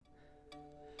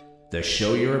The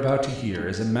show you're about to hear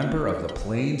is a member of the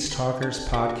Plains Talkers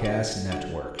Podcast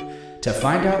Network. To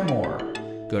find out more,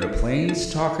 go to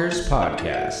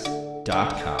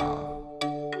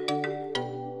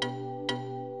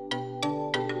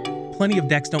plainstalkerspodcast.com. Plenty of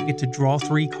decks don't get to draw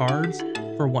 3 cards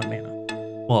for 1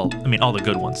 mana. Well, I mean, all the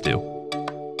good ones do.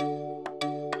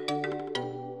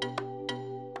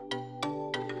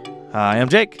 Hi, I'm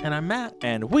Jake. And I'm Matt.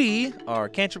 And we are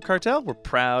Cantrip Cartel. We're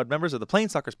proud members of the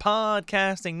Planestalkers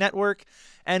Podcasting Network.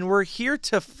 And we're here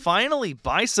to finally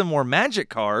buy some more Magic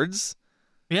cards.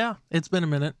 Yeah, it's been a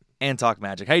minute. And talk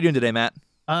Magic. How you doing today, Matt?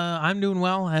 I'm doing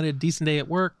well. I had a decent day at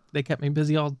work. They kept me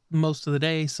busy most of the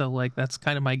day. So, that's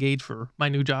kind of my gauge for my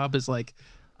new job is,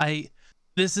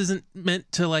 this isn't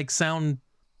meant to, sound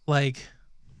like...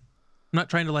 I'm not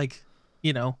trying to,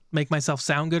 make myself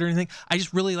sound good or anything. I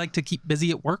just really like to keep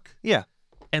busy at work. Yeah.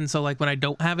 And so when I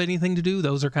don't have anything to do,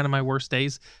 those are kind of my worst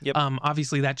days. Yep.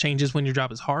 Obviously that changes when your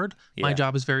job is hard. Yeah. My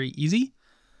job is very easy.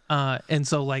 And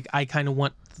so I kind of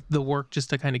want the work just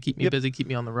to kind of keep me busy, keep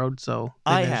me on the road. So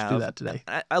I managed to do that today.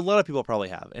 A lot of people probably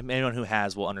have. Anyone who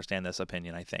has will understand this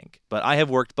opinion, I think. But I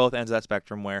have worked both ends of that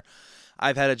spectrum where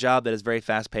I've had a job that is very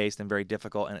fast-paced and very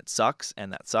difficult, and it sucks,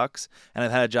 and that sucks. And I've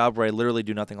had a job where I literally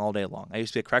do nothing all day long. I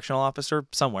used to be a correctional officer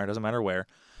somewhere, doesn't matter where,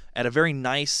 at a very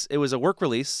nice, it was a work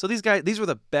release. So these were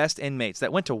the best inmates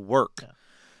that went to work. Yeah.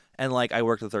 And I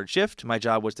worked the third shift. My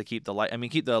job was to keep the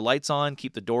lights on,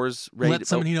 keep the doors ready. Let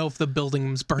somebody know if the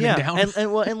building's burning down.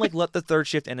 and let the third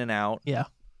shift in and out. Yeah.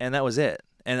 And that was it.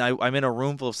 And I'm in a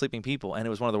room full of sleeping people, and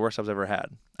it was one of the worst jobs I've ever had.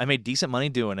 I made decent money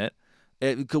doing it.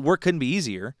 Work couldn't be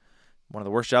easier. One of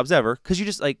the worst jobs ever, because you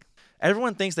just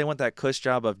everyone thinks they want that cush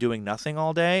job of doing nothing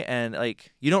all day, and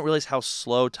you don't realize how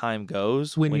slow time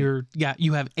goes when you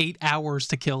have 8 hours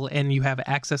to kill and you have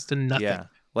access to nothing.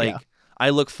 Yeah,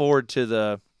 I look forward to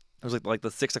the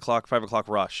 6 o'clock, 5 o'clock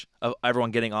rush of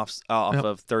everyone getting off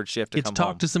of third shift to get come to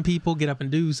talk home. to some people, get up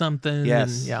and do something.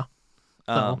 Yes,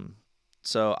 and,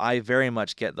 so I very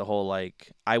much get the whole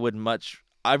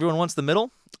everyone wants the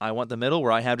middle. I want the middle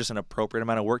where I have just an appropriate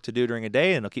amount of work to do during a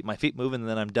day, and I'll keep my feet moving, and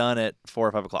then I'm done at 4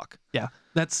 or 5 o'clock. Yeah,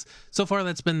 that's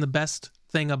been the best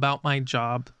thing about my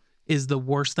job is the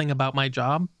worst thing about my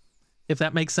job, if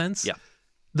that makes sense. Yeah.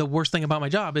 The worst thing about my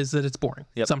job is that it's boring.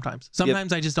 Yep.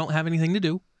 Sometimes I just don't have anything to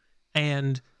do,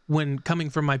 and when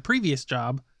coming from my previous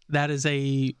job, that is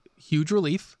a huge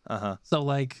relief. So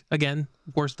again,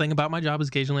 worst thing about my job is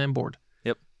occasionally I'm bored.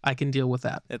 I can deal with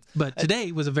that. But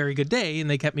today was a very good day, and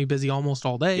they kept me busy almost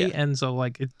all day, and so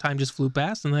time just flew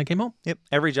past, and then I came home. Yep.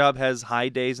 Every job has high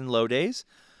days and low days,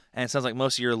 and it sounds like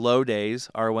most of your low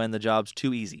days are when the job's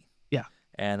too easy. Yeah.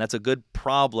 And that's a good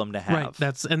problem to have.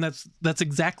 Right. That's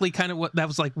exactly kind of what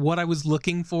I was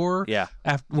looking for. Yeah.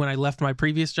 When I left my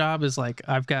previous job is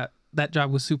I've got that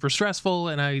job was super stressful,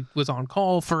 and I was on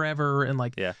call forever, and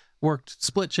worked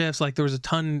split shifts. There was a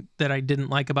ton that I didn't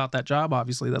like about that job.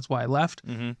 Obviously, that's why I left.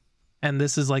 Mm-hmm. And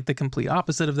this is the complete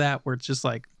opposite of that, where it's just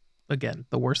again,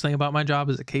 the worst thing about my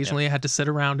job is occasionally I had to sit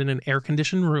around in an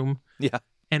air-conditioned room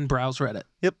and browse Reddit.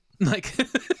 Yep.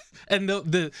 And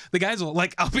the guys will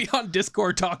I'll be on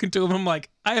Discord talking to them. I'm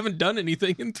I haven't done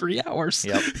anything in 3 hours.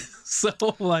 Yep. So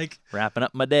wrapping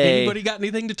up my day. Anybody got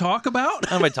anything to talk about? I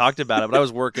don't know if I talked about it, but I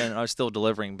was working. I was still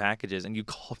delivering packages, and you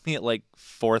called me at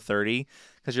 4:30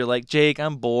 because you're Jake,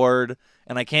 I'm bored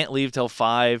and I can't leave till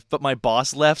 5, but my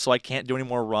boss left, so I can't do any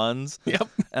more runs. Yep.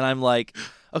 And I'm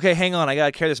okay, hang on, I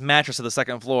gotta carry this mattress to the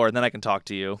second floor, and then I can talk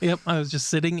to you. Yep. I was just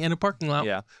sitting in a parking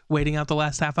lot, waiting out the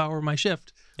last half hour of my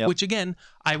shift. Yep. Which again,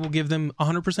 I will give them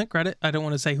 100% credit. I don't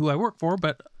want to say who I work for,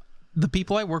 but the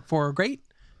people I work for are great.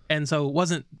 And so it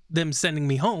wasn't them sending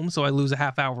me home, so I lose a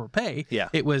half hour of pay. Yeah.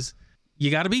 It was,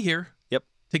 you got to be here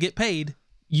to get paid.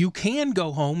 You can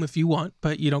go home if you want,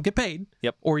 but you don't get paid.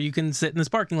 Yep. Or you can sit in this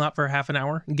parking lot for half an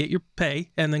hour and get your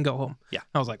pay and then go home. Yeah.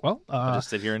 I was well, I'll just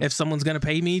sit here if someone's going to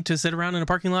pay me to sit around in a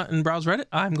parking lot and browse Reddit,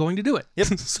 I'm going to do it.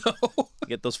 Yep. So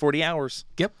get those 40 hours.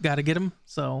 Yep. Got to get them.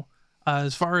 So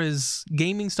as far as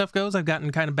gaming stuff goes, I've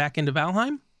gotten kind of back into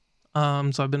Valheim.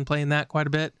 So I've been playing that quite a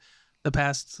bit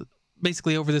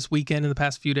basically over this weekend and the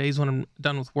past few days when I'm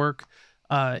done with work.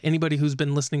 Anybody who's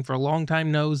been listening for a long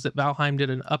time knows that Valheim did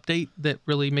an update that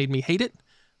really made me hate it,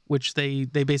 which they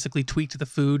basically tweaked the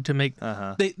food to make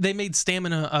they made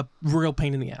stamina a real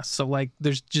pain in the ass. So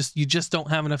you just don't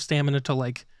have enough stamina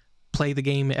to play the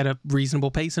game at a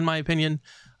reasonable pace, in my opinion.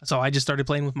 So I just started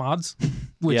playing with mods,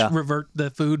 which revert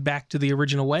the food back to the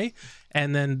original way.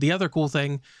 And then the other cool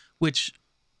thing, which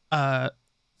so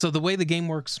the way the game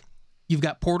works, you've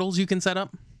got portals you can set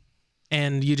up,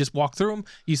 and you just walk through them.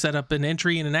 You set up an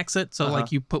entry and an exit. So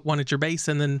you put one at your base,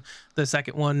 and then the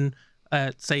second one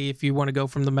Say if you want to go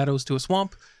from the meadows to a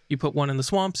swamp, you put one in the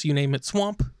swamps, you name it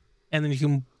Swamp, and then you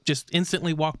can just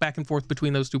instantly walk back and forth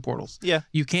between those two portals. Yeah.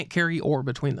 You can't carry ore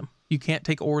between them. You can't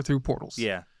take ore through portals.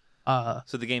 Yeah.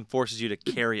 So the game forces you to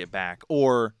carry it back,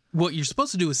 or what you're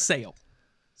supposed to do is sail.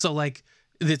 So like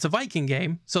it's a Viking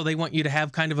game, so they want you to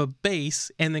have kind of a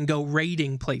base and then go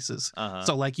raiding places.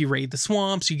 So like you raid the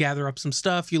swamps, you gather up some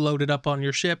stuff, you load it up on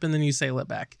your ship, and then you sail it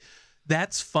back.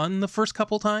 That's fun the first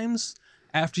couple times.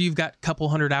 After you've got a couple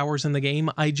 100 hours in the game,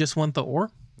 I just want the ore.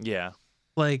 Yeah.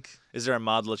 Like, is there a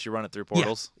mod that lets you run it through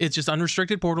portals? Yeah, it's just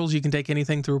unrestricted portals. You can take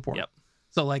anything through a portal. Yep.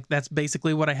 So like that's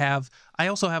basically what I have. I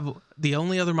also have the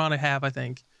only other mod I have, I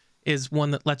think, is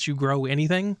one that lets you grow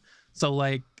anything. So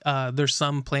like there's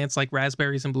some plants like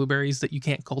raspberries and blueberries that you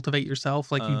can't cultivate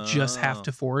yourself. Like you just have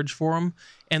to forage for them.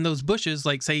 And those bushes,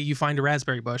 like say you find a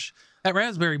raspberry bush, that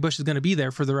raspberry bush is going to be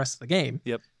there for the rest of the game.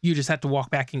 Yep. You just have to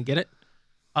walk back and get it.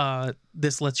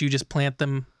 This lets you just plant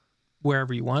them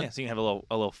wherever you want. Yeah, so you can have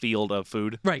a little field of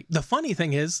food. Right. The funny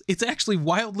thing is, it's actually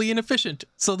wildly inefficient.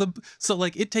 So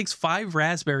like it takes 5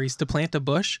 raspberries to plant a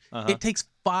bush. It takes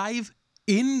 5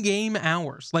 in-game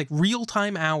hours, like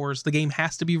real-time hours. The game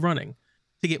has to be running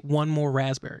to get one more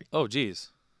raspberry. Oh,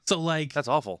 geez. So like that's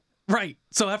awful. Right.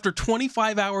 So after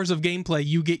 25 hours of gameplay,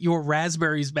 you get your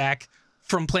raspberries back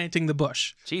from planting the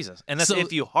bush. Jesus. And that's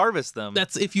if you harvest them.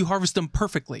 That's if you harvest them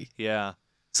perfectly. Yeah.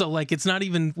 So like it's not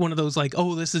even one of those like,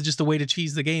 oh, this is just a way to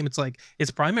cheese the game. It's like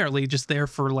it's primarily just there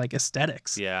for like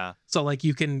aesthetics. Yeah. So like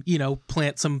you can,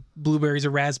 plant some blueberries or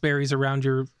raspberries around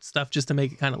your stuff just to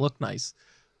make it kind of look nice.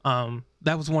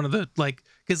 That was one of the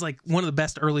because one of the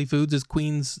best early foods is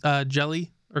Queen's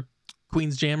jelly or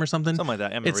Queen's jam or something. Something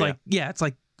like that. It's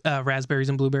like raspberries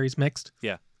and blueberries mixed.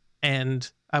 Yeah.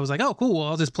 And I was like, oh, cool. Well,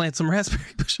 I'll just plant some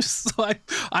raspberry bushes. So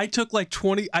I took like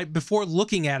 20 before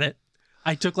looking at it.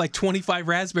 I took like 25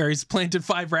 raspberries, planted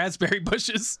 5 raspberry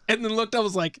bushes, and then looked. I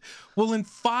was like, well, in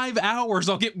 5 hours,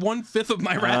 I'll get 1/5 of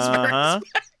my raspberries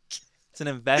back. It's an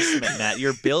investment, Matt.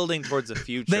 You're building towards the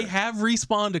future. They have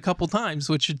respawned a couple times,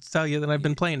 which should tell you that I've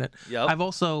been playing it. Yep. I've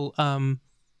also,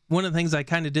 one of the things I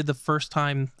kind of did the first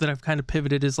time that I've kind of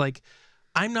pivoted is like,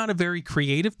 I'm not a very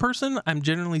creative person. I'm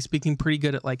generally speaking pretty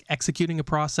good at like executing a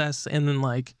process and then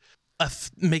like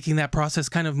making that process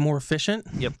kind of more efficient.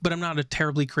 Yep. But I'm not a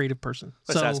terribly creative person.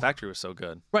 But Satisfactory was so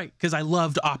good. Right. Because I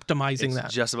loved optimizing that.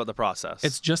 It's just about the process.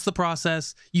 It's just the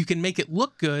process. You can make it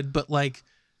look good, but like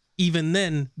even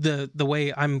then, the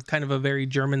way I'm kind of a very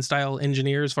German style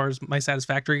engineer as far as my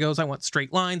Satisfactory goes, I want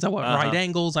straight lines. I want right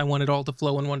angles. I want it all to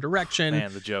flow in one direction.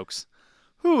 Man, the jokes.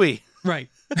 Hooey. Right.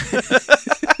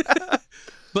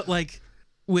 But like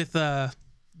with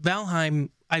Valheim,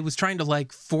 I was trying to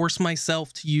like force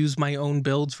myself to use my own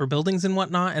builds for buildings and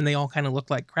whatnot, and they all kind of look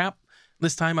like crap.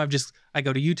 This time I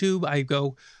go to YouTube, I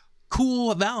go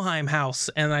cool Valheim house,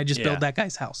 and I just build that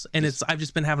guy's house. And I've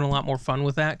just been having a lot more fun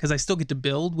with that because I still get to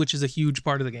build, which is a huge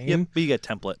part of the game. Yep, but you get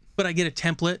a template. But I get a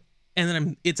template, and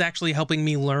then it's actually helping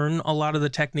me learn a lot of the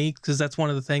techniques because that's one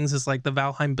of the things is like the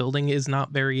Valheim building is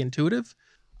not very intuitive.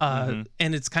 And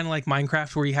it's kind of like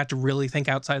Minecraft where you have to really think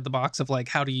outside the box of like,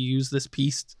 how do you use this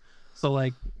piece? So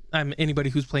like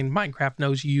anybody who's playing Minecraft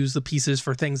knows you use the pieces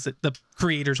for things that the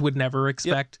creators would never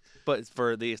expect. Yep. But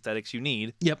for the aesthetics you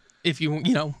need. Yep. If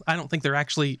I don't think they're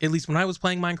actually, at least when I was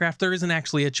playing Minecraft, there isn't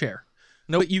actually a chair.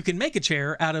 Nope. But you can make a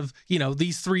chair out of,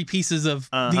 these 3 pieces of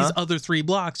these other 3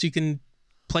 blocks. You can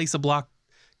place a block,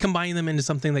 combine them into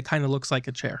something that kind of looks like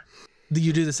a chair.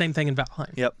 You do the same thing in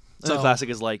Valheim. Yep. So, the classic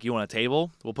is like, you want a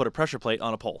table? We'll put a pressure plate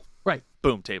on a pole. Right.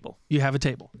 Boom, table. You have a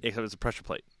table. Except it's a pressure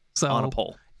plate on a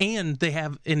pole. And they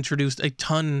have introduced a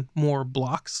ton more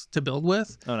blocks to build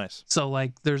with. Oh, nice. So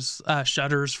like there's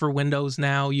shutters for windows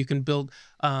now. You can build,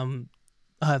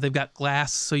 they've got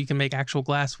glass so you can make actual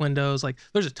glass windows. Like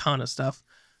there's a ton of stuff.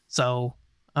 So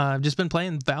I've just been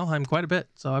playing Valheim quite a bit.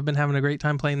 So I've been having a great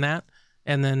time playing that.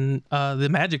 And then the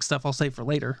magic stuff I'll save for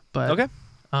later. But okay.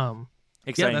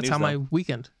 Exciting that's news, how though. my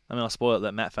weekend. I mean, I'll spoil it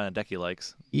that Matt found a deck he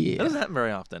likes. Yeah. That doesn't happen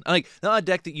very often. Like, not a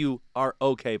deck that you are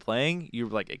okay playing, you're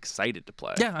like excited to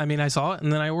play. Yeah, I mean, I saw it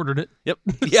and then I ordered it. Yep.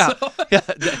 Yeah.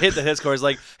 Hit the hit score is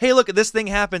like, hey, look, this thing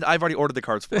happened. I've already ordered the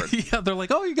cards for it. Yeah, they're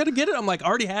like, oh, you got to get it. I'm like,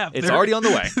 already have. It's already on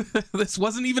the way. This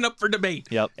wasn't even up for debate.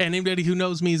 Yep. And anybody who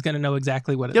knows me is going to know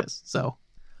exactly what it is. So,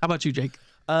 how about you, Jake?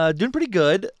 Doing pretty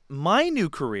good. My new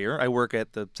career, I work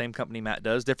at the same company Matt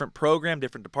does. Different program,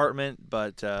 different department,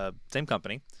 but same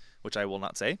company, which I will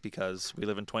not say because we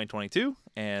live in 2022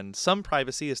 and some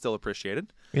privacy is still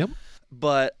appreciated. Yep.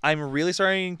 But I'm really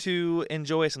starting to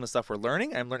enjoy some of the stuff we're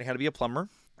learning. I'm learning how to be a plumber,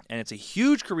 and it's a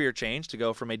huge career change to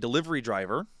go from a delivery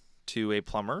driver to a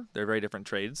plumber. They're very different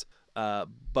trades. But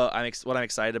what I'm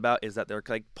excited about is that they're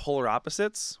like polar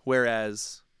opposites.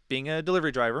 Whereas being a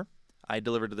delivery driver, I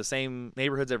deliver to the same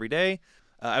neighborhoods every day.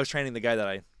 I was training the guy that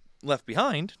I left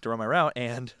behind to run my route,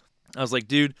 and I was like,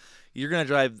 dude, you're going to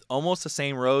drive almost the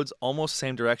same roads, almost the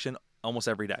same direction, almost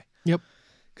every day. Yep.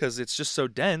 Because it's just so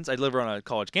dense. I deliver on a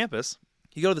college campus.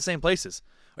 You go to the same places,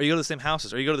 or you go to the same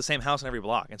houses, or you go to the same house in every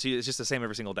block. And so it's just the same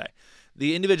every single day.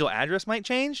 The individual address might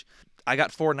change. I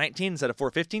got 419 instead of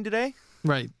 415 today.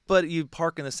 Right. But you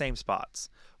park in the same spots.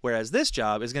 Whereas this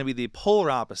job is going to be the polar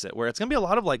opposite, where it's going to be a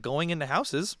lot of like going into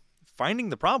houses, finding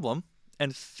the problem,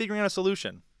 and figuring out a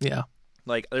solution. Yeah.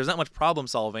 Like there's not much problem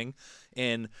solving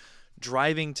in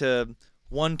driving to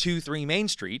 123 Main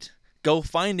Street, go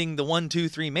finding the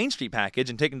 123 Main Street package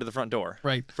and take them to the front door.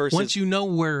 Right. Versus, once you know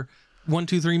where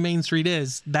 123 Main Street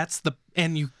is,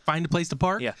 and you find a place to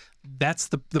park. Yeah. That's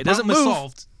the it problem doesn't is move,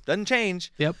 solved. doesn't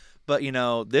change. Yep. But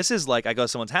this is like I go to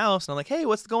someone's house and I'm like, hey,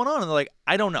 what's going on? And they're like,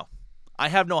 I don't know. I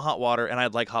have no hot water and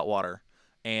I'd like hot water.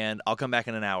 And I'll come back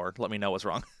in an hour. Let me know what's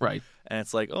wrong. Right. And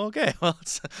it's like, okay, well,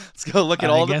 let's go look at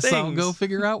all the things. I guess I'll go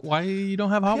figure out why you don't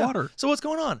have hot water. So what's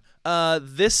going on?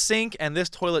 This sink and this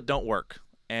toilet don't work,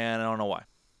 and I don't know why.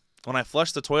 When I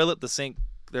flush the toilet, the sink,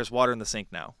 there's water in the sink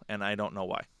now, and I don't know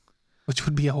why. Which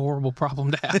would be a horrible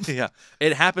problem to have. Yeah,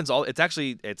 it happens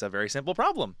it's a very simple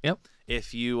problem. Yep.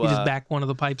 If you just back one of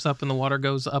the pipes up and the water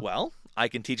goes up. Well, I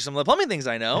can teach you some of the plumbing things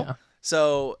I know. Yeah.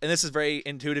 So, and this is very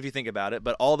intuitive if you think about it,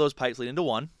 but all those pipes lead into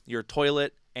one. Your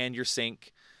toilet and your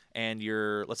sink and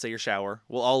let's say your shower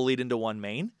will all lead into one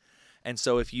main. And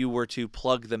so if you were to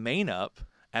plug the main up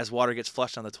as water gets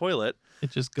flushed on the toilet, it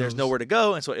just goes. There's nowhere to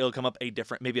go, and so it'll come up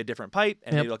maybe a different pipe,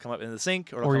 and maybe it'll come up into the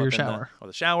sink or your come up shower. or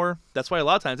the shower. That's why a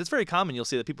lot of times it's very common. You'll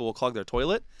see that people will clog their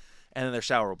toilet, and then their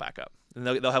shower will back up, and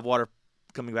they'll have water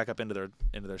coming back up into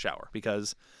their shower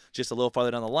because just a little farther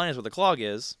down the line is where the clog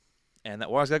is, and that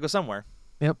water's got to go somewhere.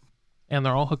 Yep. And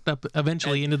they're all hooked up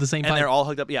eventually into the same pipe. And they're all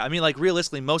hooked up. Yeah, I mean, like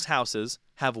realistically, most houses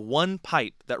have one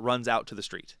pipe that runs out to the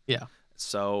street. Yeah.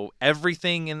 So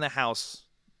everything in the house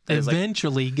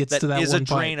eventually gets to that is one a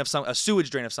drain pipe. of a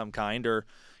sewage drain of some kind, or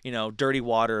dirty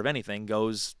water of anything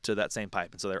goes to that same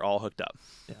pipe, and so they're all hooked up.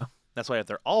 Yeah. That's why if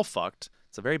they're all fucked,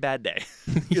 it's a very bad day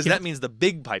because that means the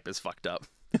big pipe is fucked up.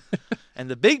 And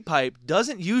the big pipe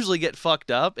doesn't usually get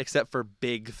fucked up except for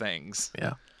big things.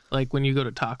 Yeah. Like when you go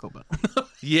to Taco Bell.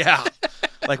 Yeah.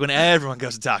 Like when everyone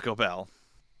goes to Taco Bell.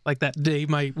 Like that day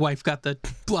my wife got the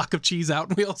block of cheese out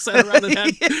and we all sat around and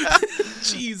had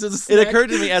cheese as a snack. It occurred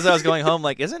to me as I was going home,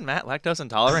 like, isn't Matt lactose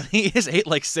intolerant? He just ate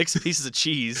like 6 pieces of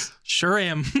cheese. Sure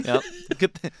am. Yep.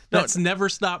 That's never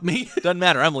stopped me. Doesn't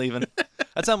matter. I'm leaving.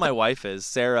 That's how my wife is.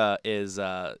 Sarah is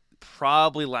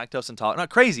probably lactose intolerant. Not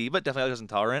crazy, but definitely lactose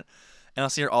intolerant. And I'll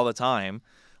see her all the time,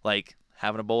 like,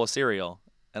 having a bowl of cereal.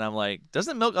 And I'm like,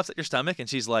 doesn't milk upset your stomach? And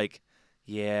she's like,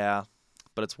 yeah,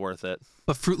 but it's worth it.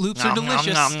 But Fruit Loops are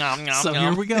delicious. So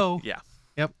here we go. Yeah.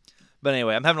 Yep. But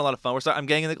anyway, I'm having a lot of fun. I'm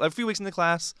getting a few weeks into the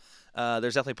class.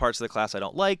 There's definitely parts of the class I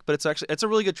don't like, but it's a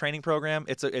really good training program.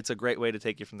 It's a great way to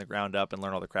take you from the ground up and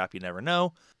learn all the crap you never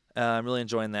know. I'm really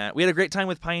enjoying that. We had a great time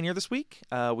with Pioneer this week.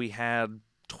 We had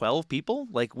 12 people.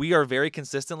 Like, we are very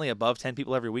consistently above 10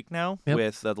 people every week now. Yep.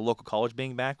 With the local college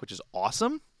being back, which is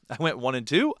awesome. I went 1 and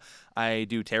 2. I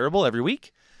do terrible every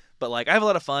week, but like I have a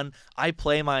lot of fun. I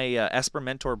play my Esper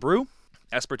Mentor Brew,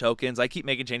 Esper tokens. I keep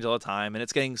making changes all the time, and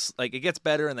it's getting like it gets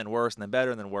better and then worse and then better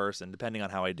and then worse, and depending on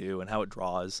how I do and how it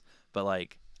draws. But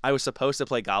like I was supposed to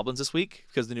play goblins this week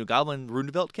because the new Goblin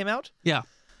Runevelt came out. Yeah.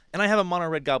 And I have a mono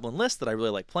red goblin list that I really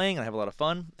like playing, and I have a lot of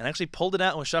fun. And I actually pulled it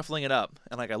out and was shuffling it up.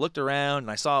 And like I looked around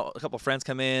and I saw a couple friends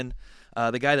come in.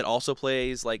 The guy that also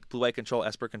plays like Blue White Control,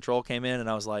 Esper Control came in, and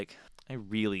I was like, I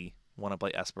really want to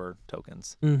play Esper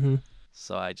tokens. Mm-hmm.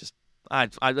 So I just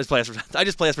play Esper. I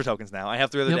just play Esper tokens now. I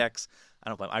have 3 other decks. I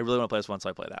don't play. I really want to play this one, so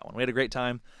I play that one. We had a great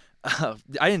time. I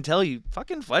didn't tell you,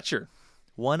 fucking Fletcher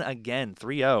won again,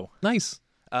 3-0. Nice.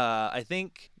 I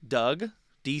think Doug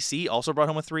DC also brought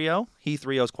home a 3-0. He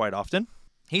 3-0s quite often.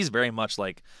 He's very much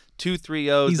like 2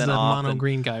 3-0s. He's then the off mono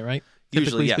green guy, right?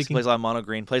 Usually, yes. Speaking. Plays a lot of mono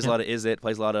green. Plays a lot of Izzet.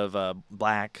 Plays a lot of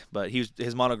black. But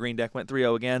his mono green deck went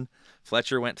 3-0 again.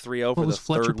 Fletcher went 3-0 for the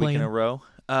third week in a row.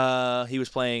 He was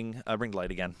playing Bring to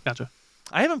Light again. Gotcha.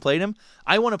 I haven't played him.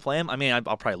 I want to play him. I mean, I'll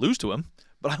probably lose to him,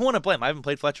 but I want to play him. I haven't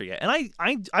played Fletcher yet. And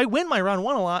I win my round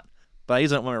 1 a lot, but I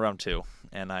usually don't win my round 2.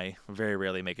 And I very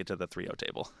rarely make it to the 3-0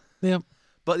 table. Yep.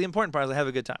 But the important part is I have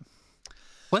a good time.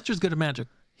 Fletcher's good at Magic.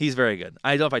 He's very good.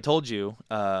 I don't know if I told you.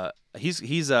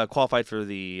 He's qualified for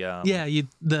the he's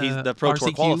the Pro Tour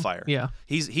RCQ? qualifier. Yeah,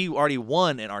 he already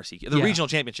won an RCQ, the regional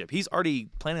championship. He's already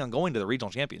planning on going to the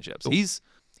regional championships. Cool.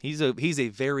 He's a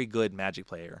very good Magic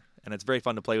player, and it's very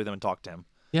fun to play with him and talk to him.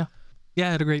 Yeah, Yeah,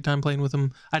 I had a great time playing with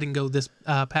him. I didn't go this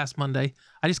past Monday.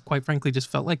 I just, quite frankly, just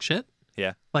felt like shit.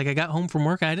 Yeah. Like, I got home from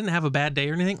work, and I didn't have a bad day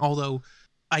or anything, although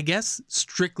I guess,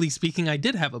 strictly speaking, I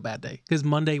did have a bad day, because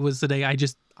Monday was the day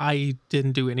I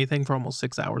didn't do anything for almost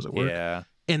 6 hours at work. Yeah.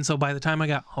 And so by the time I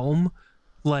got home,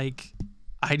 like,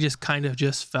 I just kind of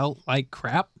just felt like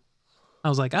crap. I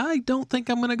was like, I don't think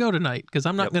I'm going to go tonight, because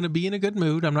I'm not going to be in a good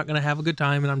mood. I'm not going to have a good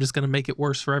time, and I'm just going to make it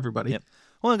worse for everybody. Yep.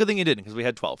 Well, good thing you didn't, because we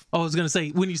had 12. Oh, I was going to say,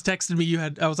 when you texted me,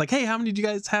 I was like, hey, how many did you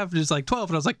guys have? Just like 12.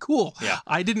 And I was like, cool. Yeah.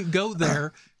 I didn't go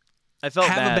there, I felt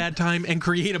have a bad time, and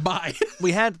create a buy.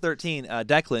 We had 13.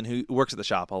 Declan, who works at the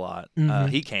shop a lot,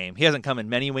 he came. He hasn't come in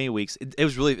many, many weeks.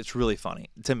 It's really funny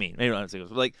to me. Maybe not to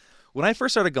like when I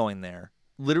first started going there.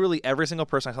 Literally every single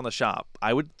person I saw in the shop,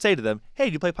 I would say to them, "Hey,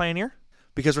 do you play Pioneer?"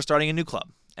 Because we're starting a new club,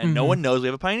 and no one knows we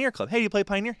have a Pioneer club. Hey, do you play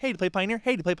Pioneer? Hey, do you play Pioneer?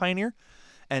 Hey, do you play Pioneer?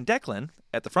 And Declan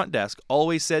at the front desk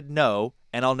always said no,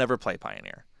 and I'll never play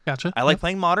Pioneer. Gotcha. I like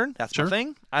playing Modern. That's Sure. my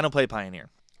thing. I don't play Pioneer.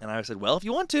 And I said, well, if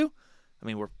you want to, I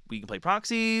mean, we can play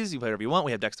proxies. You can play whatever you want.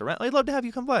 We have decks to rent. I'd love to have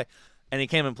you come play. And he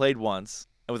came and played once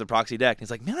with a proxy deck. And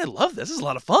he's like, man, I love this. This is a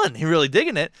lot of fun. He's really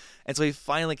digging it. And so he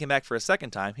finally came back for a second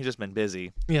time. He's just been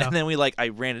busy. Yeah. And then I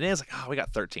ran it in. I was like, oh, we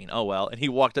got 13. Oh, well. And he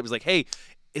walked up. He's like, hey,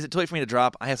 is it too late for me to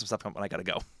drop? I have some stuff coming, but I got to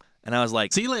go. And I was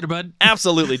like, See you later, bud.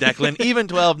 absolutely, Declan. Even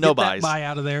 12, no Get that buys. buy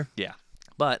out of there. Yeah.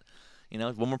 But,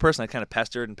 one more person I kind of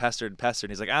pestered and pestered and pestered.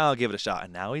 And he's like, I'll give it a shot.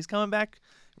 And now he's coming back.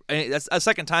 And that's a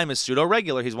second time as pseudo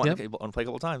regular. He's wanted to play a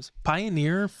couple times.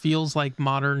 Pioneer feels like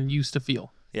Modern used to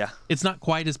feel. Yeah. It's not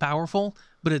quite as powerful,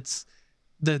 but it's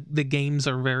the games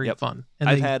are very fun. And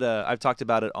I've talked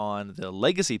about it on the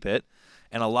Legacy Pit,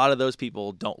 and a lot of those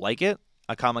people don't like it.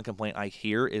 A common complaint I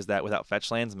hear is that without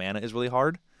fetch lands, mana is really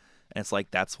hard. And it's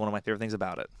like, that's one of my favorite things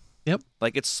about it. Yep.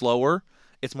 Like, it's slower.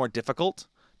 It's more difficult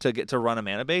to get to run a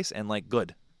mana base, and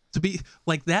good. To be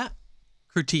like that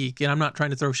critique, and I'm not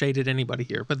trying to throw shade at anybody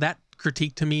here, but that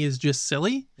critique to me is just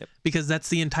silly because that's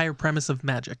the entire premise of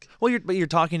Magic. Well, you're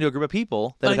talking to a group of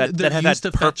people that have They're had used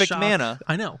to perfect fetch shock. mana.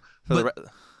 I know. For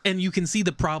And you can see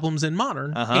the problems in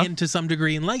Modern and to some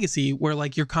degree in Legacy, where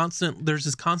like there's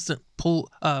this constant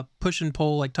push and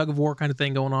pull, like tug of war kind of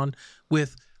thing going on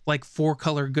with like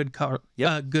 4-color good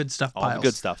stuff all piles. the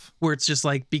good stuff. Where it's just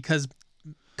like, because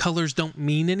colors don't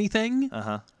mean anything.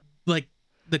 Like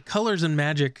the colors in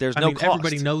Magic, There's no cost. cost.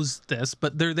 Everybody knows this,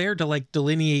 but they're there to like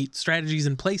delineate strategies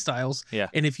and play styles. Yeah.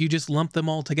 And if you just lump them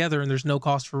all together and there's no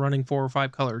cost for running 4 or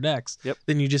 5 color decks,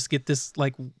 then you just get this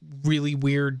like really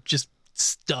weird just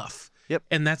stuff. Yep.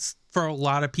 And that's for a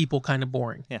lot of people kind of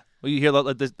boring. Yeah. Well, you hear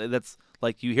that's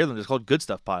like you hear them. It's called good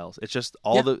stuff piles. It's just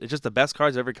it's just the best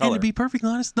cards of every color. And to be perfectly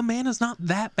honest, the mana's not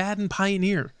that bad in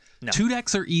Pioneer. No. 2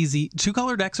 decks are easy. 2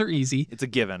 color decks are easy. It's a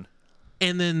given.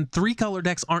 And then 3 color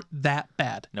decks aren't that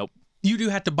bad. Nope. You do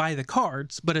have to buy the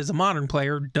cards, but as a Modern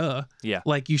player, duh. Yeah.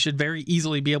 Like, you should very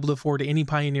easily be able to afford any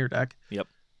Pioneer deck. Yep.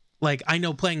 Like, I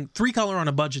know playing 3 color on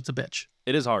a budget's a bitch.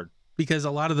 It is hard. Because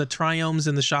a lot of the Triomes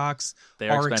and the Shocks They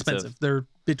are expensive. They're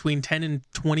between $10 and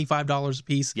 $25 a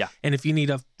piece. Yeah. And if you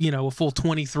need a full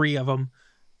 23 of them,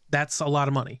 that's a lot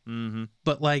of money. Mm-hmm.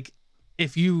 But like,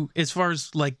 as far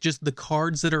as like just the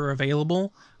cards that are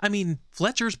available, I mean,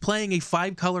 Fletcher's playing a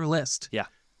 5-color list. Yeah.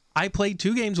 I played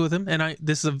 2 games with him, and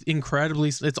this is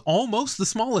it's almost the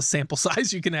smallest sample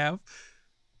size you can have.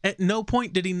 At no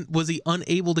point was he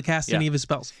unable to cast any of his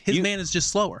spells. His mana is just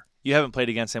slower. You haven't played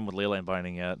against him with Leyline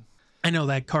Binding yet. I know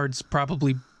that card's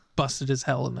probably busted as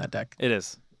hell in that deck. It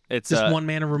is. It's just 1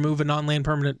 mana, remove a non-land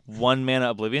permanent. 1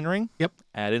 mana Oblivion Ring. Yep.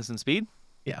 Add instant speed.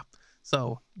 Yeah.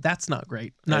 So that's not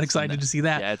great. Not excited to see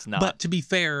that. Yeah, it's not. But to be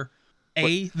fair,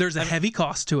 there's a heavy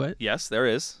cost to it. Yes, there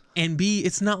is. And B,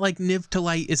 it's not like Niv to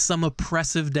Light is some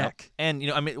oppressive deck. No.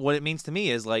 And what it means to me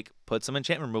is like put some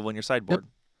enchantment removal in your sideboard. Yep.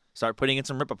 Start putting in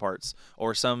some rip aparts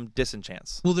or some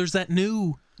disenchants. Well, there's that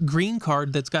new green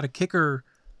card that's got a kicker.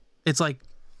 It's like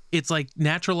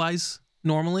naturalize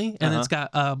normally, and it's got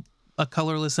a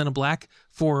colorless and a black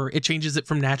it changes it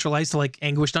from naturalize to like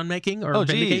anguished unmaking or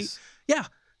vindicate. Geez. Yeah.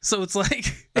 So it's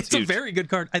like it's a very good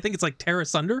card. I think it's like Terra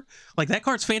Sunder. Like that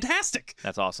card's fantastic.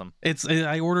 That's awesome.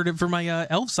 I ordered it for my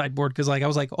elf sideboard because like I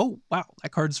was like, oh wow,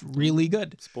 that card's really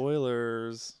good.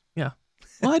 Spoilers. Yeah.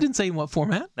 Well, I didn't say in what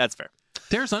format. That's fair.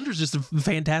 Terra Sunder's just a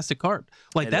fantastic card.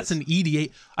 Like that's an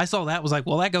EDH. I saw that was like,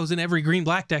 well, that goes in every green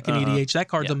black deck in EDH. That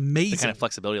card's amazing. The kind of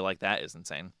flexibility like that is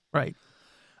insane. Right.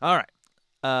 All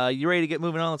right. You ready to get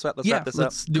moving on? Let's wrap this up.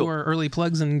 Let's do our early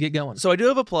plugs and get going. So I do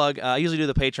have a plug. I usually do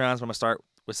the Patrons, but I'm going to start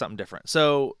with something different.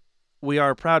 So we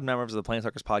are proud members of the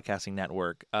Planeswalkers Podcasting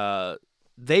Network.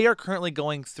 They are currently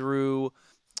going through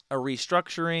a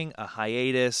restructuring, a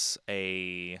hiatus,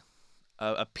 a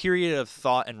period of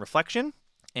thought and reflection.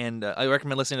 And I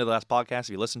recommend listening to the last podcast if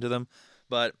you listen to them.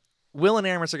 But Will and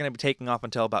Aramis are going to be taking off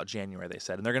until about January, they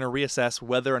said. And they're going to reassess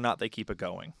whether or not they keep it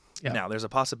going. Yeah. Now, there's a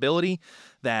possibility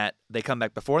that they come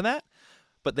back before that.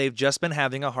 But they've just been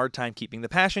having a hard time keeping the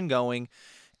passion going.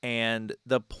 And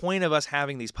the point of us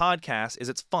having these podcasts is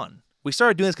it's fun. We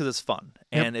started doing this because it's fun.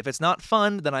 And if it's not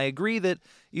fun, then I agree that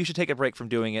you should take a break from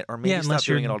doing it or maybe stop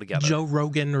doing it altogether. Joe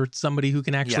Rogan or somebody who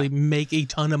can actually make a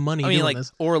ton of money doing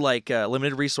this. Or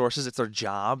limited resources. It's their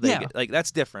job.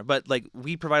 That's different. But like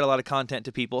we provide a lot of content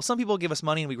to people. Some people give us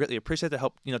money and we greatly appreciate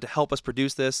to help us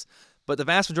produce this. But the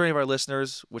vast majority of our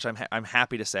listeners, which I'm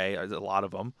happy to say, a lot of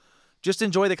them, just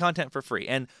enjoy the content for free.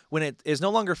 And when it is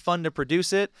no longer fun to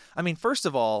produce it, I mean, first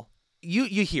of all, you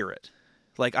hear it.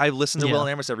 Like, I've listened to Will and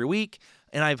Aramis every week,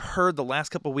 and I've heard the last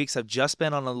couple of weeks have just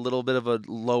been on a little bit of a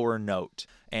lower note.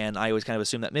 And I always kind of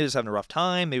assume that maybe they're just having a rough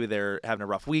time, maybe they're having a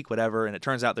rough week, whatever. And it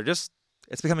turns out it's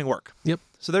becoming work. Yep.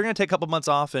 So they're going to take a couple months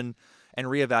off and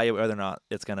reevaluate whether or not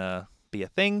it's going to be a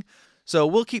thing. So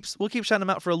we'll keep shouting them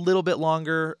out for a little bit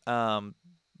longer,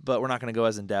 but we're not going to go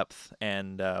as in depth,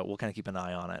 and we'll kind of keep an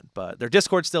eye on it. But their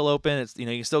Discord's still open. It's you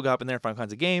can still go up in there and find all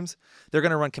kinds of games. They're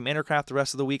going to run Commander Craft the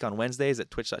rest of the week on Wednesdays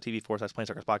at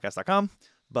twitch.tv/planestalkerspodcast.com.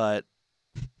 But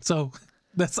so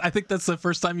I think that's the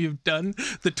first time you've done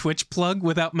the Twitch plug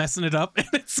without messing it up, and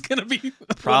it's going to be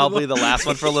probably the last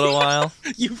one for a little while.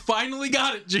 You finally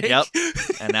got it, Jake. Yep.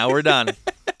 And now we're done.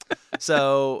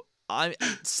 So I'm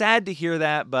sad to hear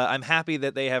that, but I'm happy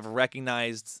that they have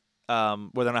recognized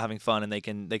where they're not having fun, and they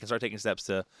can start taking steps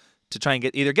to try and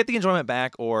get the enjoyment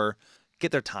back or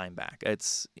get their time back.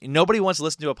 It's nobody wants to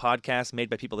listen to a podcast made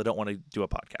by people that don't want to do a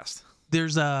podcast.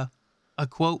 There's a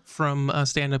quote from a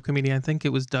stand-up comedian, I think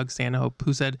it was Doug Stanhope,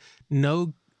 who said,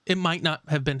 "No, it might not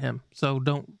have been him, so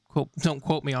don't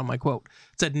quote me on my quote."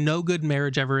 It said, "No good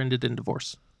marriage ever ended in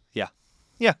divorce." Yeah.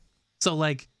 So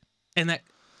and that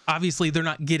obviously they're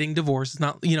not getting divorced. It's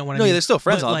not what I mean. No, yeah, they're still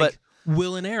friends but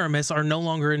Will and Aramis are no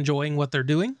longer enjoying what they're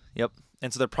doing. Yep.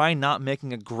 And so they're probably not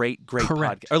making a great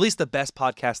podcast, or at least the best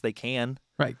podcast they can.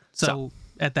 Right. So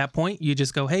at that point, you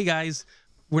just go, "Hey guys,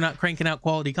 we're not cranking out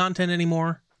quality content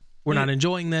anymore. We're not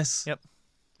enjoying this. Yep.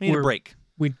 We need a break.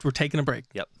 We're taking a break."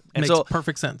 Yep. And makes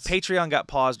perfect sense. Patreon got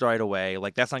paused right away.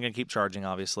 Like, that's not going to keep charging,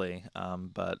 obviously.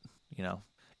 But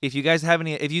if you guys have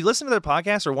if you listen to their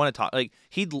podcast or want to talk, like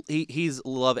he's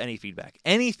love any feedback.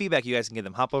 Any feedback you guys can give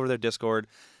them. Hop over to their Discord.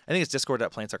 I think it's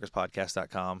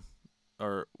discord.planestalkerspodcast.com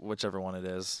or whichever one it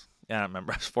is. Yeah, I don't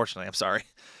remember. Fortunately, I'm sorry.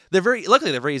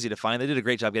 Luckily they're very easy to find. They did a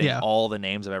great job getting all the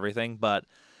names of everything. But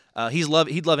he'd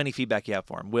love any feedback you have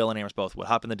for him. Will and Aramis both would.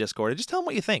 Hop in the Discord and just tell him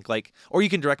what you think. Like, or you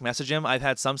can direct message him. I've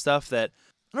had some stuff that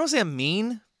I don't want to say I'm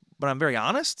mean, but I'm very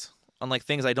honest on like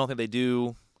things I don't think they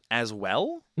do as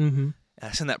well. Mm-hmm. I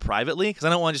send that privately because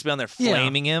I don't want to just be on there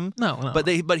flaming him. No. But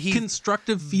he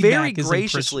constructive feedback very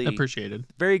graciously is appreciated.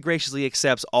 Very graciously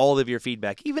accepts all of your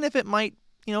feedback, even if it might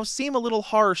seem a little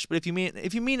harsh. But if you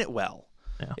mean it well,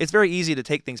 it's very easy to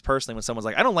take things personally when someone's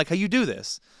like, "I don't like how you do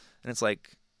this," and it's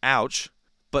like, "Ouch,"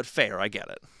 but fair. I get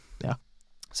it. Yeah.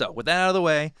 So with that out of the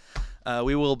way,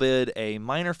 we will bid a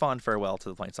minor fond farewell to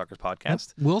the Planestalkers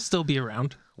podcast. We'll still be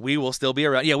around. We will still be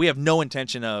around. Yeah, we have no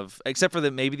intention of, except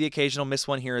for maybe the occasional miss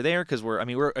one here or there, because we're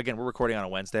recording on a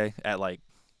Wednesday at like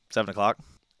 7:00,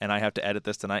 and I have to edit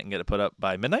this tonight and get it put up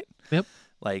by midnight. Yep.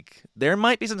 Like, there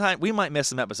might be some time we might miss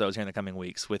some episodes here in the coming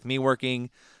weeks with me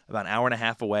working about an hour and a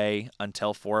half away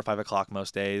until 4 or 5 o'clock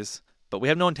most days, but we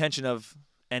have no intention of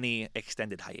any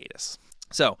extended hiatus.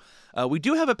 So we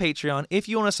do have a Patreon. If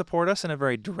you want to support us in a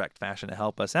very direct fashion to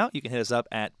help us out, you can hit us up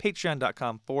at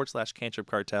patreon.com/Cantrip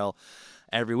Cartel.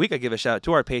 Every week I give a shout out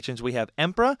to our patrons. We have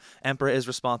Emperor. Emperor is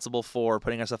responsible for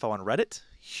putting our stuff on Reddit.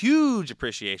 Huge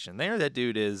appreciation there. That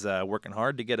dude is working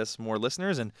hard to get us more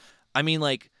listeners. And I mean,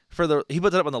 like, he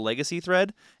puts it up on the Legacy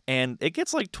thread, and it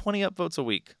gets like 20 upvotes a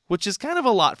week, which is kind of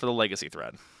a lot for the Legacy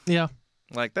thread. Yeah.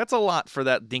 Like, that's a lot for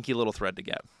that dinky little thread to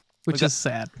get. Which is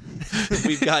sad.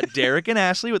 We've got Derek and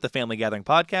Ashley with the Family Gathering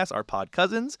podcast, our pod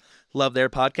cousins. Love their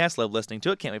podcast. Love listening to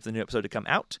it. Can't wait for the new episode to come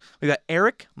out. We've got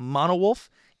Eric, Monowolf,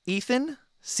 Ethan,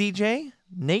 CJ,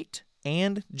 Nate,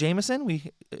 and Jameson.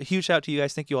 A huge shout out to you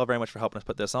guys. Thank you all very much for helping us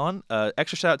put this on.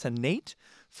 Extra shout out to Nate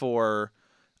for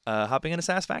hopping into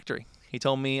SAS Factory. He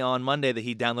told me on Monday that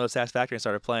he downloaded SAS Factory and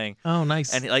started playing. Oh,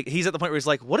 nice. And he's at the point where he's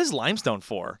like, "What is limestone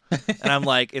for?" And I'm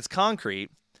like, "It's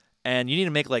concrete. And you need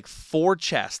to make like 4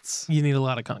 chests. You need a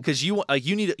lot of concrete because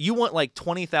you want like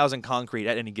 20,000 concrete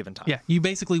at any given time. Yeah, you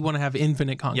basically want to have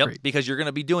infinite concrete. Yep, because you're going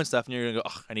to be doing stuff and you're going to go,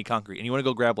 I need concrete, and you want to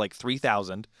go grab like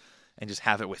 3,000 and just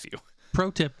have it with you.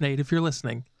 Pro tip, Nate, if you're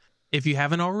listening, if you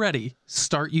haven't already,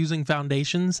 start using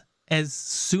foundations as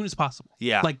soon as possible.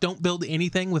 Yeah, like don't build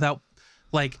anything without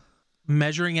like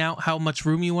measuring out how much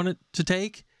room you want it to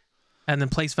take, and then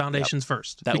place foundations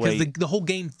first. That because way- the whole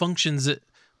game functions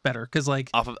better. Because like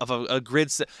off of a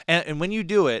grid, and when you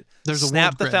do it, There's a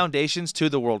snap world the grid. foundations to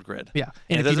the world grid. yeah,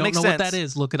 And and it if you doesn't don't make know what that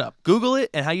sense. is, look it up. Google it,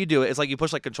 and how you do it. It's like you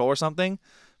push like control or something,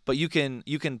 but you can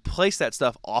place that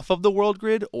stuff off of the world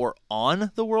grid or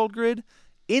on the world grid.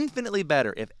 Infinitely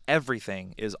better if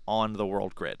everything is on the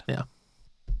world grid. Yeah.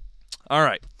 All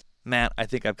right, Matt, I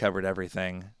think I've covered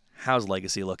everything. How's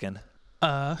Legacy looking?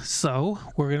 So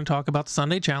we're going to talk about the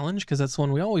Sunday Challenge because that's the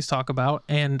one we always talk about.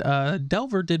 And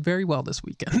Delver did very well this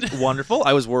weekend. Wonderful.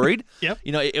 I was worried. Yep.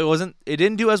 You know, it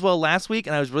didn't do as well last week,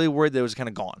 and I was really worried that it was kind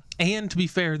of gone. And to be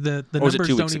fair, the Or was it numbers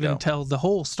 2 don't weeks even ago? tell the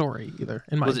whole story either,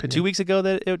 in my Was opinion. it 2 weeks ago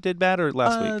that it did bad, or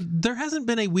last week? There hasn't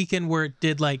been a weekend where it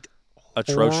did like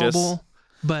Atrocious. horrible,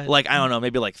 but Like, I don't know,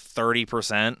 maybe like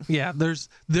 30%. yeah, there's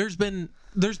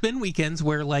been weekends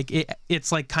where like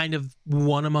it's like kind of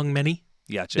one among many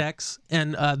Gotcha. decks,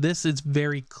 and this is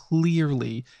very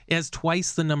clearly it has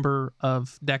twice the number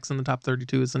of decks in the top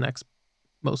 32 as the next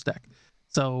most deck.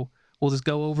 So we'll just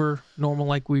go over normal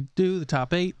like we do the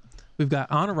top 8. We've got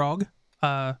Honorog,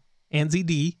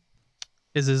 ANZD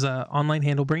is his online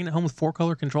handle, bringing it home with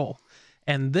 4-color control,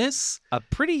 and this A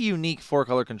pretty unique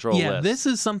 4-color control yeah, list. this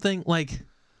is something like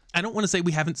I don't want to say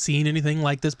we haven't seen anything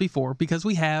like this before because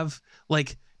we have.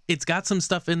 Like it's got some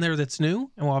stuff in there that's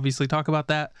new, and we'll obviously talk about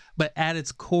that. But at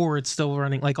its core, it's still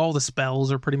running like all the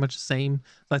spells are pretty much the same.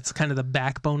 That's kind of the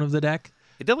backbone of the deck.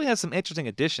 It definitely has some interesting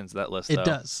additions to that list, though. It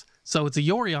does. So it's a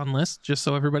Yorion list, just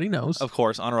so everybody knows. Of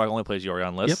course, Honorog only plays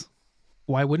Yorion lists.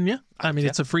 Why wouldn't you? I mean,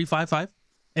 Yeah. it's a free 5/5,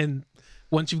 and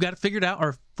once you've got it figured out,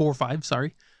 or 4/5,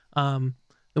 sorry. Then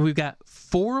we've got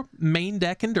 4 main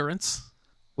deck endurance,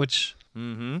 which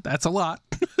Mm-hmm. that's a lot.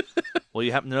 Well,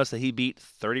 you happen to notice that he beat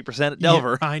 30% at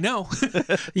Delver. Yeah, I know.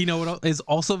 You know what is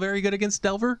also very good against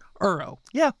Delver? Uro.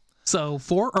 Yeah. So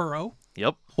 4 Uro.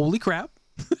 Yep. Holy crap.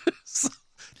 So,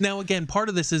 now, again, part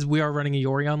of this is we are running a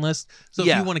Yorion list. So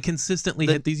Yeah. if you want to consistently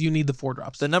hit these, you need the 4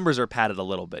 drops. The numbers are padded a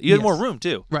little bit. You have Yes. more room,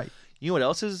 too. Right. You know what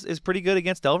else is pretty good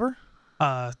against Delver?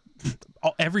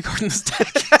 Every card in this deck.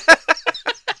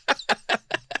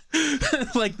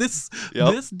 Like this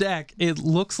deck, it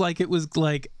looks like it was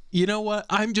like, you know what?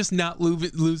 I'm just not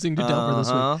losing to Delver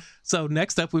this week. So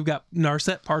next up, we've got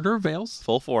Narset, Parter of Veils.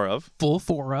 Full 4 of. Full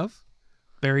 4 of.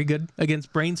 Very good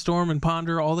against Brainstorm and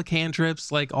Ponder, all the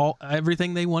cantrips, like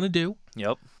everything they want to do.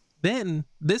 Yep. Then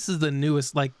this is the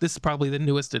newest, like this is probably the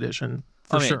newest edition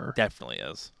for sure. Definitely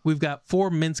is. We've got 4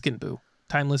 Minskin Boo,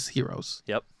 Timeless Heroes.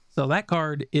 Yep. So that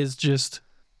card is just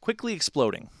Quickly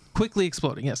exploding. quickly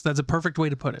exploding. Yes, that's a perfect way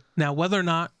to put it. Now, whether or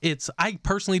not I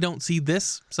personally don't see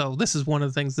this. So this is one of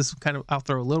the things, this is kind of, I'll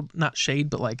throw a little, not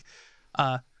shade, but like,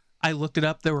 I looked it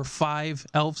up. There were 5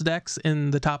 Elves decks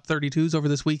in the top 32s over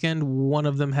this weekend. One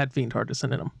of them had Fiend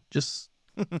Artisan in them. Just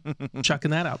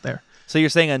chucking that out there. So you're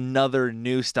saying another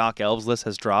new stock Elves list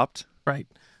has dropped? Right.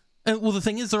 And, well, the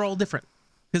thing is, they're all different.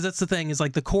 Because that's the thing, is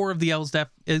like the core of the Elves deck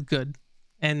is good.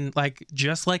 And like,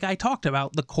 just like I talked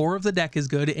about, the core of the deck is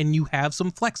good, and you have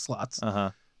some flex slots. Uh-huh.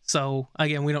 So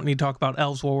again, we don't need to talk about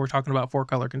Elves while we're talking about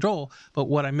 4-color control. But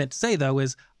what I meant to say, though,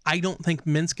 is I don't think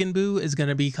Minskin Boo is going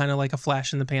to be kind of like a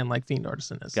flash in the pan like Fiend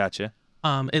Artisan is. Gotcha.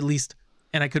 At least,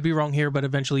 and I could be wrong here, but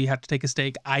eventually you have to take a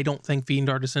stake. I don't think Fiend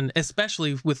Artisan,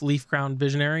 especially with Leaf Crown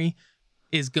Visionary,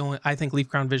 I think Leaf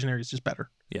Crown Visionary is just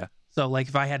better. Yeah. So like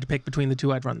if I had to pick between the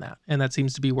two, I'd run that. And that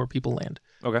seems to be where people land.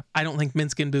 Okay. I don't think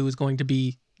Minskin Boo is going to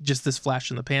be just this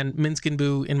flash in the pan. Minskin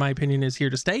Boo, in my opinion, is here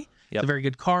to stay. Yep. It's a very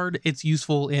good card. It's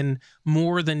useful in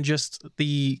more than just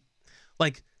the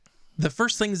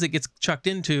first things it gets chucked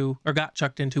into or got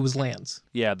chucked into was lands.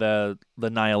 Yeah, the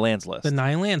Naya lands list. The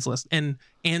 9 lands list. And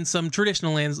some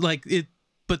traditional lands like it,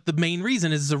 but the main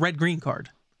reason is it's a red-green card.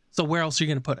 So where else are you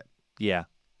going to put it? Yeah.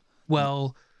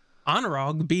 Well,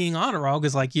 Honorog being Honorog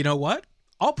is like, you know what?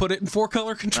 I'll put it in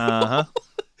 4-color control. Uh-huh.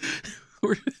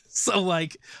 So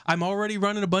like I'm already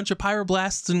running a bunch of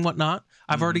Pyroblasts and whatnot.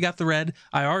 I've already got the red.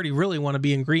 I already really want to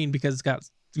be in green because it's got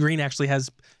green actually has,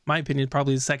 in my opinion,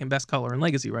 probably the second best color in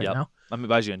Legacy right now. I mean,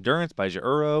 buys you Endurance, buys you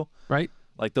Uro. Right.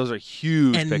 Like those are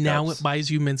huge And pickups. now it buys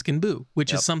you Minskin Boo,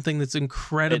 which is something that's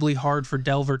incredibly hard for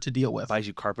Delver to deal with. buys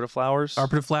you Carpet of Flowers.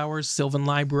 Carpet of Flowers, Sylvan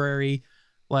Library,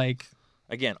 like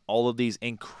Again, all of these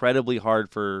incredibly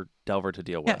hard for Delver to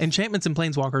deal with. yeah, enchantments and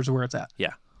planeswalkers are where it's at.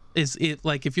 Yeah. Is it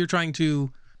like if you're trying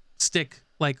to stick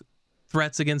like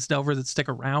threats against Delver that stick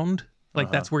around,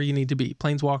 like that's where you need to be.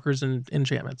 Planeswalkers and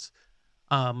enchantments.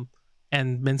 And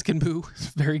Minskin Boo is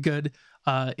very good.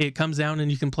 It comes down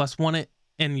and you can +1 it,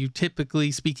 and you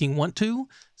typically speaking want to.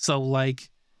 So like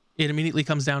it immediately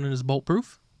comes down and is bolt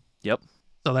proof. Yep.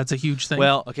 So that's a huge thing.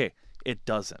 Well, okay. It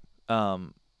doesn't.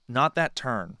 Not that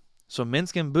turn. So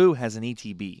Minsc and Boo has an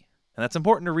ETB, and that's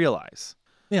important to realize.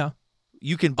 Yeah.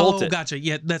 You can bolt it. Gotcha.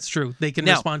 Yeah, that's true. They can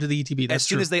Now, respond to the ETB. That's as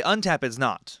soon true. as they untap, it's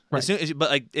not. Right.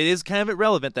 But like it is kind of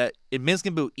irrelevant that in Minsc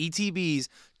and Boo, ETBs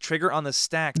trigger on the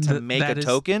stack to make a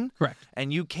token. Correct.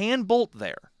 And you can bolt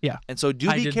there. Yeah. And so I be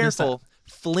did miss careful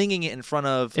flinging it in front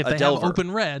of if a they Delver. have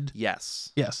open red.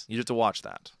 Yes. Yes. You have to watch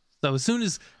that. So as soon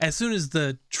as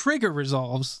the trigger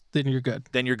resolves, then you're good.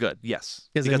 Then you're good. Yes.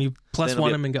 Because then you plus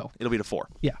one them and go. It'll be to 4.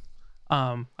 Yeah.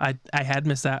 I had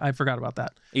missed that. I forgot about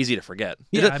that. Easy to forget.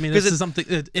 Yeah, I mean, this is something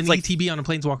an like, ETB on a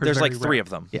Planeswalker. There's is very like 3 rare. of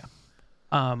them. Yeah.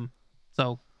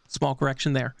 So small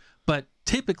correction there. But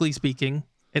typically speaking,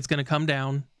 it's going to come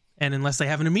down, and unless they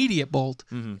have an immediate bolt,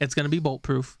 it's going to be bolt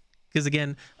proof. Because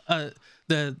again,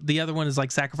 the other one is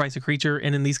like sacrifice a creature,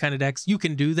 and in these kind of decks, you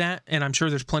can do that, and I'm sure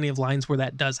there's plenty of lines where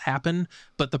that does happen.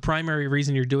 But the primary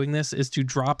reason you're doing this is to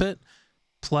drop it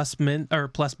plus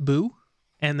Boo.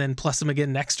 And then plus them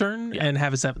again next turn and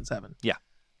have a 7/7. Yeah.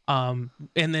 And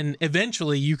then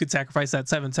eventually you could sacrifice that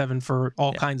 7/7 for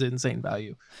all kinds of insane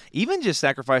value. Even just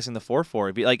sacrificing the 4/4,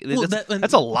 it'd be like Well,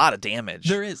 that's a lot of damage.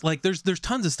 There is there's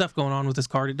tons of stuff going on with this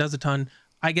card. It does a ton.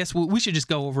 I guess we should just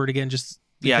go over it again. Just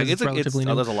because it's relatively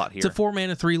new. There's a lot here. It's a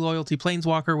 4-mana 3 loyalty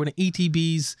Planeswalker. When it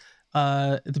ETBs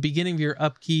at the beginning of your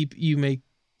upkeep,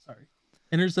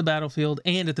 enters the battlefield,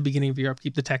 and at the beginning of your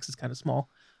upkeep, the text is kind of small.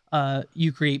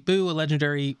 You create Boo, a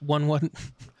legendary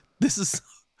 1/1.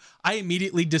 I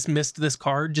immediately dismissed this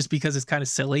card just because it's kind of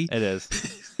silly. It is.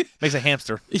 Makes a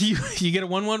hamster. You get a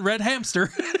 1/1 red hamster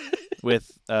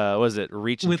with what is it?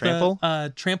 Reach and with trample.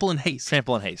 Trample and haste.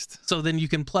 Trample and haste. So then you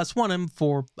can +1 him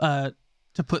for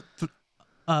to put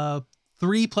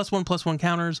 3 +1/+1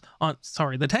 counters on.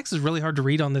 Sorry, the text is really hard to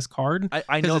read on this card.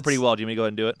 I know it pretty well. Do you want me to go ahead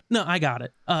and do it? No, I got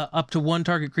it. Up to 1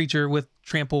 target creature with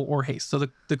trample or haste. So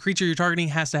the creature you're targeting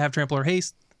has to have trample or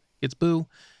haste. Gets Boo.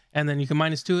 And then you can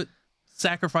 -2 it.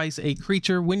 Sacrifice a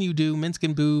creature. When you do, Minsc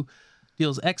and Boo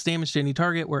deals X damage to any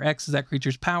target, where X is that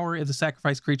creature's power. If the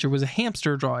sacrificed creature was a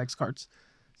hamster, draw X cards.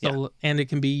 So and it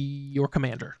can be your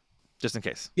commander. Just in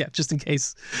case. Yeah, just in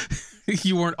case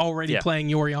you weren't already playing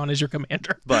Yorion as your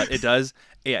commander. But it does.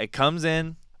 Yeah, it comes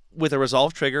in with a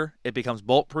resolve trigger. It becomes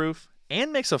bolt proof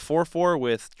and makes a 4/4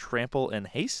 with trample and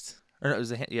haste. Or no, it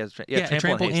was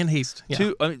trample and haste.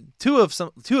 Yeah. Two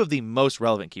of the most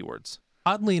relevant keywords.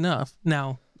 Oddly enough,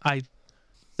 now I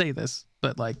say this,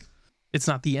 but like it's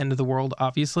not the end of the world,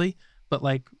 obviously. But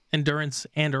like Endurance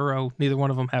and Uro, neither one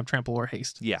of them have trample or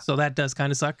haste. Yeah. So that does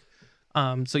kind of suck.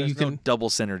 So there's you can no double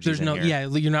synergy. There's no here.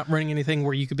 you're not running anything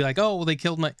where you could be like, oh, well, they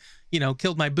killed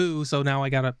my Boo, so now I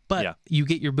gotta. But you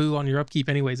get your Boo on your upkeep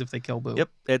anyways if they kill Boo.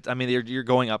 Yep. You're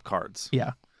going up cards.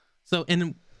 Yeah. So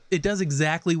and it does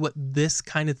exactly what this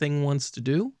kind of thing wants to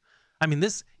do. I mean,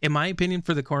 this, in my opinion,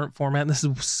 for the current format, this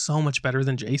is so much better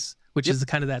than Jace, which is the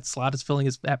kind of that slot is filling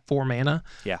is at 4 mana.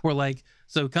 Yeah. Where like,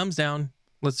 so it comes down.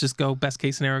 Let's just go best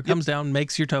case scenario. It comes down,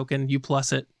 makes your token, you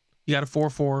plus it. You got a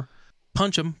 4/4.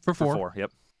 Punch him for 4.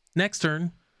 Yep. Next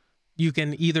turn, you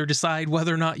can either decide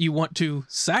whether or not you want to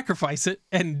sacrifice it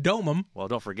and dome him. Well,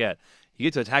 don't forget, you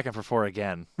get to attack him for 4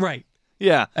 again. Right.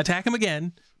 Yeah. Attack him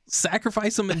again,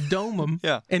 sacrifice him and dome him.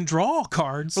 And draw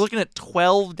cards. We're looking at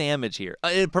 12 damage here.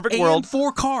 In a perfect and world.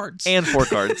 4 cards. And 4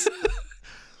 cards.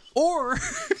 Or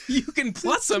you can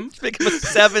plus him. Make him a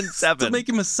 7/7. To make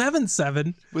him a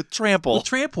 7/7. With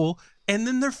trample. And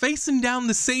then they're facing down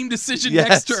the same decision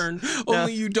next turn.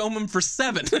 Only you dome them for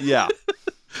 7. Yeah.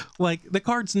 Like the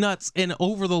card's nuts. And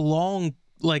over the long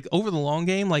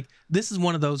game, like this is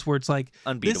one of those where it's like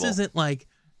unbeatable. This isn't like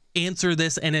answer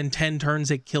this and in 10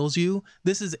 turns it kills you.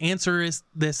 This is answer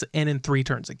this and in 3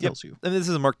 turns it kills you. And this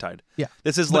is a Murktide. Yeah.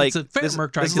 This is but like it's a fair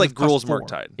Murktide. This is like Gruul's 4.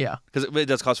 Murktide. Yeah. Because it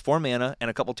does cost 4 mana and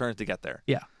a couple turns to get there.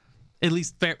 Yeah. At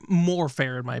least more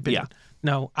fair in my opinion. Yeah.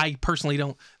 No, I personally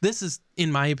don't. This is,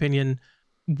 in my opinion,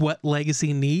 what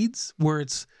Legacy needs, where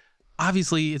it's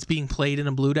obviously it's being played in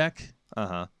a blue deck.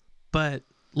 But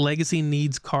Legacy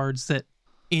needs cards that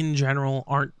in general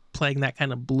aren't playing that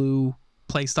kind of blue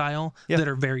play style that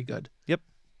are very good. Yep.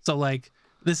 So like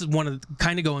this is one of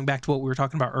kind of going back to what we were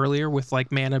talking about earlier with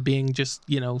like mana being just,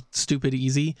 stupid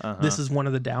easy. This is one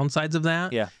of the downsides of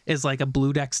that. Yeah. Is like a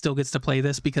blue deck still gets to play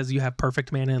this because you have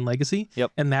perfect mana in Legacy.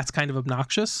 Yep. And that's kind of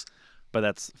obnoxious. But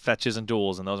that's fetches and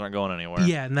duels, and those aren't going anywhere.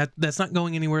 Yeah, and that's not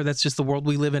going anywhere. That's just the world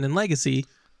we live in Legacy.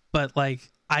 But like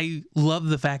I love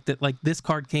the fact that like this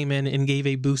card came in and gave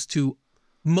a boost to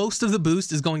most of the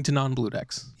boost is going to non-blue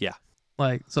decks. Yeah.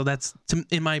 Like so that's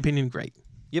in my opinion great.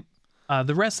 Yep.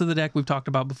 The rest of the deck we've talked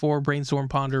about before, Brainstorm,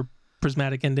 Ponder,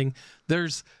 Prismatic Ending.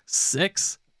 There's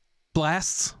 6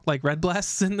 blasts, like red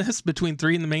blasts in this between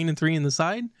 3 in the main and 3 in the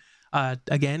side.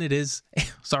 Again, it is,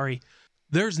 sorry,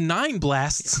 there's 9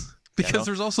 blasts because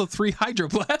there's also 3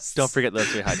 hydroblasts. Don't forget those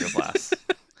 3 hydroblasts.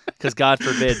 Because God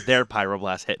forbid their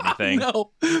pyroblast hit anything.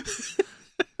 No.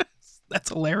 That's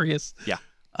hilarious. Yeah.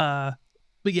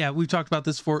 But yeah, we've talked about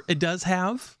this before. It does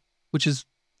have, which is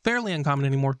fairly uncommon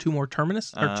anymore, 2 more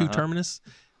terminus, or 2 terminus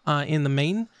in the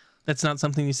main. That's not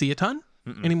something you see a ton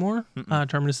anymore.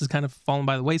 Terminus has kind of fallen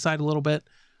by the wayside a little bit.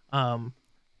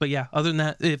 But yeah, other than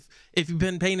that, if you've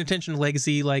been paying attention to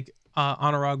Legacy, like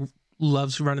Honorog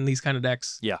loves running these kind of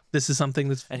decks. Yeah. This is something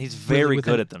that's and he's very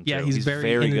good at them too. Yeah, he's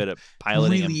very good at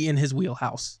piloting really in his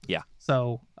wheelhouse. Yeah.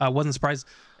 So I wasn't surprised.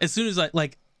 As soon as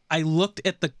I looked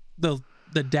at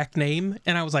the deck name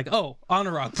and I was like, oh,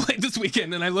 Honorog played this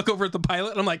weekend. And I look over at the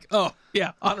pilot and I'm like, oh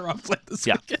yeah, Honorog played this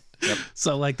weekend. Yep.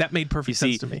 So like that made perfect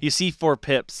sense to me. You see 4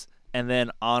 pips and then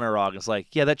Honorog is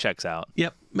like, yeah, that checks out.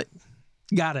 Yep.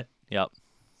 Got it. Yep.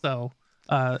 So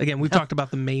again, we've talked about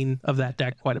the main of that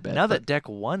deck quite a bit. Now that deck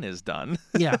 1 is done.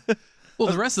 Yeah. Well,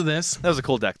 the rest of this. That was a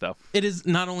cool deck, though. It is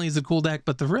not only is a cool deck,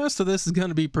 but the rest of this is going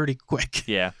to be pretty quick.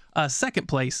 Yeah. Second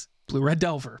place, Blue Red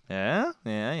Delver. Yeah.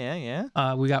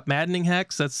 We got Maddening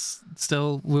Hex. That's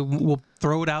still, we'll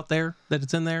throw it out there that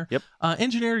it's in there. Yep.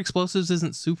 Engineered Explosives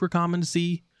isn't super common to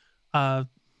see, at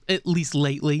least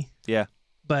lately. Yeah.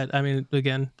 But I mean,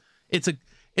 again, it's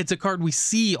a card we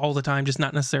see all the time, just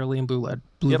not necessarily in Blue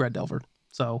Red Delver.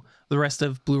 So the rest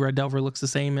of Blue Red Delver looks the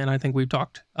same, and I think we've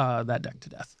talked that deck to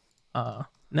death.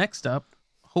 Next up,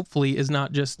 hopefully, is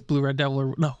not just Blue Red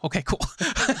Delver. No, okay, cool.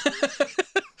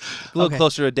 A little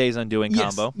closer to Days Undoing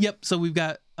combo. Yep. So we've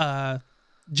got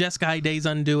Jeskai Days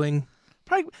Undoing.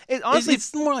 Probably, honestly,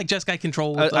 it's more like Jeskai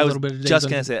Control with a little bit of Days just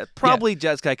gonna say it. Probably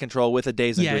Jeskai Control with a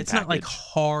Days Undoing. Yeah, it's not like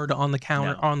hard on the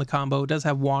counter on the combo. It does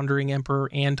have Wandering Emperor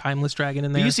and Timeless Dragon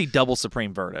in there. But you see double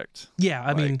Supreme Verdict. Yeah,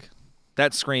 I mean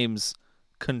that screams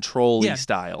control-y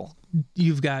style.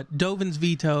 You've got Dovin's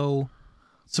Veto,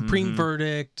 Supreme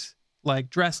Verdict, like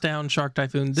Dress Down, Shark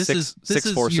Typhoon. This is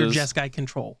forces. Your Jeskai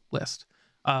Control list.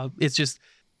 It's just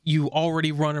you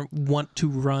already want to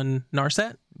run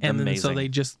Narset, and then so they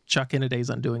just chuck in a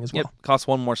Days Undoing as well. Yep, costs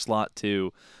 1 more slot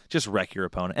to just wreck your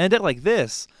opponent. And a deck like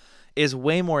this is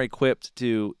way more equipped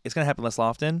to, it's going to happen less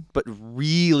often, but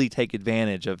really take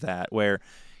advantage of that, where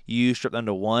you strip them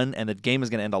to 1, and the game is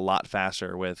going to end a lot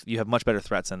faster with, you have much better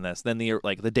threats in this than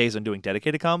the Days Undoing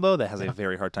dedicated combo that has a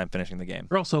very hard time finishing the game.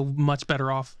 You're also much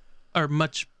better off, or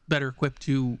much better equipped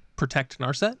to protect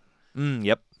Narset.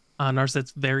 Yep.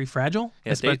 Narset's very fragile.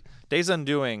 Yes, Days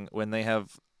Undoing, when they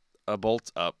have a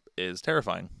bolt up, is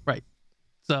terrifying. Right.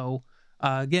 So,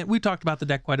 again, we talked about the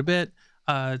deck quite a bit.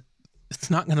 It's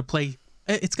not going to play...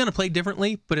 It's going to play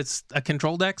differently, but it's a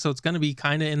control deck, so it's going to be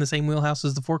kind of in the same wheelhouse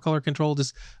as the 4-color control,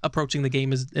 just approaching the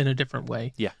game in a different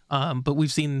way. Yeah. But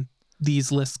we've seen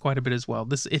these lists quite a bit as well.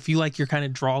 If you like your kind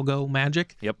of draw-go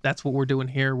magic, that's what we're doing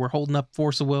here. We're holding up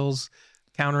Force of Wills,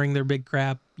 countering their big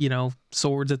crap,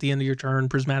 swords at the end of your turn,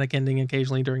 prismatic ending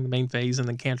occasionally during the main phase, and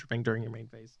then cantripping during your main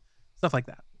phase. Stuff like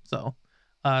that. So,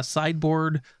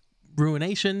 sideboard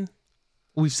Ruination.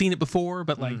 We've seen it before,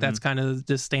 but that's kind of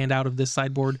the standout of this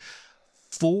sideboard.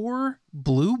 4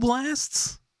 blue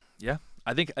blasts? Yeah,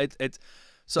 I think it's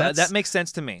so that makes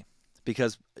sense to me,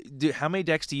 because how many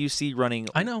decks do you see running?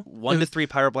 I know 1 to 3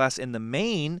 Pyroblasts in the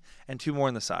main and 2 more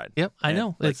in the side. Yep, I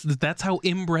know. That's how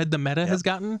inbred the meta has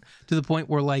gotten, to the point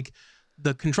where like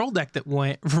the control deck that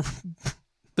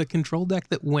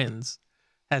wins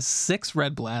has 6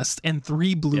 red blasts and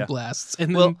 3 blue blasts.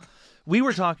 And then we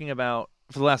were talking about,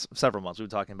 for the last several months, we were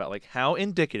talking about like how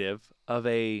indicative of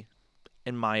a,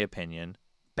 in my opinion,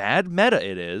 bad meta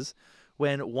it is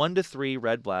when 1 to 3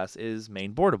 red blasts is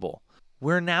main boardable.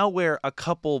 We're now where a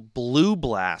couple blue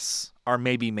blasts are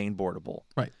maybe main boardable,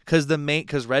 right? Because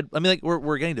red. I mean, like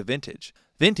we're getting to vintage.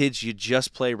 Vintage, you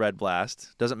just play red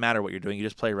blast. Doesn't matter what you're doing. You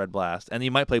just play red blast, and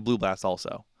you might play blue blast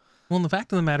also. Well, and the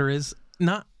fact of the matter is,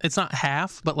 it's not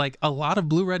half, but like a lot of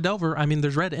Blue Red Delver. I mean,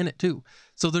 there's red in it too.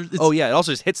 So there's. It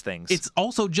also just hits things. It's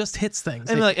also just hits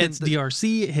things. And it hits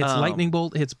DRC. It hits Lightning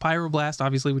Bolt. It hits Pyroblast.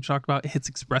 Obviously, we talked about. It hits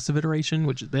Expressive Iteration,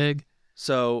 which is big.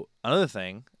 So another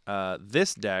thing,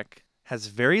 this deck has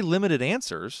very limited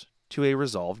answers to a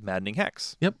resolved Maddening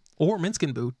Hex. Yep. Or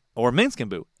Minskin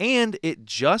Boo. And it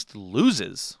just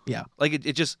loses. Yeah. Like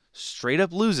it just straight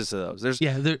up loses to those. There's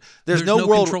no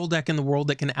control deck in the world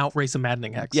that can outrace a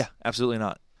Maddening Hex. Yeah, absolutely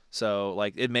not. So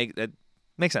like it makes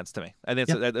sense to me. I think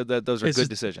those are good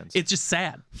decisions. It's just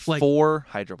sad. Like 4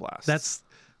 Hydroblasts. That's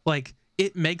like,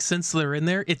 it makes sense they're in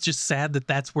there. It's just sad that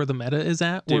that's where the meta is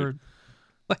at. Where,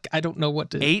 like, I don't know what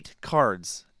to. 8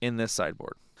 cards in this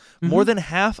sideboard. More than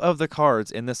half of the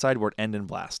cards in this sideboard end in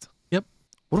blast. Yep.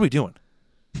 What are we doing?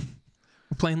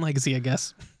 We're playing Legacy, I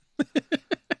guess.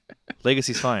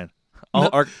 Legacy's fine.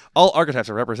 All archetypes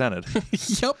are represented.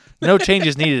 Yep. No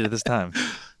changes needed at this time.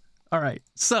 All right.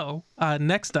 So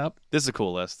next up, This is a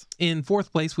cool list. in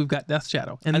fourth place, we've got Death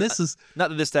Shadow, and this is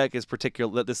Not that this deck is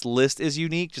particular, that this list is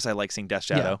unique, just I like seeing Death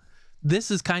Shadow.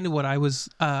 this is kind of what I was.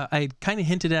 I kind of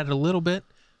hinted at it a little bit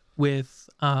with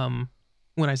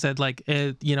when I said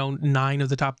 9 of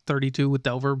the top 32 with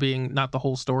Delver being not the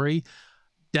whole story.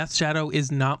 Death Shadow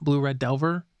is not blue-red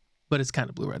Delver, but it's kind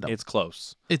of blue-red Delver. It's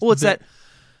close. It's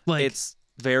It's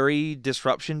very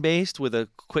disruption based with a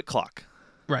quick clock.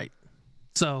 Right.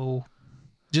 So,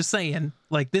 just saying,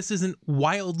 this isn't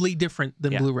wildly different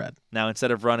than blue-red. Now,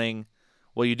 instead of running,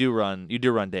 well, you do run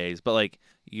days, but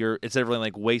instead of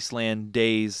running Wasteland,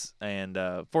 Days, and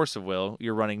Force of Will,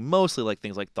 you're running mostly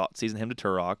things like Thoughtseize and Hymn to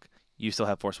Turok. You still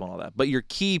have Force of Will and all that, but your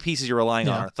key pieces you're relying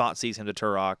on are Thoughtseize, Hymn to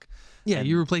Turok. Yeah, and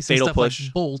you're replacing Fatal stuff Push.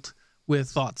 like Bolt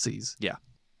with Thoughtseize. Yeah.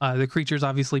 The creatures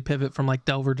obviously pivot from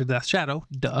Delver to Death Shadow.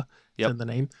 Duh. It's Yep. in the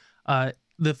name.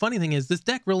 The funny thing is, this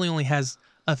deck really only has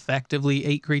effectively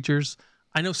 8 creatures.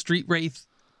 I know Street Wraith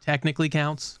technically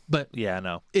counts, but Yeah,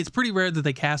 no. it's pretty rare that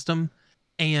they cast them.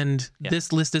 And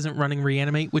this list isn't running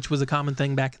Reanimate, which was a common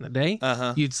thing back in the day.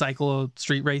 Uh-huh. You'd cycle a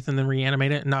Street Wraith and then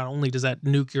reanimate it. And not only does that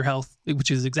nuke your health,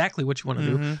 which is exactly what you want to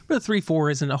do, but a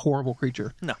 3/4 isn't a horrible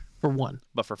creature. No. For 1.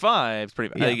 But for 5, it's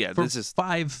pretty bad. for This is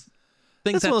 5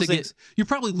 things That's have one to of those get. You're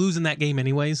probably losing that game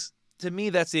anyways. to me,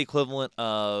 that's the equivalent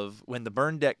of when the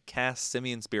burn deck casts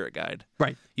Simian Spirit Guide.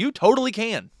 Right. You totally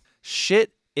can.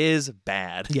 Shit is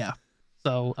bad. Yeah.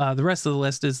 So the rest of the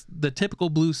list is the typical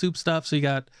blue soup stuff. So you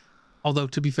got, although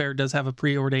to be fair, it does have a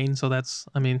preordain. So that's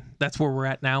where we're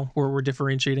at now, where we're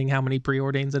differentiating how many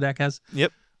preordains the deck has.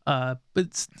 Yep. But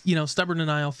it's, Stubborn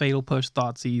Denial, Fatal Push,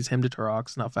 Thoughtseize, Hymn to Turok,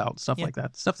 Snuff Out, stuff like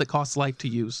that. Stuff that costs life to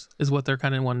use is what they're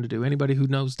kind of wanting to do. Anybody who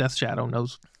knows Death Shadow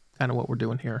knows kind of what we're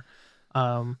doing here.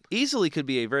 Easily could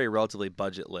be a very relatively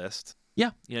budget list.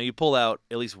 Yeah. You pull out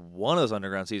at least one of those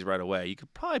Underground Seas right away. You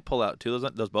could probably pull out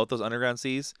both those Underground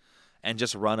Seas and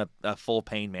just run a full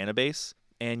Pain mana base.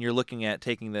 And you're looking at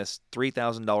taking this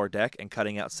 $3,000 deck and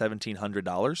cutting out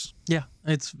 $1,700. Yeah,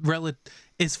 it's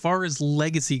as far as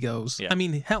Legacy goes. Yeah. I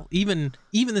mean, hell, even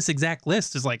this exact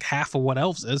list is half of what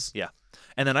Elves is. Yeah.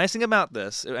 And the nice thing about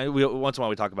this, once in a while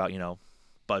we talk about,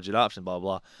 budget option, blah,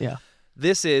 blah, blah. Yeah.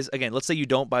 This is, again, let's say you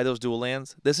don't buy those dual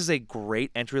lands. This is a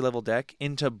great entry-level deck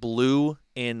into blue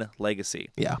in Legacy.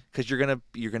 Yeah. Because you're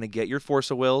gonna get your Force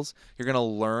of Wills. You're going to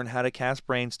learn how to cast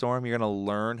Brainstorm. You're going to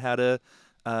learn how to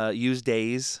use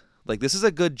Days. This is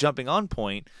a good jumping on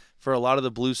point for a lot of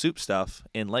the blue soup stuff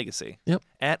in Legacy. Yep.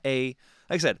 Like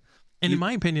I said. And in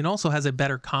my opinion, also has a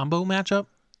better combo matchup,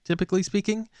 typically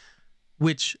speaking,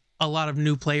 which a lot of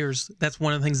new players, that's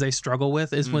one of the things they struggle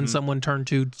with is when someone turn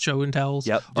 2 show and tells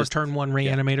or turn 1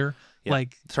 reanimator. Yeah.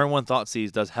 Turn 1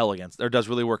 Thoughtseize does does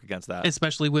really work against that.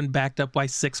 Especially when backed up by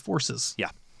 6 forces.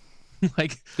 Yeah.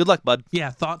 Good luck, bud.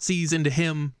 Yeah, Thoughtseize into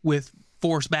him with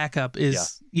force backup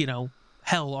is,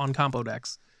 hell on combo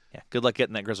decks. Yeah, good luck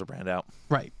getting that Griselbrand out.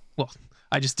 Right. Well,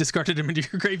 I just discarded him into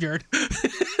your graveyard.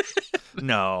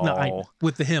 No.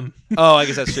 With the him. Oh, I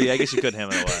guess that's true. Yeah, I guess you could him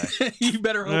in a way. You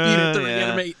better hope you didn't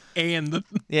reanimate and the...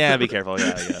 Yeah, be careful. Yeah,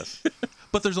 I guess.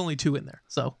 But there's only 2 in there,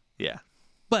 so... Yeah.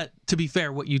 But to be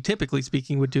fair, what you typically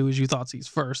speaking would do is you Thoughtseize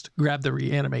first, grab the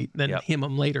reanimate, then him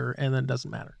them later, and then it doesn't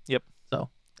matter. Yep. So,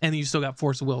 and you still got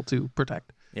Force of Will to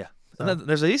protect. Yeah. So. And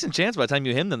there's a decent chance by the time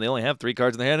you him them, they only have 3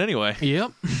 cards in their hand anyway.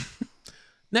 Yep.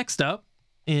 Next up,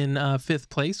 in 5th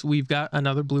place, we've got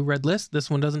another blue-red list. This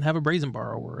one doesn't have a Brazen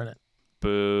Borrower in it.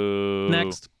 Boo.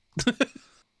 Next.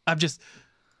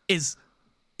 Is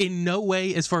in no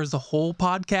way, as far as the whole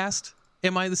podcast,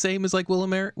 am I the same as Will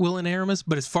and Aramis?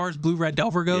 But as far as Blue Red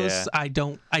Delver goes, I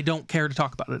don't care to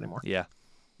talk about it anymore. Yeah.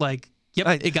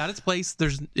 It got its place.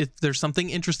 If there's something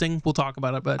interesting, we'll talk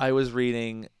about it. But I was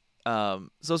reading, so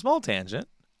small tangent.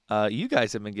 You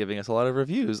guys have been giving us a lot of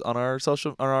reviews on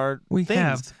our we things.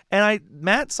 Have. And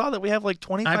Matt saw that we have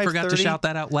 25, I forgot 30. to shout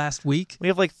that out last week. We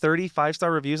have 30 5-star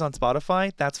reviews on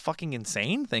Spotify. That's fucking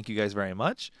insane. Thank you guys very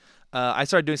much. I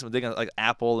started doing some digging on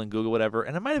Apple and Google, whatever,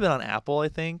 and it might have been on Apple, I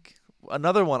think.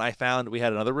 Another one I found, we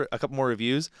had a couple more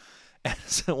reviews. And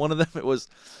so one of them,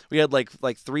 we had 3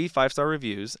 5-star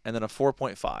reviews and then a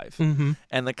 4.5. Mm-hmm.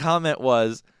 And the comment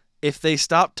was, if they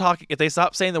stop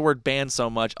saying the word ban so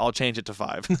much, I'll change it to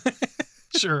 5.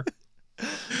 Sure.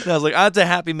 And I was like, that's a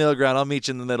happy middle ground. I'll meet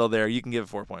you in the middle there. You can give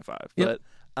it 4.5. Yep.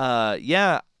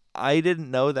 But I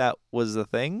didn't know that was a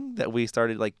thing that we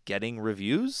started getting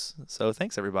reviews. So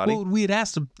thanks everybody. Well, we had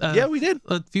asked we did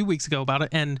a few weeks ago about it,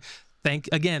 and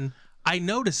again, I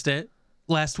noticed it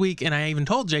last week, and I even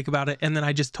told Jake about it, and then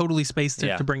I just totally spaced it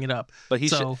Yeah. to bring it up. But he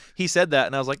said that,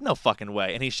 and I was like, no fucking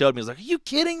way. And he showed me. I was like, are you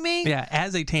kidding me? Yeah,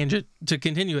 as a tangent to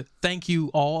continue it, thank you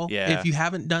all. Yeah. If you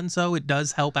haven't done so, it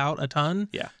does help out a ton.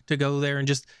 Yeah. To go there and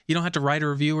just, you don't have to write a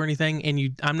review or anything,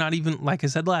 and I'm not even, like I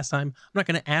said last time, I'm not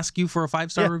going to ask you for a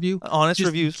 5-star review. Honest Just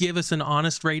reviews. give us an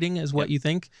honest rating as what you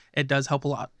think. It does help a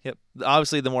lot. Yep.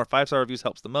 Obviously, the more 5-star reviews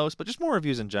helps the most, but just more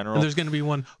reviews in general. And there's going to be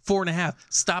one 4.5.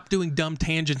 Stop doing dumb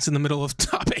tangents in the middle of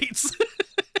top 8s.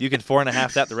 You can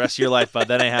 4.5 that the rest of your life, bud.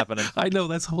 That ain't happening. I know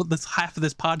that's half of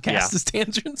this podcast Yeah. is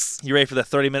tangents. You ready for the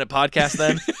 30-minute podcast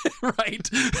then? Right.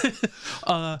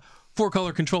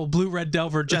 4-color control, blue, red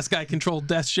Delver, Jeskai control,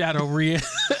 Death Shadow,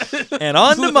 And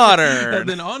on to modern. and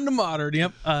then on to modern.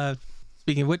 Yep.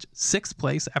 Speaking of which, 6th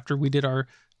place after we did our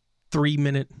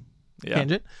 3-minute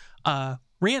tangent.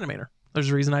 Reanimator. There's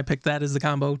a reason I picked that as the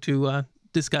combo to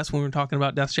discuss when we were talking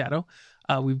about Death Shadow.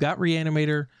 We've got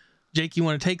Reanimator. Jake, you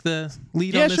want to take the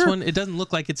lead on this sure. one? It doesn't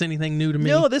look like it's anything new to me.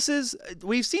 No,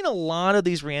 we've seen a lot of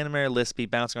these Reanimator lists be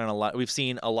bouncing around a lot. We've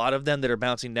seen a lot of them that are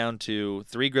bouncing down to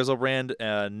 3 Grizzlebrand,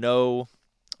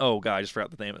 oh god, I just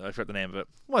forgot the name. I forgot the name of it.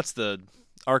 What's the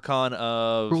Archon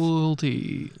of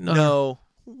Cruelty? No.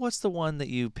 What's the one that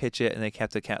you pitch it and they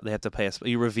have to pay us?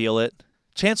 You reveal it.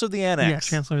 Chancellor of the Annex.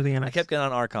 Yeah, Chancellor of the Annex. I kept getting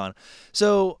on Archon.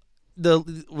 So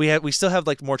we still have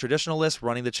like more traditional lists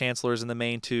running the Chancellors in the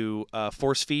main to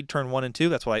force feed turn 1 and 2.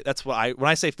 That's what I when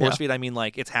I say force feed, I mean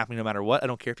like it's happening no matter what. I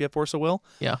don't care if you have Force of Will.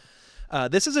 Yeah.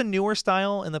 This is a newer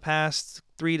style in the past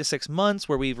 3 to 6 months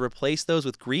where we've replaced those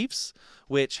with Griefs,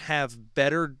 which have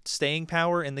better staying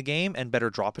power in the game and better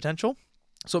draw potential.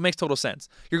 So it makes total sense.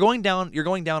 You're going down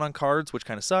on cards, which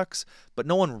kind of sucks, but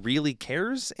no one really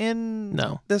cares in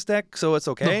this deck, so it's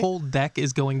okay. The whole deck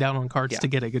is going down on cards to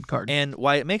get a good card. And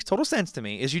why it makes total sense to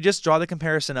me is you just draw the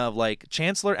comparison of like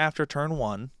Chancellor after turn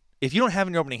 1. If you don't have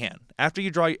in your opening hand, after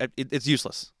you draw, it's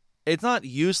useless. It's not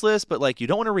useless, but like you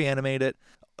don't want to reanimate it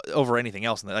over anything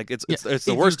else. Like it's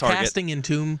the worst target. Casting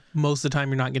Entomb, most of the time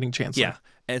you're not getting Chancellor. Yeah,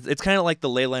 and it's kind of like the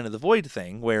Leyline of the Void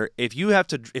thing, where if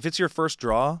it's your first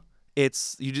draw,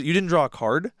 it's you didn't draw a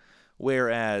card,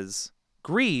 whereas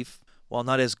Grief, while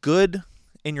not as good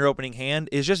in your opening hand,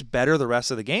 is just better the rest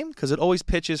of the game because it always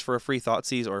pitches for a free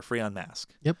Thoughtseize or a free Unmask.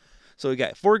 Yep. So we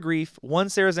got 4 Grief, 1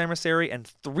 Sarah's Emissary, and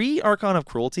 3 Archon of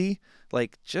Cruelty.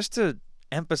 Like, just to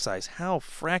emphasize how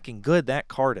fracking good that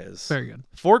card is. Very good.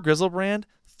 4 Grizzlebrand,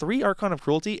 3 Archon of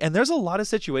Cruelty, and there's a lot of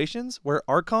situations where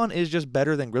Archon is just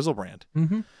better than Grizzlebrand.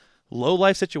 Mm-hmm. Low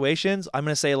life situations, I'm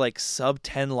going to say like sub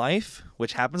 10 life,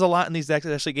 which happens a lot in these decks,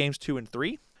 especially games 2 and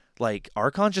 3. Like,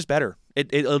 Archon's just better.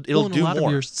 It'll do more. In a lot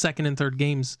of your second and third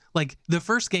games, like the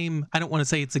first game, I don't want to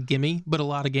say it's a gimme, but a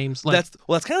lot of games, like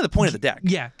that's kind of the point of the deck.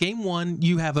 Yeah, game 1,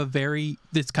 you have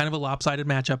it's kind of a lopsided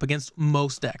matchup against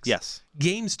most decks. Yes.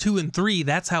 Games 2 and 3,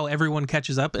 that's how everyone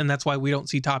catches up, and that's why we don't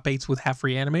see top 8s with half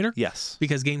Reanimator. Yes.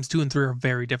 Because games 2 and 3 are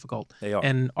very difficult. They are.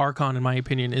 And Archon, in my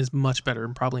opinion, is much better,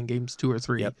 and probably in games 2 or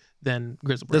 3 than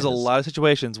Grizzlebrand. There's a lot of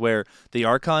situations where the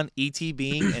Archon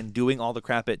ETBing and doing all the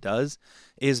crap it does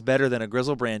is better than a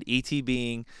Grizzlebrand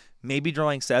ETBing, maybe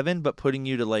drawing 7, but putting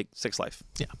you to like 6 life.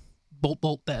 Yeah.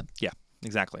 Bolt, dead. Yeah,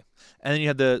 exactly. And then you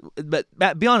have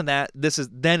but beyond that, it's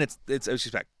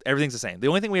respect. Everything's the same. The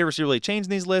only thing we ever see really change in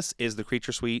these lists is the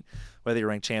creature suite, whether you're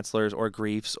running Chancellors or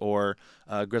Griefs or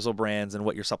Grizzlebrands and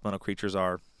what your supplemental creatures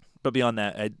are. But beyond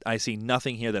that, I see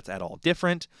nothing here that's at all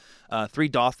different. 3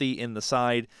 Dauthi in the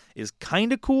side is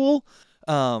kind of cool.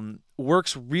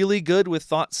 Works really good with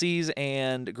Thoughtseize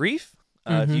and Grief.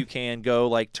 If you can go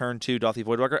like turn 2 Dauthi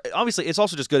Voidwalker. Obviously, it's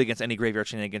also just good against any graveyard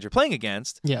shenanigans you're playing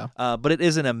against. Yeah. But it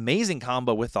is an amazing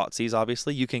combo with Thoughtseize,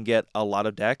 obviously. You can get a lot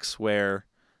of decks where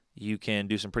you can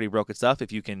do some pretty broken stuff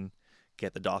if you can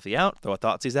get the Dauthi out, throw a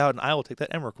Thoughtseize out, and I will take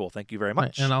that Emrakul. Thank you very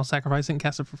much. Right, and I'll sacrifice it and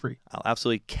cast it for free. I'll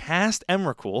absolutely cast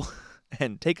Emrakul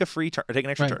and take a free turn, or take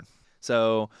an extra turn.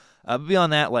 So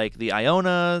beyond that, like the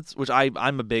Iona, which I'm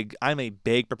a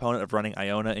big proponent of running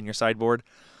Iona in your sideboard.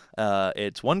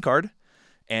 It's 1 card,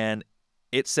 and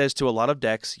it says to a lot of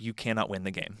decks you cannot win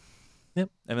the game. Yep.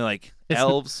 I mean, like It's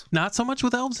elves. Not so much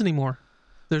with elves anymore.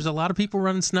 There's a lot of people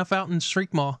running Snuff Out and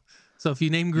Shriekmaw. So if you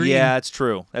name green, Yeah, it's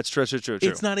true. That's true.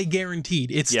 It's not a guaranteed.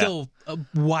 It's still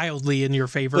wildly in your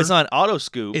favor. But it's not an auto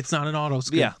scoop. It's not an auto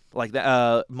scoop. Yeah, like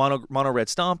that. Mono red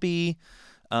Stompy,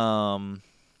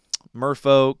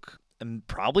 Merfolk, and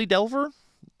probably Delver.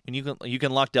 And you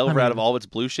can lock Delver out of all of its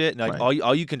blue shit, and like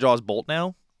all you can draw is Bolt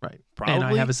now. Right. Probably. And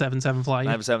I have a 7/7 flyer.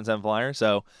 I have a 7/7 flyer.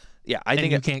 So yeah, I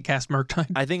think you can't cast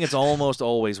Murktide. I think it's almost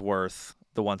always worth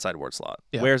the 1 sideboard slot.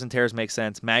 Yeah. Wears and Tears makes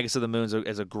sense. Magus of the Moon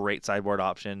is a great sideboard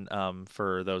option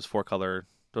for those 4-color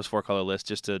lists,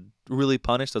 just to really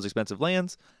punish those expensive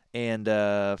lands. And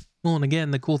Well, and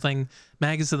again, the cool thing,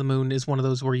 Magus of the Moon is one of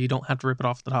those where you don't have to rip it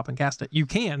off the top and cast it. You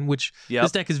can, which Yep.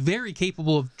 this deck is very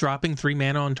capable of dropping 3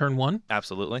 mana on turn 1.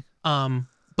 absolutely.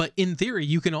 But in theory,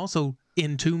 you can also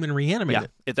entomb and reanimate Yeah,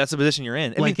 it. if that's the position you're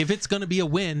in. I Like mean, if it's going to be a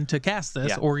win to cast this,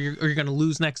 Yeah. or you're going to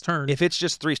lose next turn. if it's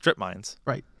just 3 strip mines,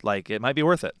 Right. like it might be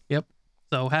worth it. Yep.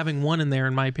 So having one in there,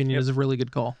 in my opinion, is a really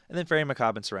good call. And then Fairy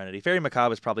Macabre and Serenity. Fairy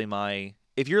Macabre is probably my...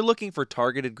 If you're looking for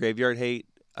targeted graveyard hate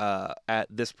at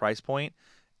this price point,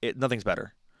 nothing's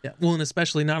better. Yeah. Well, and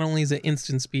especially not only is it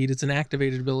instant speed, it's an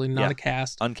activated ability, not Yeah. a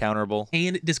cast, Uncounterable.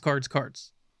 and it discards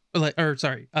cards. I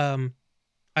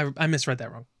misread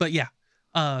that wrong. But yeah,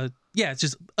 it's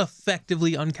just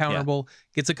effectively uncounterable.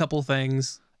 Gets a couple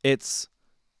things. It's...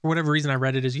 For whatever reason, I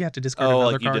read it as you have to discard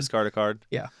another like you card. discard a card.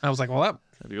 Yeah, I was like, well,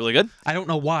 That'd be really good. I don't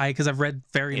know why, because I've read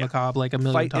Fairy Yeah. Macabre like a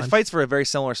million times. It fights for a very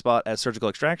similar spot as Surgical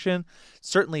Extraction.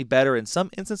 Certainly better in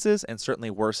some instances and certainly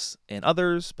worse in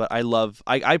others. But I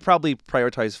probably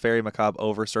prioritize Fairy Macabre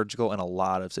over Surgical in a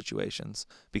lot of situations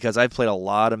because I've played a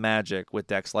lot of Magic with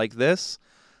decks like this.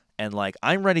 And like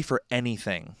I'm ready for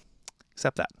anything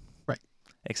except that. Right.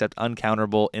 Except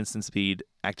uncounterable instant speed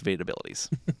activated abilities.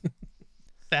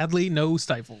 Sadly, no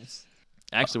stifles.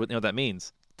 Actually, you know what that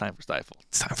means? Time for Stifle.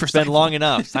 It's time for It's been stifle. long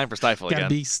enough. It's time for Stifle Gotta again.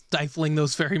 be stifling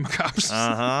those Fairy Macabres.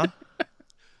 Uh-huh.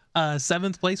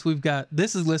 7th place, we've got,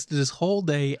 this is listed as Whole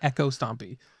Day Echo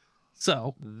Stompy.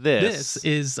 So This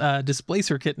is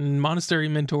Displacer Kitten, Monastery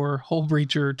Mentor, Hole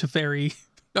Breacher, Teferi,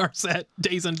 Narset,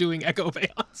 Days Undoing, Echo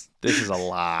Veils. This is a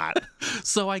lot.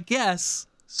 So I guess,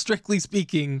 strictly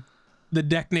speaking, the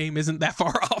deck name isn't that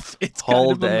far off. It's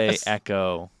Whole kind of a Day, mess.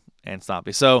 Echo, and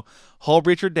Stompy. So, Hull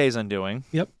Breacher, Days Undoing.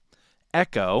 Yep.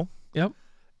 Echo. Yep.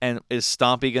 And is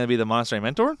Stompy going to be the Monastery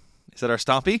Mentor? Is that our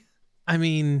Stompy? I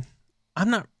mean, I'm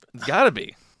not... It's got to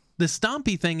be. The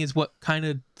Stompy thing is what kind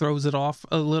of throws it off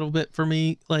a little bit for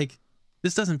me. Like,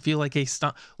 this doesn't feel like a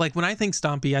stomp. Like, when I think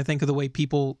Stompy, I think of the way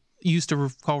people used to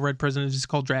call Red Prison, it's just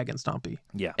called Dragon Stompy.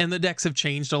 Yeah. And the decks have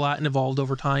changed a lot and evolved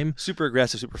over time. Super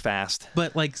aggressive, super fast.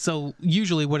 But, like, so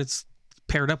usually what it's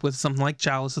paired up with something like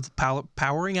Chalice, it's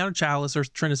powering out of Chalice or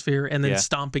Trinisphere and then Yeah.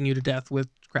 stomping you to death with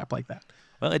crap like that.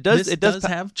 Well, it does. This It does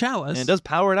have Chalice, and it does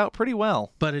power it out pretty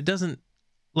well. but it doesn't,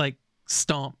 like,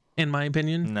 stomp, in my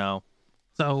opinion. No,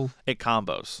 So, it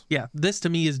combos. yeah, this to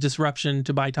me is disruption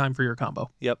to buy time for your combo.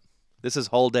 Yep. This is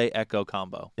Whole Day Echo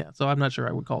combo. Yeah, so I'm not sure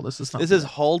I would call this a Stompy. This is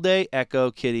Whole Day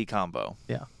Echo Kitty combo.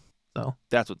 Yeah. So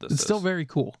That's what this it's is. still very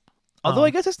cool. Although I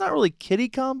guess it's not really Kitty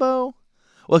combo.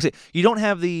 Well, see, you don't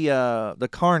have the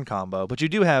Karn combo, but you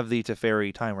do have the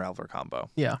Teferi Time Raveler combo.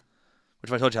 Yeah. Which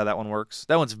if I told you how that one works,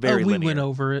 that one's very we linear. went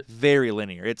over it. Very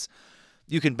linear. It's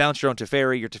you can bounce your own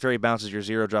Teferi. Your Teferi bounces your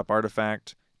 0-drop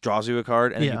artifact, draws you a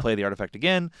card, and then Yeah. you play the artifact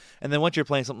again. And then once you're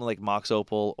playing something like Mox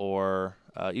Opal or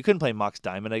you couldn't play Mox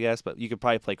Diamond, I guess, but you could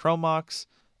probably play Chrome Mox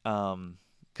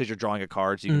because you're drawing a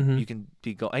card. So you can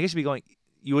be going. I guess you'd be going.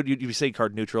 You'd say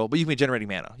card neutral, but you can be generating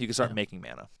mana. You can start making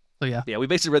mana. So yeah. Yeah, we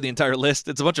basically read the entire list.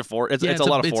 It's a bunch of it's a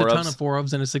lot of It's four a ton ups. of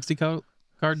 4-ofs in a 60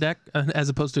 card deck as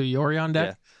opposed to a Yorion deck.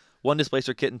 Yeah. 1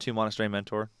 Displacer Kitten, 2 Monastery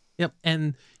Mentor. Yep.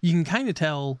 And you can kind of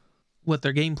tell what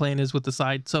their game plan is with the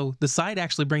side. So the side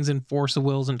actually brings in Force of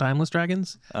Wills and Timeless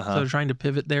Dragons. Uh-huh. So they're trying to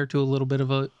pivot there to a little bit of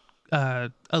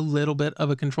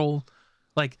a control.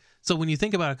 Like, so when you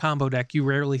think about a combo deck, you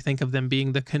rarely think of them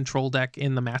being the control deck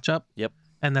in the matchup. Yep.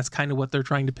 And that's kind of what they're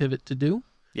trying to pivot to do.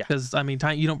 Yeah. Because, I mean,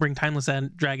 you don't bring Timeless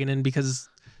Dragon in because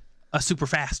a super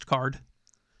fast card.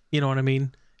 You know what I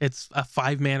mean? It's a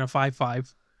 5-mana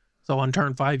 5/5. So on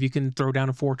turn 5, you can throw down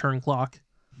a 4-turn clock.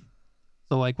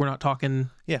 So, like, we're not talking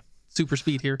super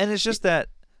speed here. And it's just that,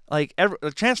 like,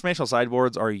 transformational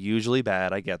sideboards are usually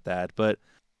bad. I get that. But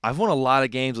I've won a lot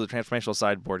of games with a transformational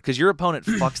sideboard because your opponent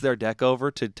fucks their deck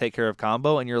over to take care of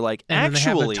combo, and you're like, And then they have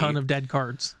actually, a ton of dead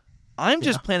cards. I'm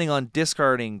just planning on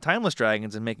discarding Timeless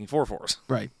Dragons and making 4/4s.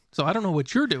 Right. So I don't know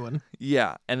what you're doing.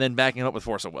 Yeah, and then backing up with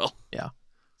Force of Will. Yeah.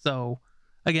 So,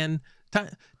 again,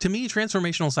 to me,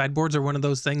 transformational sideboards are one of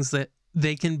those things that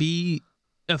they can be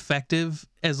effective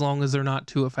as long as they're not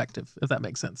too effective, if that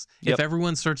makes sense. Yep. If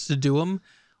everyone starts to do them,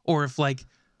 or if, like,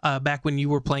 back when you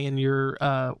were playing your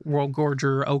World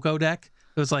Gorger Oko deck,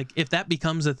 it was like, if that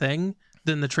becomes a thing,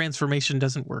 then the transformation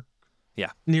doesn't work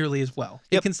nearly as well.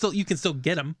 Yep. You can still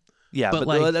get them. Yeah, But,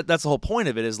 but like- that's the whole point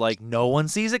of it is, like, no one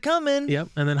sees it coming. Yep.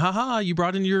 And then, haha, you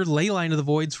brought in your Leyline of the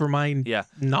Voids for my Yeah.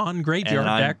 non-graveyard And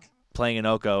I'm deck. playing an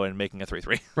Oko and making a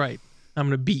 3/3. Right. I'm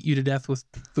going to beat you to death with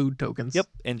food tokens. Yep.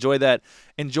 Enjoy that.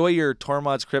 Enjoy your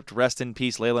Tormod's Crypt Rest in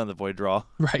Peace Leyland the Void draw.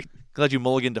 Right. Glad you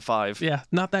mulligan to 5. Yeah.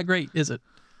 Not that great, is it?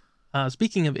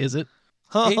 Speaking of is it,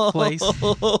 8th place.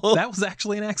 That was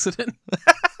actually an accident.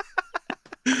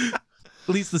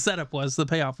 At least the setup was. The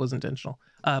payoff was intentional.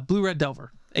 Blue Red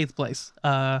Delver, 8th place.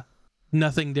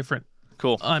 Nothing different.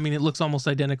 Cool. I mean, it looks almost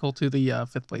identical to the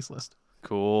 5th place list.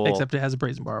 Cool. Except it has a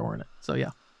Brazen Borrower in it. So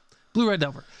yeah, Blue Red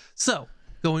Delver. So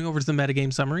going over to the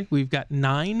metagame summary, we've got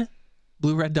 9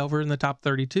 Blue Red Delver in the top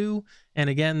 32. And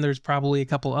again, there's probably a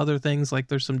couple other things, like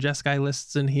there's some Jeskai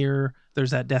lists in here.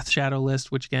 There's that Death Shadow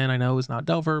list, which again, I know is not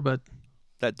Delver, but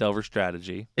that Delver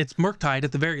strategy. It's Murktide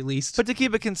at the very least. But to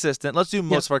keep it consistent, let's do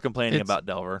most of our complaining about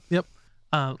Delver. Yep.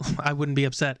 I wouldn't be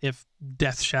upset if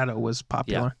Death Shadow was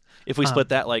popular. Yeah. If we split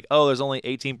that, like, there's only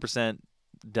 18%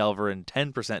 Delver and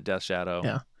 10% Death Shadow.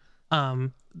 Yeah.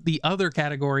 The other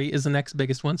category is the next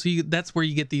biggest one. So that's where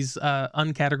you get these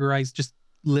uncategorized just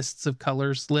lists of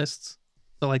colors lists.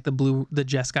 So like the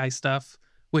Jeskai stuff,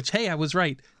 which, hey, I was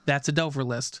right. That's a Delver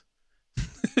list.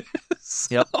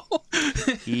 Yep.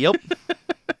 Yep.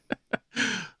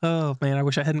 Oh, man, I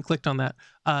wish I hadn't clicked on that.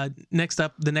 Next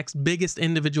up, the next biggest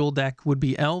individual deck would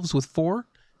be Elves with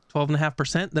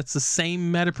 12.5%. That's the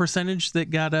same meta percentage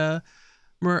that got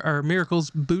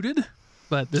Miracles booted,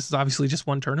 but this is obviously just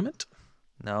one tournament.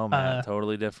 No, man,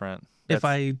 totally different. That's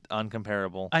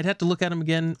uncomparable. I'd have to look at them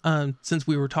again since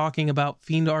we were talking about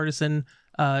Fiend Artisan.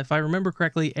 If I remember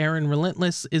correctly, Aaron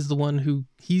Relentless is the one who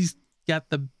he's got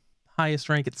the highest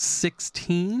rank at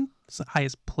 16,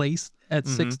 highest place at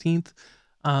 16th.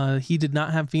 He did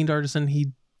not have Fiend Artisan.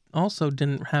 He also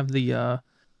didn't have the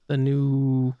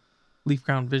new Leaf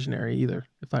Crown Visionary either,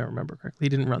 if I remember correctly. He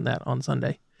didn't run that on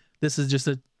Sunday. This is just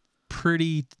a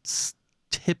pretty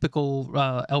typical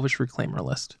Elvish Reclaimer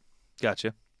list.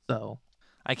 Gotcha. So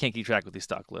I can't keep track with these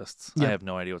stock lists. Yep. I have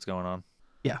no idea what's going on.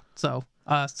 Yeah. So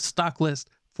stock list,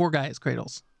 4 Gaia's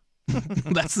Cradles.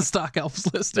 That's the stock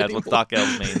elves list. That's what stock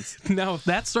elves means. Now, if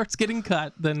that starts getting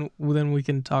cut, then we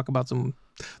can talk about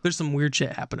there's some weird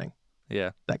shit happening.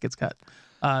 Yeah. That gets cut.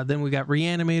 Then we got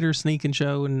Reanimator, Sneak and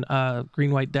Show, and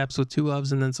Green White Depths with 2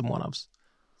 ofs and then some 1 ofs.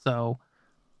 So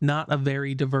not a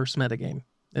very diverse metagame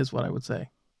is what I would say.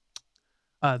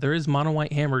 There is Mono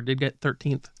White Hammer, did get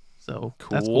 13th. So cool.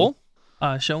 That's cool.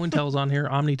 Show and Tell's on here,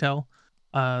 Omnitel.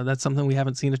 That's something we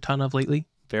haven't seen a ton of lately.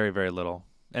 Very, very little.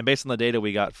 And based on the data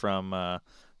we got from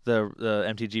the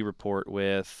MTG report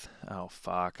with,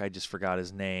 I just forgot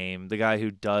his name. The guy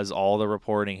who does all the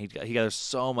reporting. He gathers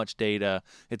so much data.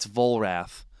 It's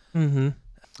Volrath. Mm-hmm.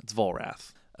 It's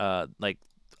Volrath. Like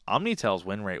Omnitel's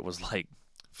win rate was like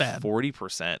bad. 40%,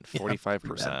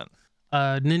 45%.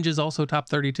 Ninja's also top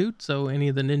 32. So any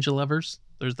of the Ninja lovers,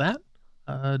 there's that.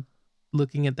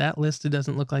 Looking at that list, it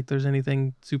doesn't look like there's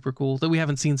anything super cool that we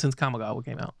haven't seen since Kamigawa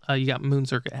came out. You got Moon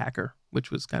Circuit Hacker,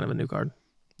 which was kind of a new card.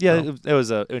 Yeah, it was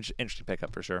an interesting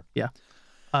pickup for sure. Yeah.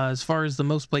 As far as the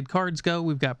most played cards go,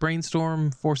 we've got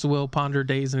Brainstorm, Force of Will, Ponder,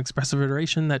 Daze, and Expressive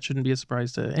Iteration. That shouldn't be a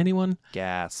surprise to anyone.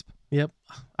 Gasp. Yep.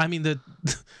 I mean, the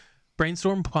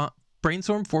Brainstorm,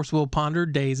 Force of Will, Ponder,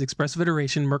 Daze, Expressive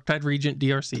Iteration, Murktide Regent,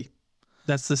 DRC.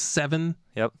 That's the 7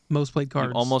 most played cards.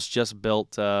 You've almost just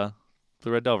built Blue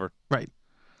Red Delver. Right.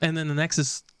 And then the next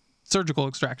is Surgical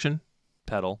Extraction,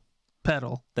 Petal, and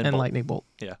Bolt. Lightning Bolt.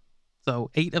 Yeah.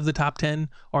 So 8 of the top 10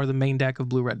 are the main deck of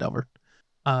Blue Red Delver.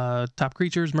 Top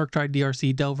creatures, Murktide,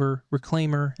 DRC, Delver,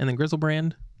 Reclaimer, and then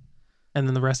Grizzlebrand. And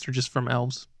then the rest are just from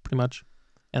Elves, pretty much.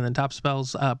 And then top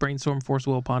spells, Brainstorm, Force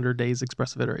Will, Ponder, Daze,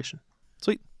 Expressive Iteration.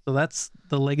 Sweet. So that's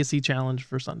the Legacy Challenge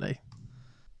for Sunday.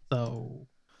 So,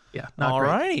 yeah. All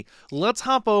righty. Let's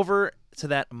hop over to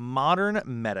that modern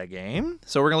metagame.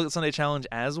 So we're going to look at Sunday Challenge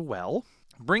as well.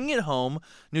 Bringing it home,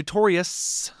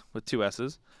 Notorious, with 2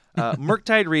 S's,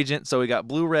 Murktide Regent. So we got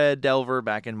Blue Red Delver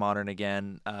back in modern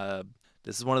again.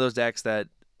 This is one of those decks that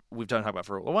we've talked about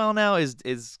for a while now,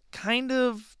 is kind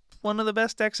of one of the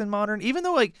best decks in modern. Even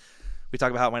though, like, we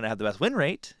talk about how it might not have the best win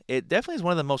rate, it definitely is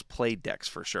one of the most played decks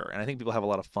for sure. And I think people have a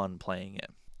lot of fun playing it.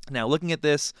 Now, looking at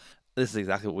this is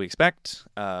exactly what we expect.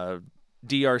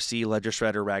 DRC, Ledger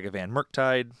Shredder, Ragavan,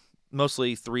 Murktide.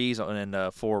 Mostly 3s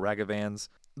and 4 Ragavans.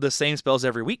 The same spells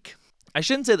every week. I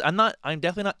shouldn't say that I'm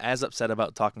definitely not as upset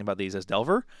about talking about these as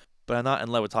Delver, but I'm not in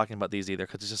love with talking about these either,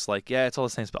 because it's just like, yeah, it's all the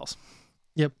same spells.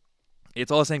 Yep. It's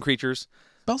all the same creatures.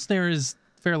 Spell Snare is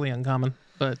fairly uncommon,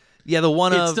 but yeah,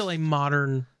 it's still a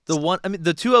modern.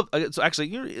 The 2 of so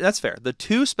actually that's fair. The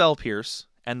 2 Spell Pierce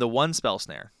and the 1 Spell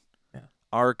Snare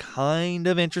are kind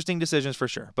of interesting decisions for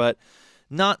sure, but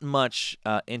not much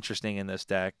interesting in this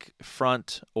deck,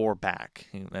 front or back.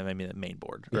 I mean, the main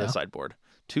board or the sideboard.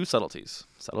 2 Subtleties.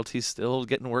 Subtleties still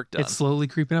getting work done. It's slowly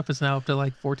creeping up. It's now up to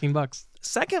like $14.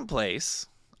 Second place,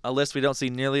 a list we don't see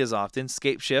nearly as often,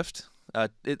 Scape Shift.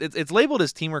 It's labeled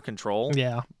as Teamer Control.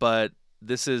 Yeah. But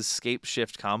this is Scape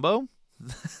Shift combo.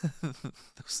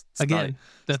 It's Again,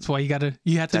 that's why you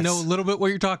have to know a little bit what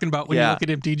you're talking about when you look at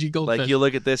MTG Goldfish. Like you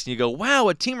look at this and you go, wow,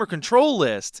 a team or control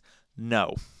list.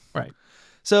 No. Right.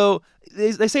 So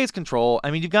they say it's control.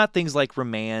 I mean, you've got things like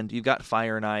Remand, you've got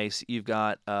Fire and Ice, you've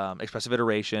got Expressive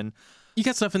Iteration. You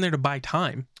got stuff in there to buy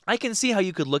time. I can see how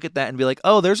you could look at that and be like,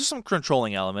 oh, there's some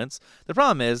controlling elements. The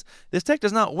problem is, this deck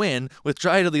does not win with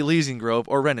Dryad of the Elysian Grove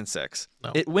or Wrenn and 6.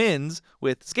 No. It wins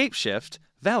with Scape Shift,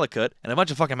 Valakut, and a bunch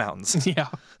of fucking mountains. Yeah.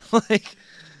 Like,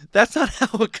 that's not how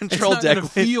a control it's not deck gonna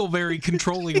wins. feel very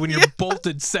controlling when you're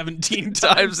bolted 17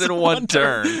 times in one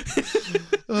turn.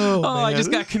 Oh, I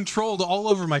just got controlled all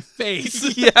over my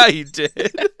face. Yeah, you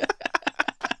did.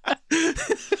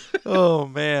 Oh,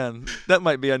 man. That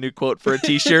might be a new quote for a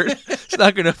t-shirt. It's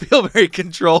not going to feel very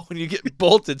controlled when you get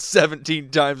bolted 17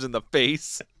 times in the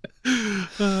face.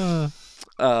 I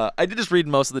did just read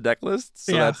most of the deck lists.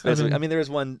 So that's basically, I mean, there's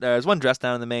one dress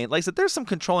down in the main. Like I said, there's some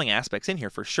controlling aspects in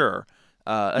here for sure.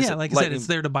 I said, it's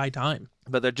there to buy time.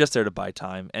 But they're just there to buy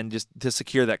time and just to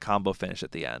secure that combo finish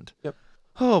at the end. Yep.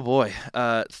 Oh, boy.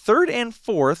 Third and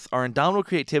fourth are Indomitable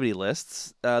Creativity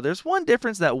lists. There's one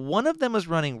difference that one of them is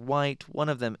running white, one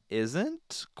of them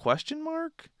isn't? Question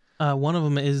mark? One of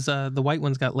them is the white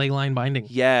one's got Leyline Binding.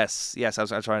 Yes, I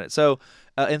was trying it. So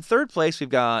in third place, we've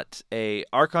got a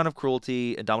Archon of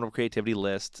Cruelty, Indomitable Creativity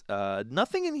list.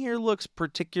 Nothing in here looks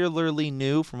particularly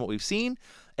new from what we've seen,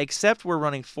 except we're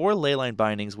running 4 Leyline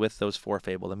Bindings with those 4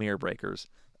 Fable, the Mirror Breakers.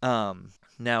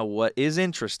 Now, what is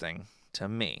interesting to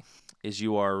me is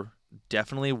you are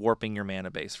definitely warping your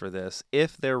mana base for this.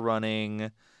 If they're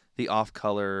running the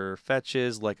off-color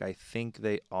fetches, like I think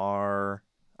they are,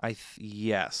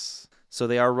 yes. So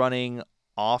they are running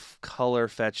off-color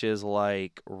fetches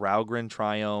like Raugrin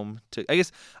Triome. I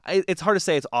guess it's hard to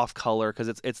say it's off-color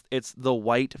because it's the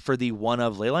white for the one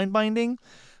of Leyline Binding,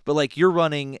 but like you're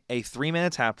running a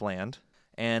 3-mana tap land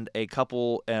and a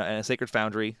couple and a Sacred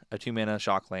Foundry, a 2-mana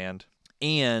shock land,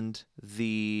 and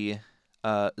the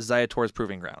Xayator's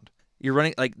Proving Ground. You're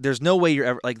running like there's no way you're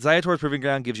ever like Xayator's Proving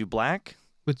Ground gives you black,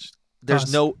 which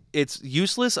it's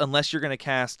useless unless you're going to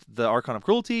cast the Archon of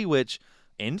Cruelty, which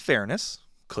in fairness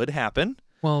could happen.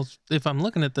 Well, if I'm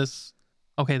looking at this,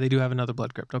 okay, they do have another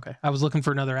Blood Crypt. Okay, I was looking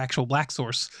for another actual black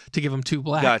source to give them 2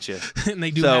 black. Gotcha. And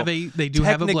they do have a Blood Crypt.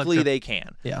 Technically they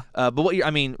can. Yeah. But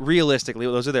realistically,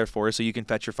 what those are there for is so you can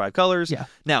fetch your 5 colors. Yeah.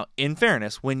 Now, in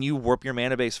fairness, when you warp your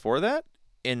mana base for that,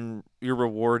 and your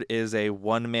reward is a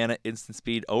 1-mana instant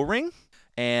speed O-Ring,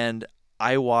 and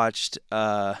I watched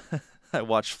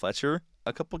Fletcher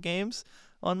a couple games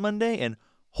on Monday, and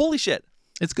holy shit,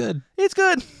 it's good. It's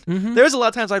good. Mm-hmm. There's a lot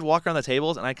of times I'd walk around the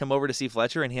tables and I'd come over to see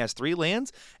Fletcher, and he has 3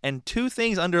 lands and 2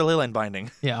 things under Leyline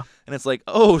Binding. Yeah, and it's like,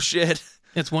 oh shit.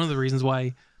 It's one of the reasons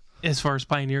why, as far as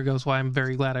Pioneer goes, why I'm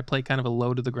very glad I play kind of a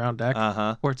low to the ground deck,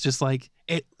 where it's just like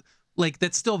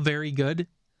that's still very good.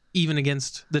 Even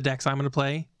against the decks I'm going to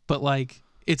play, but like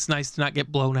it's nice to not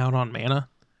get blown out on mana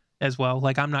as well.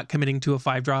 Like I'm not committing to a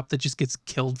 5-drop that just gets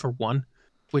killed for 1,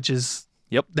 which is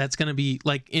that's going to be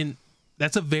like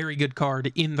that's a very good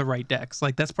card in the right decks.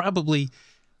 Like that's probably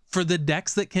for the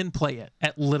decks that can play it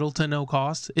at little to no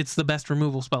cost. It's the best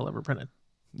removal spell ever printed.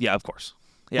 Yeah, of course.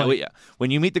 Yeah,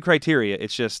 when you meet the criteria,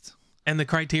 it's just. And the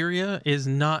criteria is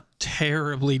not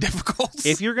terribly difficult.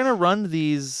 If you're going to run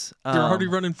these, you're already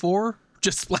running 4.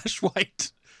 Just splash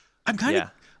white. I'm kind of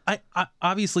I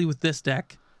obviously with this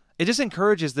deck, it just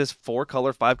encourages this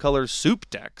 4-color, 5-color soup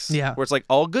decks. Yeah, where it's like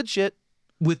all good shit.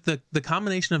 With the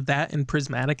combination of that and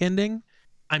Prismatic Ending,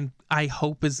 I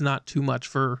hope is not too much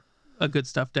for a good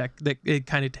stuff deck that it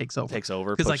kind of takes over.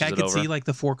 Because like I could see like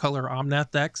the 4-color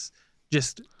Omnath decks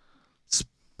just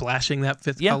splashing that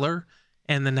 5th color,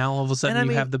 and then now all of a sudden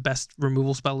you have the best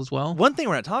removal spell as well. One thing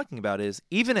we're not talking about is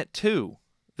even at 2.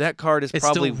 That card is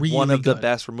probably really one of the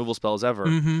best removal spells ever.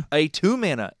 Mm-hmm. A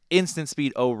 2-mana instant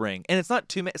speed O-Ring, and it's not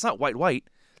 2. It's not white.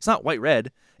 It's not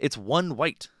white-red. It's 1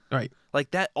 white. Right. Like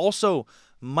that also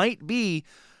might be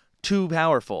too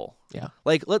powerful. Yeah.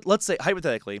 Like let's say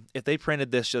hypothetically, if they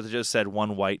printed this just said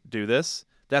 1 white, do this.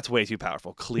 That's way too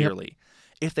powerful. Clearly.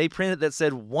 Yep. If they printed that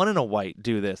said 1 and a white,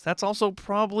 do this. That's also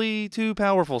probably too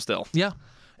powerful still. Yeah.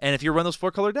 And if you run those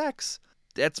 4-color decks,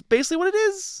 that's basically what it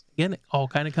is. Again, it all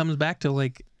kind of comes back to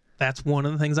like. That's one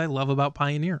of the things I love about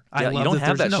Pioneer. I love you don't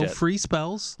have there's that no shit. Free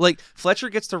spells. Like Fletcher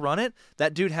gets to run it.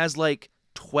 That dude has like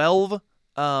 12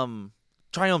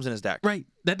 Triomes in his deck. Right.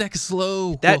 That deck is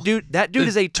slow. That dude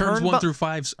is a turns turn 1 through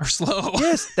 5 are slow.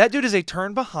 Yes, that dude is a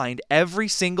turn behind every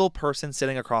single person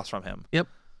sitting across from him. Yep.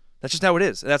 That's just how it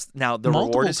is. That's now the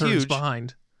multiple reward is turns huge.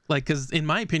 Behind. Like cuz in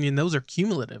my opinion those are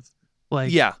cumulative.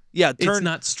 Like it's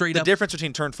not straight up. up. The difference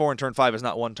between turn 4 and turn 5 is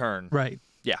not 1 turn. Right.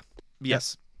 Yeah.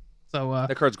 Yes. So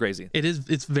That card's crazy.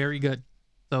 it's very good.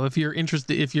 So if you're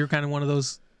interested, if you're kind of one of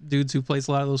those dudes who plays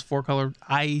a lot of those 4-color,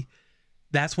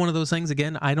 that's one of those things.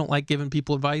 Again, I don't like giving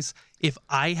people advice. If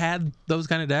I had those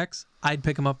kind of decks, I'd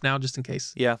pick them up now just in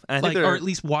case. Yeah, and I think or at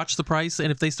least watch the price.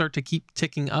 And if they start to keep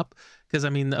ticking up, because I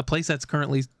mean, a playset's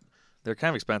currently they're kind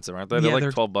of expensive, aren't they? They're like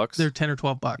 $12. They're $10 or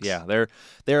 $12. Yeah,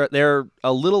 they're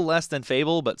a little less than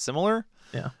Fable, but similar.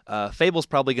 Yeah. Fable's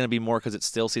probably going to be more because it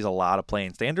still sees a lot of play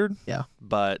in Standard. Yeah.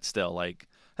 But still, like,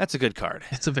 that's a good card.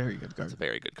 It's a very good card. It's a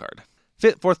very good card.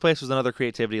 Fourth place was another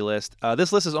creativity list.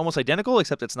 This list is almost identical,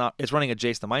 except it's not. It's running a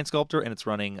Jace the Mind Sculptor, and it's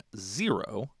running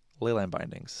 0 Leyline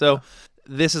Bindings. So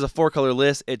this is a 4-color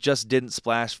list. It just didn't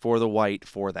splash for the white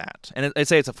for that. And I'd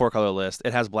say it's a 4-color list.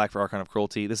 It has black for Archon of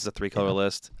Cruelty. This is a 3-color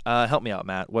list. Help me out,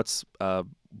 Matt. What's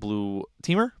blue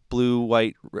Teamer? Blue,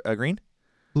 white, green?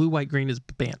 Blue, white, green is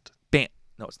Bant. Bant.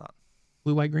 No, it's not.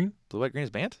 Blue, white, green? Blue, white, green is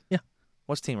Bant? Yeah.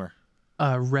 What's Teamer?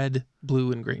 Red,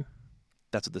 blue, and green.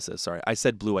 That's what this is. Sorry. I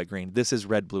said blue, white, green. This is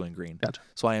red, blue, and green. Gotcha.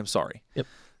 So I am sorry. Yep.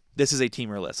 This is a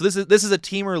Teamer list. So this is a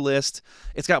Teamer list.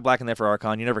 It's got black in there for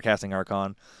Archon. You're never casting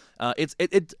Archon.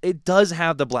 It does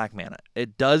have the black mana.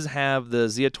 It does have the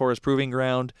Zeotor's Proving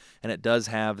Ground, and it does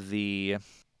have the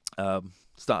Blood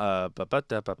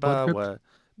Crypt?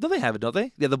 Do they have it, don't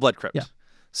they? Yeah, the Blood Crypt. Yeah.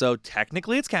 So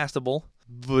technically it's castable,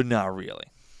 but not really.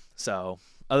 So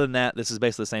other than that, this is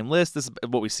basically the same list. This is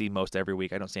what we see most every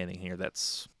week. I don't see anything here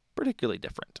that's particularly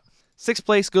different. 6th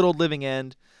place, Good Old Living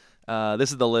End.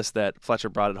 This is the list that Fletcher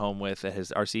brought it home with at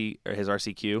his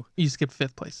RCQ. You skipped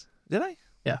 5th place. Did I?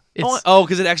 Yeah.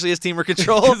 Because it actually is Teamer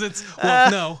Control.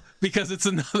 Because it's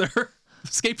another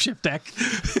Scapeshift deck.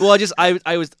 Well, we just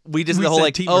We the whole said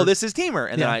like, Teamer. this is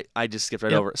Teamer, and then I just skipped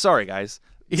right over. Sorry, guys.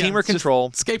 Yeah, Teamer it's just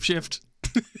Control. Scapeshift.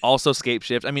 Also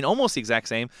Scapeshift. I mean, almost the exact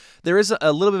same. There is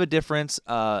a little bit of a difference.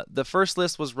 The first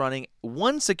list was running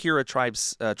 1 Sakura Tribe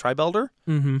Elder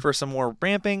for some more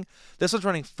ramping. This was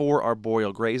running 4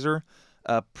 Arboreal Grazer.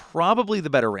 Probably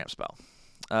the better ramp spell.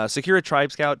 Sakura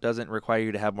Tribe Scout doesn't require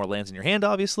you to have more lands in your hand,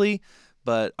 obviously,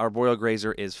 but Arboreal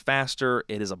Grazer is faster.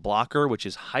 It is a blocker, which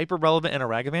is hyper relevant in a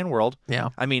Ragavan world. Yeah.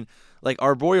 I mean, like,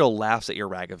 Arboreal laughs at your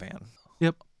Ragavan.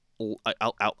 Yep.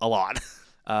 A lot.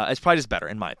 It's probably just better,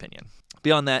 in my opinion.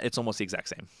 Beyond that, it's almost the exact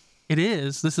same. It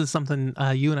is. This is something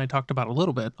you and I talked about a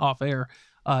little bit off air.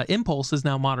 Impulse is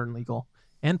now Modern legal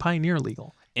and Pioneer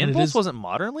legal. Impulse wasn't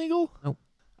Modern legal? Nope.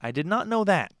 I did not know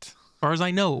that. As far as I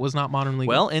know, it was not Modern legal.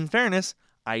 Well, in fairness,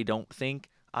 I don't think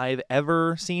I've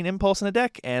ever seen Impulse in a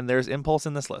deck, and there's Impulse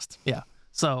in this list. Yeah.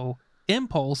 So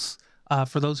Impulse,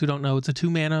 for those who don't know, it's a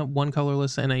 2-mana, 1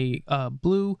 colorless, and a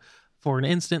blue. For an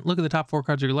instant, look at the top 4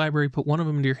 cards of your library, put one of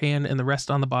them into your hand, and the rest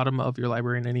on the bottom of your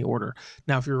library in any order.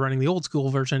 Now, if you're running the old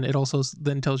school version, it also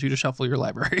then tells you to shuffle your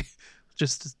library.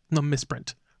 Just a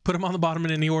misprint. Put them on the bottom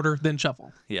in any order, then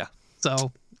shuffle. Yeah.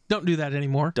 So don't do that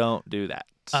anymore. Don't do that.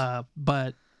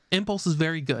 But Impulse is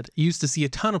very good. You used to see a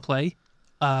ton of play.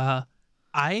 I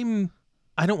don't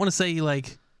want to say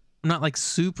like I'm not like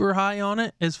super high on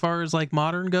it as far as like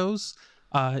Modern goes.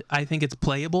 I think it's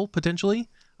playable potentially.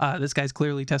 This guy's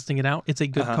clearly testing it out. It's a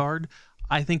good card.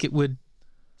 I think it would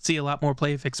see a lot more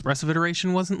play if Expressive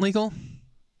Iteration wasn't legal.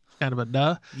 Kind of a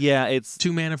duh. Yeah, it's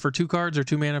 2 mana for 2 cards or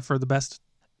 2 mana for the best.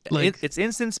 Like, it's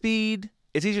instant speed.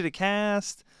 It's easier to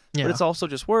cast, yeah. but it's also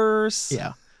just worse.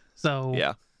 Yeah. So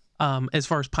yeah. As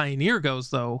far as Pioneer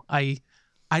goes, though, I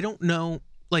don't know.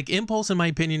 Like Impulse, in my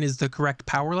opinion, is the correct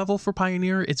power level for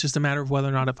Pioneer. It's just a matter of whether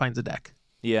or not it finds a deck.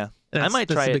 Yeah. That's try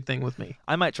the it. big thing with me.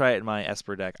 I might try it in my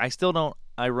Esper deck. I still don't.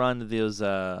 I run those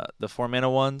the 4-mana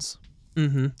ones.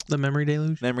 Mm-hmm. The Memory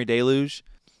Deluge. Memory Deluge.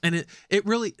 And it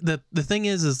really the thing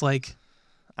is like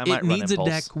I might it run needs Impulse.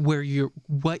 a deck where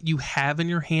what you have in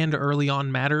your hand early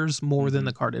on matters more than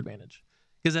the card advantage.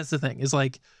 Because that's the thing is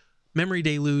like Memory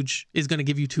Deluge is going to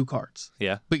give you 2 cards.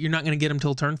 Yeah. But you're not going to get them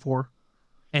till turn 4,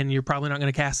 and you're probably not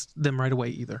going to cast them right away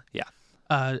either. Yeah.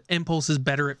 Impulse is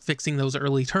better at fixing those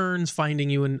early turns, finding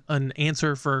you an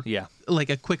answer for like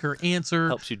a quicker answer.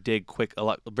 Helps you dig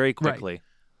very quickly.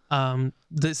 Right.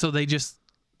 So they just,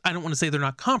 I don't want to say they're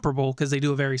not comparable because they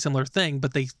do a very similar thing,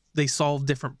 but they solve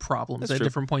different problems That's at true.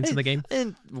 different points in the game.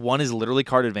 And one is literally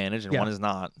card advantage and one is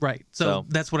not. Right. So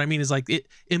that's what I mean is like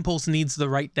Impulse needs the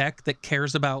right deck that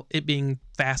cares about it being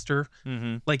faster.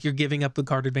 Mm-hmm. Like you're giving up the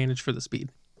card advantage for the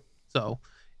speed. So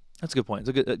that's a good point.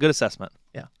 It's a good assessment.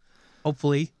 Yeah.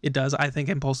 Hopefully it does. I think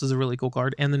Impulse is a really cool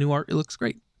card, and the new art, it looks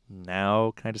great.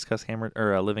 Now, can I discuss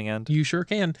Living End? You sure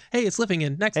can. Hey, it's Living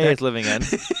End. Next Hey, deck. it's Living End.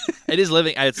 It is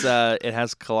Living. It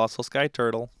has Colossal Sky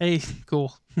Turtle. Hey,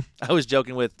 cool. I was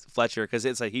joking with Fletcher because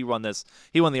he won the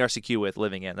RCQ with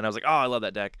Living End, and I was like, oh, I love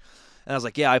that deck. And I was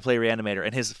like, yeah, I play Reanimator.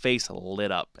 And his face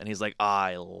lit up. And he's like,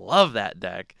 I love that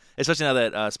deck. Especially now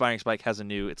that Aspiring Spike has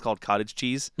it's called Cottage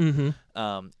Cheese.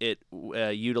 Mm-hmm. It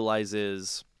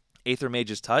utilizes Aether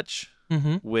Mage's Touch,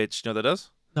 Mm-hmm. which, you know what that does?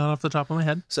 Not off the top of my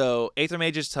head. So Aether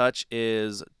Mage's Touch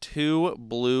is 2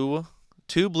 blue,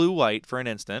 2 blue-white for an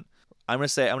instant. I'm going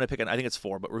to pick I think it's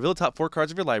 4, but reveal the top 4 cards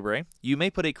of your library. You may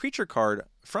put a creature card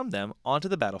from them onto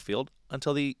the battlefield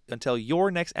until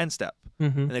your next end step.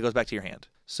 Mm-hmm. And it goes back to your hand.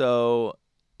 So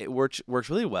it works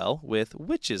really well with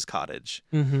Witch's Cottage.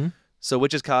 Mm-hmm. So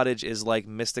Witch's Cottage is like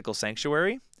Mystical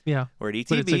Sanctuary, Yeah. where it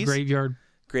But it's a ETBs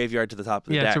graveyard. to the top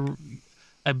of the Yeah, deck. it's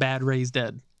a bad raised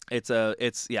dead.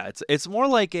 It's more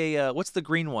like a what's the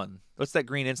green one? What's that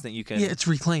green instant you can? Yeah, it's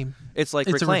reclaim. It's like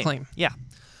It's a reclaim. reclaim. Yeah.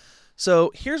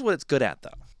 So here's what it's good at, though.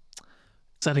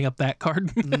 Setting up that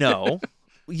card. No.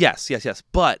 Yes.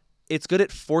 But it's good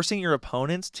at forcing your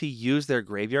opponents to use their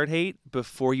graveyard hate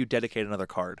before you dedicate another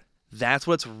card. That's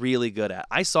what it's really good at.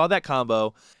 I saw that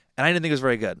combo, and I didn't think it was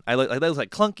very good. That was like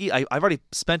clunky. I've already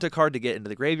spent a card to get into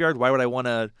the graveyard. Why would I want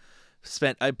to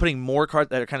spend? I'm putting more cards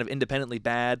that are kind of independently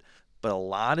bad. But a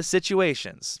lot of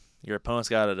situations, your opponent's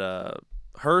got a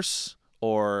Hearse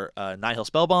or a Nihil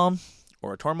Spellbomb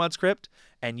or a Tormod's Crypt,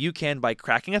 and you can, by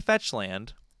cracking a fetch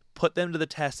land, put them to the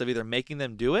test of either making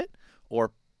them do it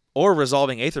or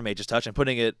resolving Aether Mage's Touch and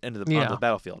putting it onto the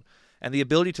battlefield. And the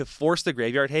ability to force the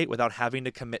graveyard hate without having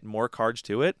to commit more cards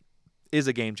to it is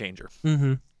a game changer.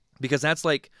 Mm-hmm. Because that's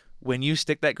like when you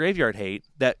stick that graveyard hate,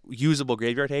 that usable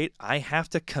graveyard hate, I have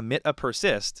to commit a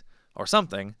persist or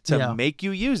something to make you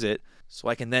use it so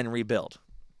I can then rebuild.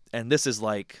 And this is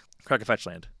like crack a fetch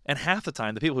land. And half the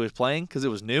time, the people who was playing, because it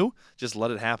was new, just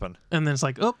let it happen. And then it's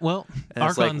like, oh, well, And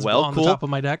it's like, Archon's well, on cool. the top of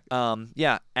my deck.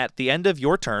 At the end of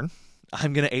your turn,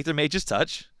 I'm going to Aether Mage's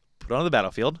Touch, put it on the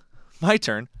battlefield, my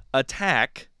turn,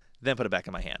 attack, then put it back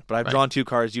in my hand. But I've drawn 2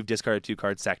 cards, you've discarded 2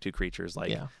 cards, sacked 2 creatures.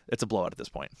 It's a blowout at this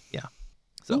point. Yeah.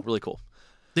 So, really cool.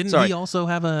 Didn't he also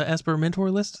have a Esper Mentor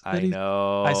list? I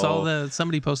know. I saw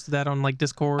somebody posted that on like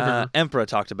Discord. Emperor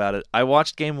talked about it. I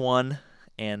watched game 1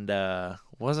 and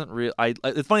wasn't real.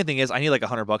 The funny thing is, I need like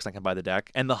 $100 and I can buy the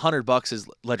deck, and the $100 is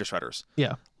Ledger Shredders.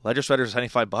 Yeah. Ledger Shredders is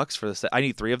 $75 for the set. I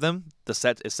need 3 of them. The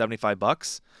set is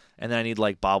 $75, and then I need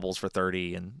like Baubles for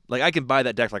 $30, and like I can buy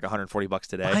that deck for like $140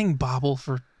 today. Buying Bauble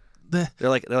for they're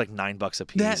like $9 a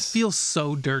piece. That feels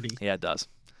so dirty. Yeah, it does.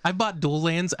 I bought dual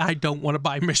lands. I don't want to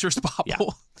buy Mishra's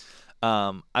Bauble.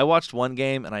 Yeah. I watched one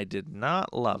game and I did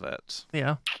not love it.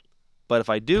 Yeah. But if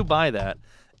I do buy that,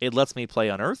 it lets me play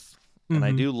Unearth, and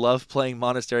I do love playing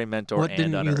Monastery Mentor What and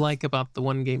didn't Unearth. you like about the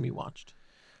one game you watched?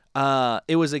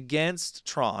 It was against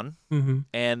Tron,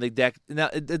 and the deck. Now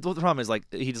the problem is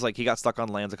he got stuck on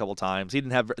lands a couple times.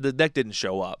 The deck didn't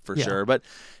show up for sure, but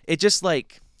it just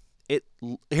like it.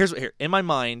 Here in my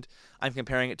mind, I'm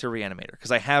comparing it to Reanimator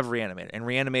because I have Reanimator, and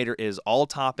Reanimator is all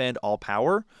top end, all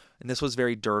power, and this was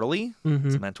very dirtily.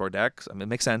 It's a Mentor deck. I mean, it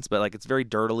makes sense, but like it's very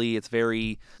dirtily. It's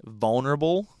very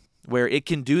vulnerable, where it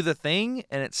can do the thing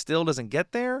and it still doesn't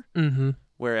get there.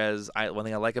 Whereas one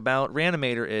thing I like about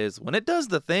Reanimator is when it does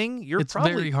the thing, it's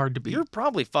very hard to beat. You're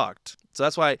probably fucked. So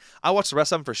that's why I watched the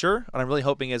rest of them for sure. And I'm really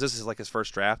hoping this is like his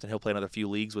first draft and he'll play another few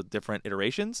leagues with different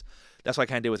iterations. That's what I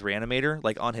kind of did with Reanimator.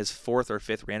 Like on his 4th or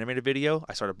 5th Reanimator video,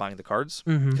 I started buying the cards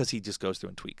because he just goes through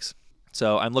and tweaks.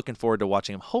 So I'm looking forward to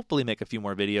watching him hopefully make a few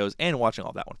more videos and watching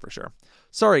all that one for sure.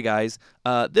 Sorry, guys.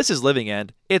 This is Living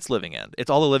End. It's Living End. It's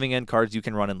all the Living End cards you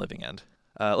can run in Living End.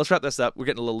 Let's wrap this up. We're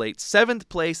getting a little late. 7th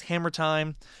place, Hammer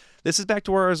Time. This is back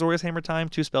to our Azorius Hammer Time.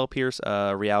 2 Spell Pierce,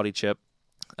 Reality Chip.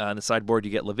 On the sideboard,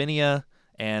 you get Lavinia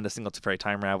and a single Teferi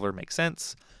Time Raveler. Makes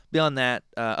sense. Beyond that,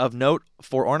 of note,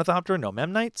 for Ornithopter, no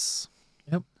Memnites.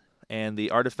 Yep. And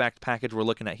the artifact package we're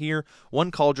looking at here,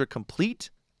 1 Cauldron Complete.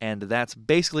 And that's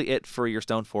basically it for your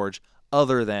Stoneforge,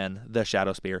 other than the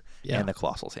Shadow Spear and the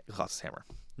Colossus Hammer.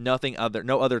 Nothing other,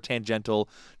 no other tangential,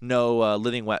 no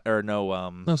living wet or no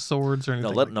no swords or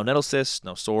anything. No Nettle Cyst,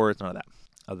 no swords, none of that.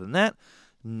 Other than that,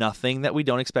 nothing that we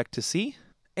don't expect to see.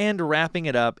 And wrapping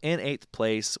it up in 8th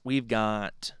place, we've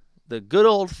got the good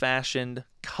old-fashioned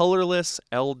colorless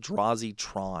Eldrazi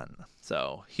Tron.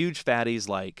 So huge fatties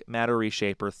like Matter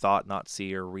Reshaper, Thought Not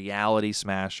Seer, Reality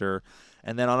Smasher.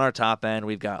 And then on our top end,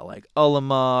 we've got like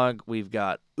Ulamog, we've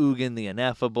got Ugin the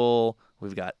Ineffable,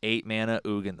 we've got 8 mana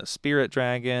Ugin the Spirit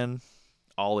Dragon.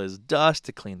 All is dust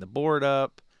to clean the board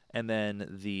up. And then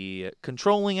the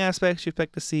controlling aspects you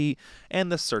expect to see,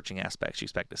 and the searching aspects you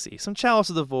expect to see. Some Chalice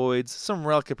of the Voids, some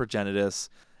Relic of Progenitus,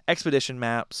 Expedition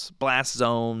maps, Blast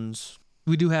Zones.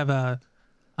 We do have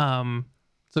so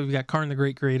we've got Karn the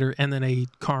Great Creator and then a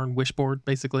Karn Wishboard,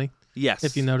 basically. Yes.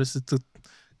 If you notice, it's a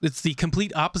it's the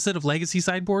complete opposite of Legacy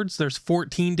sideboards. There's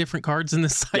 14 different cards in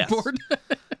this sideboard.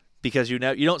 Because you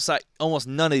don't almost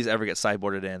none of these ever get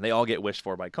sideboarded in. They all get wished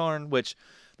for by Karn. Which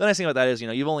the nice thing about that is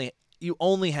you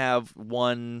only have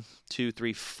 1, 2,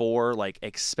 3, 4 like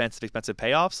expensive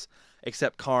payoffs.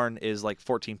 Except Karn is like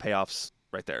 14 payoffs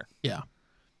right there. Yeah.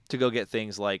 To go get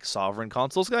things like Sovereign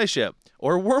Console Skyship,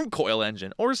 or Wormcoil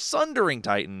Engine, or Sundering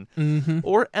Titan,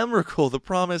 or Emrakul, The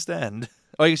Promised End.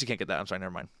 Oh, I guess you can't get that. I'm sorry,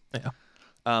 never mind. Yeah.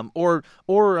 Or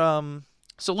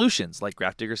solutions like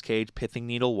Grafdigger's Cage, Pithing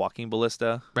Needle, Walking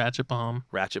Ballista, Ratchet Bomb,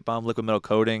 Liquid Metal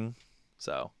Coating.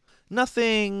 So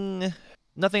nothing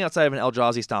outside of an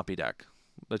Eldrazi Stompy deck.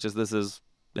 This is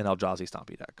an Eldrazi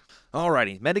Stompy deck.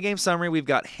 Alrighty, metagame summary. We've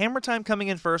got Hammer Time coming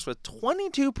in first with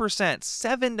 22%,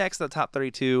 7 decks of the top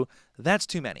 32. That's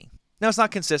too many. Now, it's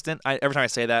not consistent. Every time I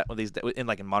say that, with these, in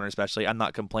Modern especially, I'm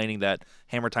not complaining that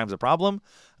Hammer Time's a problem.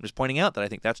 I'm just pointing out that I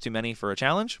think that's too many for a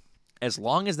challenge. As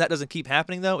long as that doesn't keep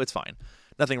happening, though, it's fine.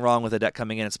 Nothing wrong with a deck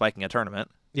coming in and spiking a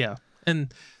tournament. Yeah,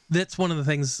 and that's one of the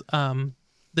things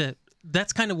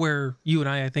that's kind of where you and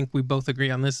I think we both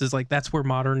agree on this, is like that's where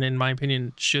Modern, in my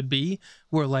opinion, should be.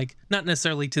 Where like not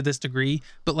necessarily to this degree,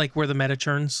 but like where the meta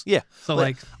churns. Yeah. So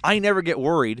like I never get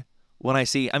worried when I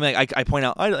see. I mean, I point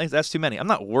out, I don't think that's too many. I'm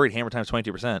not worried. Hammer Time's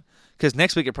 22% because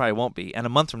next week it probably won't be, and a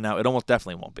month from now it almost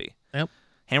definitely won't be. Yep.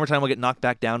 Hammer Time will get knocked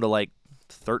back down to like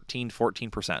 13,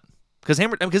 14%. Because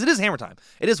it is Hammer Time.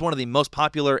 It is one of the most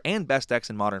popular and best decks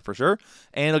in Modern for sure,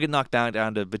 and it'll get knocked down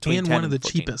to between 10 and 14. And one of the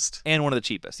cheapest. And one of the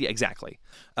cheapest. Yeah, exactly.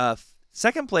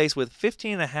 Second place with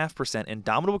 15.5%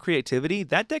 Indomitable Creativity.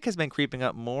 That deck has been creeping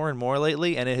up more and more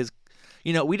lately, and it has.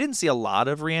 We didn't see a lot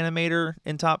of Reanimator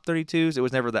in top 32s. It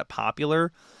was never that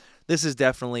popular. This is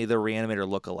definitely the Reanimator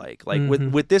lookalike. Like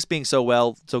with this being so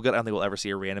good, I don't think we'll ever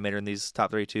see a Reanimator in these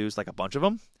top 32s, like a bunch of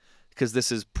them. Because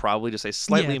this is probably just a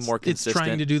slightly more consistent. It's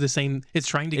trying to do the same. It's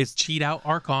trying to cheat out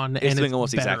Archon. It's doing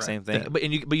almost the exact same thing. But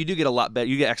you do get a lot better.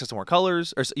 You get access to more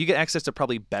colors, or you get access to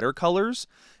probably better colors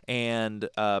and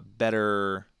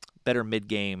better mid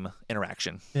game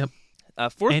interaction. Yep.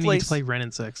 Fourth and place. you get to play Ren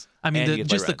and 6. I mean,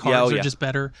 the cards are just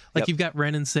better. Like you've got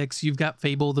Ren and 6. You've got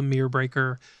Fable the Mirror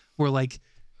Breaker, where like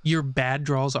your bad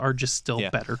draws are just still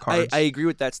better cards. I agree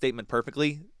with that statement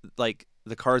perfectly. Like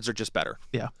the cards are just better.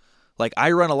 Yeah. Like,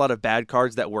 I run a lot of bad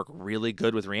cards that work really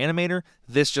good with Reanimator.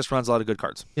 This just runs a lot of good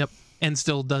cards. Yep. And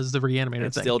still does the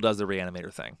Reanimator thing. Still does the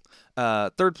Reanimator thing.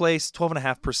 Third place,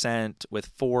 12.5% with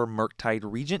 4 Murktide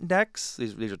Regent decks.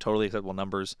 These are totally acceptable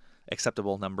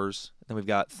numbers. Then we've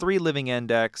got 3 Living End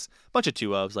decks, a bunch of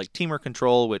 2-ofs, like Teamer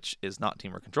Control, which is not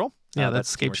Teamer Control. Yeah, that's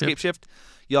Scape Shift.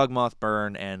 Yawgmoth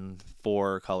Burn, and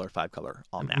 4-color, 5-color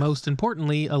Omnath. Most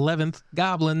importantly, 11th,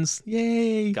 Goblins.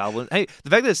 Yay! Goblin. Hey,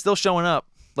 the fact that it's still showing up,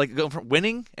 like going from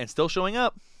winning and still showing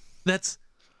up. That's,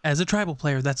 as a tribal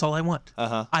player, that's all I want.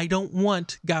 I don't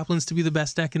want Goblins to be the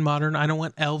best deck in Modern. I don't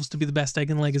want Elves to be the best deck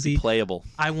in Legacy. Playable.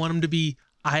 I want them to be,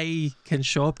 I can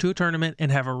show up to a tournament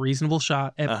and have a reasonable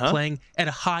shot at playing at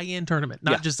a high-end tournament,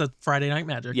 not just a Friday Night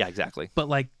Magic. Yeah, exactly. But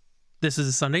like, this is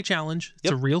a Sunday challenge.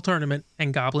 It's a real tournament,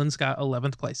 and Goblins got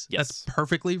 11th place. Yes. That's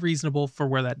perfectly reasonable for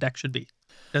where that deck should be.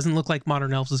 Doesn't look like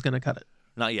Modern Elves is going to cut it.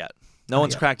 Not yet. No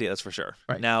one's cracked it, that's for sure.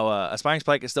 Right. Now, Aspiring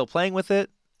Spike is still playing with it,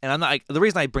 and the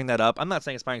reason I bring that up, I'm not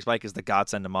saying Aspiring Spike is the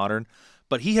godsend to Modern,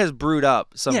 but he has brewed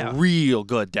up some real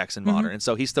good decks in Modern, and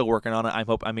so he's still working on it.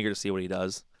 I'm eager to see what he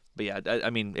does. But yeah, I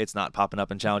mean, it's not popping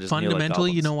up in challenges.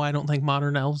 Fundamentally, you know why I don't think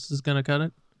Modern Elves is going to cut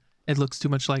it? It looks too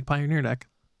much like Pioneer deck.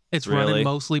 It's running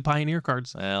mostly Pioneer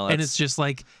cards, and it's just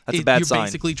like that's a bad sign. You're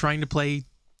basically trying to play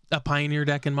a Pioneer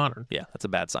deck in Modern. Yeah, that's a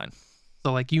bad sign.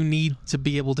 So like you need to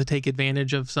be able to take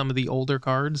advantage of some of the older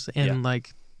cards, and like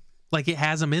it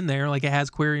has them in there, like it has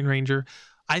Quarian Ranger.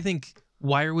 I think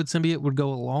Wirewood Symbiote would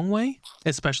go a long way,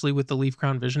 especially with the Leaf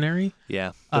Crown Visionary.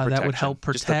 Yeah, that would help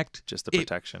protect. Just the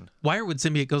protection. Wirewood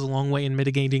Symbiote goes a long way in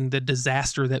mitigating the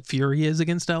disaster that Fury is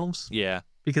against Elves. Yeah,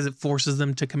 because it forces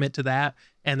them to commit to that,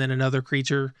 and then another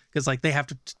creature, because like they have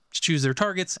to choose their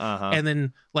targets, and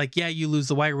then like you lose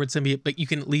the Wirewood Symbiote, but you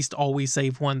can at least always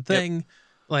save one thing. Yep.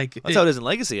 Like that's how it is in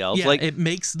Legacy Elves. Yeah, like it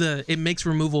makes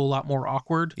removal a lot more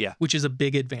awkward. Yeah, which is a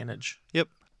big advantage. Yep,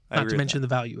 not to mention the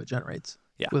value it generates.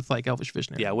 Yeah, with like Elvish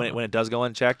Visionary. Yeah, when it does go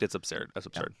unchecked, it's absurd. That's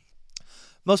absurd. Yeah.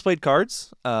 Most played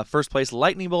cards. First place,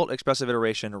 Lightning Bolt, Expressive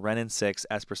Iteration, Ren and 6,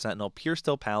 Esper Sentinel, Pure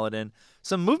Steel Paladin.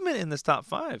 Some movement in this top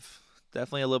 5.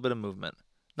 Definitely a little bit of movement.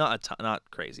 Not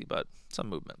crazy, but some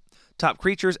movement. Top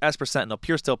creatures, Esper Sentinel,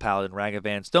 Pure Steel Paladin,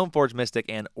 Ragavan, Stoneforge Mystic,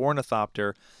 and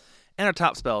Ornithopter. And our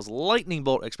top spells, Lightning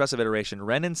Bolt, Expressive Iteration,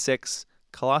 Ren and 6,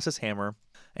 Colossus Hammer,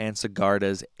 and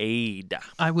Sigarda's Aid.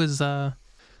 I was,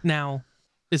 now,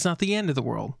 it's not the end of the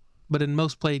world, but in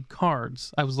most played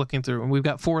cards, I was looking through, and we've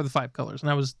got 4 of the 5 colors, and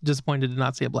I was disappointed to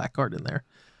not see a black card in there.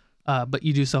 But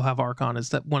you do still have Archon as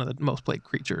that one of the most played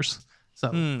creatures.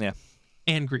 So Yeah.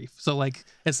 and Grief. So like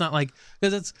it's not like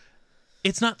because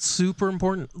it's not super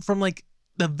important from like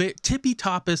the tippy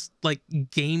toppest like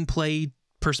gameplay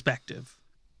perspective.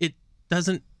 It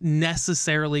doesn't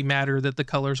necessarily matter that the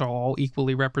colors are all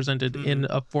equally represented in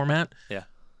a format. Yeah.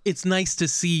 It's nice to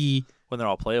see When they're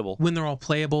all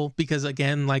playable. Because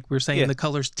again, like we were saying, the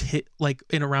colors like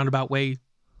in a roundabout way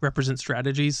represent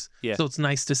strategies. Yeah. So it's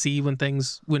nice to see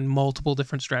when multiple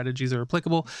different strategies are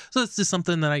applicable. So it's just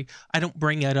something that I don't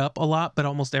bring it up a lot, but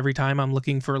almost every time I'm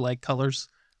looking for like colors,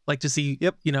 like to see,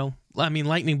 you know, I mean,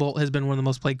 Lightning Bolt has been one of the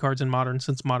most played cards in Modern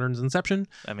since Modern's inception.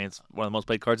 I mean, it's one of the most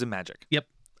played cards in Magic. Yep.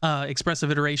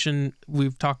 Expressive Iteration,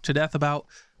 we've talked to death about.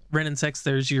 Ren and Sex,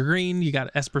 there's your green. You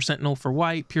got Esper Sentinel for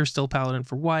white, Pure Steel Paladin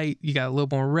for white. You got a little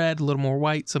more red, a little more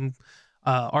white, some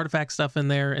artifact stuff in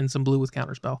there, and some blue with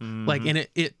Counterspell. Like, and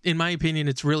it in my opinion,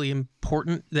 it's really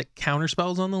important that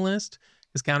Counterspell's on the list,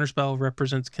 because Counterspell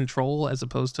represents control as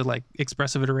opposed to like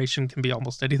Expressive Iteration can be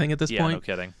almost anything at this point. Yeah, no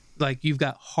kidding. Like you've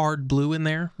got hard blue in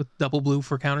there with double blue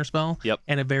for Counterspell. Yep.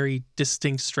 And a very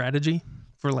distinct strategy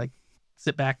for like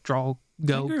sit back, draw,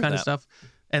 go kind of stuff.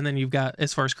 And then you've got,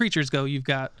 as far as creatures go, you've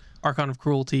got Archon of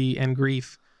Cruelty and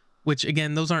Grief, which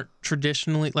again, those aren't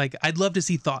traditionally like. I'd love to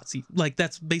see Thoughtseize. Like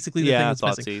that's basically the thing that's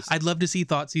missing. I'd love to see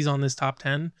Thoughtseize on this top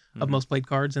 10 of most played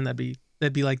cards, and that'd be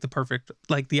like the perfect,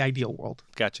 like the ideal world.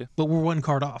 Gotcha. But we're one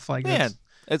card off. Like man,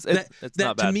 it's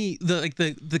not bad. To me,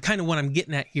 the kind of what I'm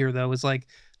getting at here though is like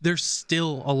there's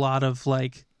still a lot of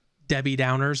like Debbie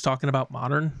Downers talking about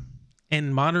Modern,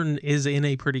 and Modern is in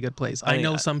a pretty good place. I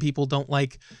know some people don't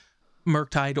like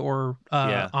Murktide or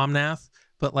Omnath,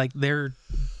 but like they're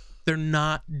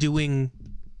not doing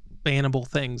bannable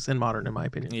things in Modern, in my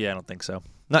opinion. Yeah, I don't think so.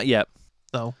 Not yet.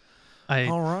 So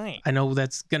all right. I know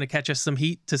that's gonna catch us some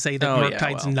heat to say that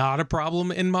Murktide's not a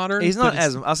problem in Modern. He's not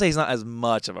I'll say he's not as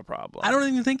much of a problem. I don't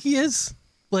even think he is.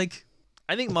 Like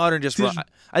I think Modern just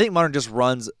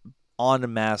runs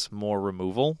en masse more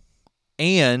removal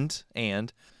and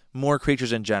more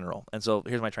creatures in general. And so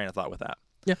here's my train of thought with that.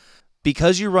 Yeah.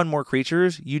 Because you run more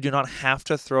creatures, you do not have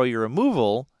to throw your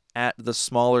removal at the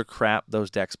smaller crap those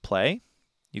decks play.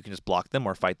 You can just block them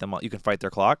or fight them. You can fight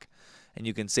their clock, and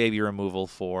you can save your removal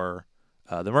for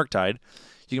the Murktide.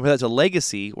 You can put that to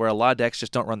Legacy, where a lot of decks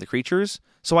just don't run the creatures.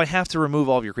 So I have to remove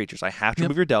all of your creatures. I have to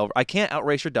remove your Delver. I can't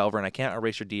outrace your Delver, and I can't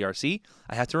outrace your DRC.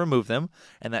 I have to remove them,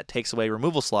 and that takes away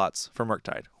removal slots for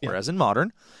Murktide. Whereas in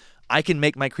Modern, I can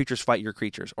make my creatures fight your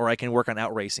creatures, or I can work on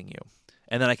outracing you.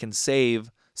 And then I can save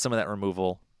some of that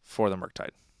removal for the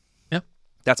Murktide. Yep.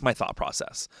 That's my thought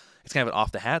process. It's kind of an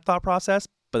off-the-hat thought process,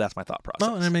 but that's my thought process.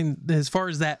 No, and I mean, as far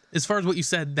as what you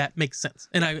said, that makes sense.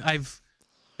 And I've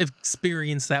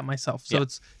experienced that myself. So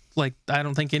it's like, I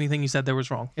don't think anything you said there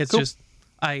was wrong. It's just,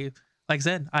 like I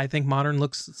said, I think Modern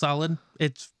looks solid.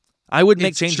 I wouldn't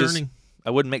make changes. Churning. I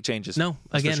wouldn't make changes. No,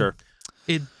 that's again, for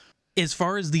sure. As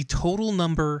far as the total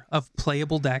number of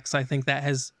playable decks, I think that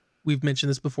has, we've mentioned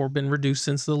this before, been reduced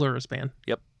since the Lurrus ban.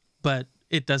 Yep. But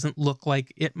it doesn't look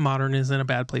like Modern is in a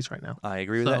bad place right now. I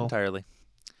agree with that entirely.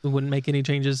 We wouldn't make any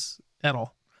changes at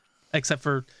all, except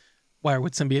for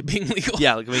Wirewood Symbiote being legal.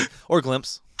 Yeah, or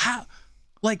Glimpse. How?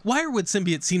 Like, Wirewood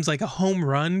Symbiote seems like a home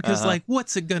run, because like,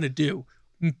 what's it gonna do?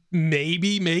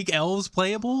 Maybe make elves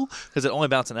playable? Because it only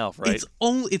bounces an elf, right?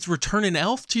 It's return an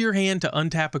elf to your hand to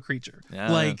untap a creature.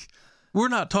 Yeah. Like, we're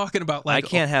not talking about like, I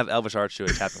can't have Elvish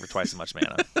Archduke tapping for twice as much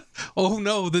mana. Oh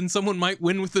no, then someone might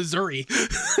win with the Zuri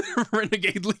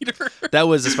Renegade Leader. That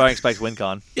was Aspiring Spike's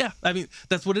WinCon. Yeah, I mean,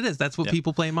 that's what it is. That's what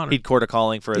people play in Modern. He'd Court of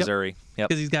Calling for a Zuri. Yep.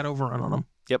 Because he's got Overrun on him.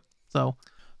 Yep. So.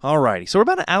 Alrighty. So we're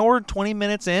about an hour and 20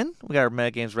 minutes in. We got our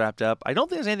metagames wrapped up. I don't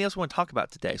think there's anything else we want to talk about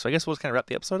today. So I guess we'll just kind of wrap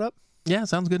the episode up. Yeah,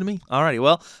 sounds good to me. Alrighty.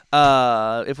 Well,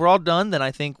 if we're all done, then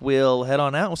I think we'll head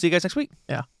on out. We'll see you guys next week.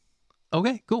 Yeah.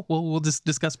 Okay, cool. Well, we'll just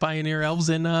discuss Pioneer Elves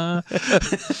in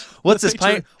What is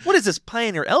this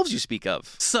Pioneer Elves you speak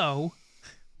of? So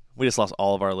we just lost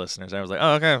all of our listeners. I was like,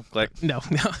 oh, okay. Click. No.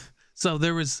 So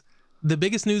there was the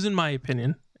biggest news, in my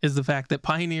opinion, is the fact that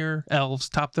Pioneer Elves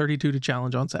top 32 to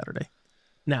challenge on Saturday.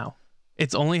 Now,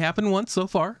 it's only happened once so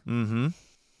far. Mm-hmm.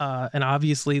 And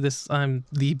obviously I'm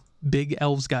the big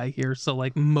Elves guy here. So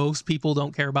like most people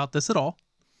don't care about this at all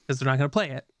because they're not going to play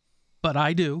it. But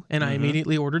I do, and I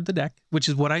immediately ordered the deck, which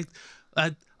is what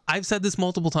I've said this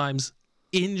multiple times.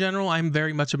 In general, I'm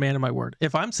very much a man of my word.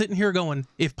 If I'm sitting here going,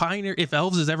 if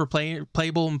Elves is ever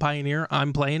playable in Pioneer,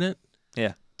 I'm playing it.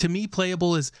 Yeah. To me,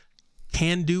 playable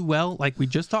can do well, like we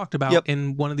just talked about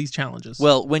in one of these challenges.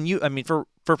 Well,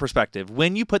 for perspective,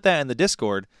 when you put that in the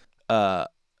Discord,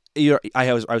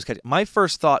 I was catching. My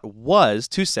first thought was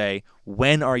to say,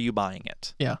 when are you buying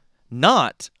it? Yeah.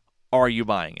 Not, are you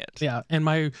buying it? Yeah. And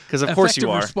my 'Cause of course you effective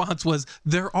are. response was,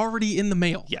 they're already in the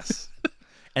mail. Yes.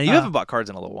 And you haven't bought cards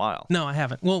in a little while. No, I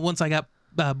haven't. Well, once I got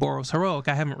Boros Heroic,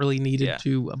 I haven't really needed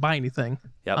to buy anything.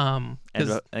 Yep. 'Cause-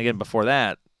 And again, before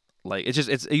that, like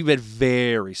it's you've been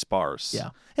very sparse. Yeah.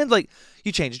 And like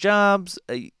you change jobs,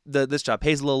 this job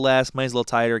pays a little less, money's a little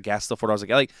tighter, gas still $4 a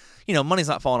gallon. Like, money's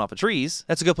not falling off the trees.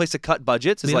 That's a good place to cut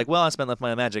budgets. It's Yep. like, well, I spent enough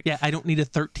money on Magic. Yeah, I don't need a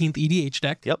 13th EDH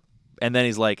deck. Yep. And then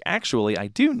he's like, actually, I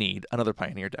do need another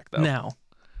Pioneer deck though. Now,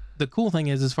 the cool thing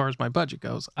is, as far as my budget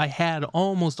goes, I had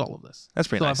almost all of this. That's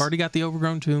pretty so nice. I've already got the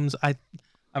Overgrown Tombs. I've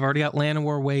already got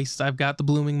Llanowar Waste. I've got the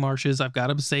Blooming Marshes. I've got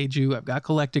a Beseiju. I've got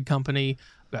Collected Company.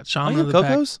 I've got Shaman you of have the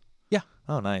Pack. Cocos? Yeah.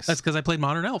 Oh, nice. That's because I played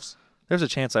Modern Elves. There's a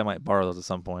chance I might borrow those at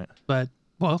some point. But,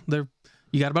 well,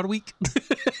 you got about a week.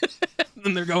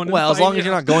 Then they're going to Well, the as long as Pioneer.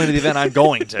 you're not going to the event, I'm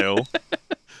going to.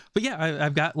 But yeah,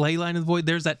 I've got Leyline of the Void.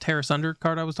 There's that Terra Sunder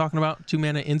card I was talking about.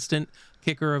 2-mana instant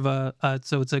kicker of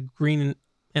so it's a green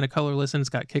and a colorless, and it's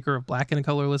got kicker of black and a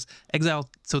colorless. Exile,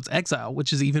 so it's exile,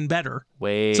 which is even better.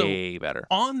 Way better.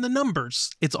 On the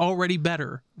numbers, it's already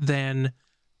better than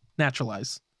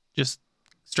Naturalize. Just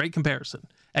straight comparison.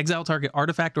 Exile target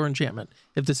artifact or enchantment.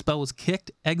 If the spell was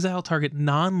kicked, exile target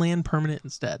non-land permanent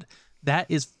instead. That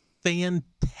is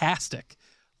fantastic.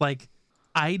 Like,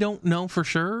 I don't know for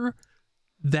sure.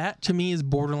 That to me is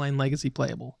borderline legacy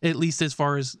playable, at least as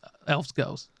far as Elves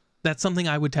goes. That's something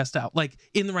I would test out, like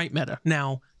in the right meta.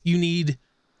 Now, you need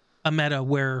a meta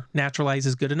where Naturalize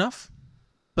is good enough,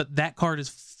 but that card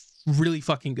is really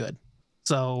fucking good.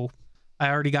 So I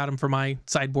already got him for my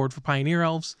sideboard for Pioneer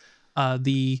Elves.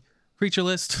 The creature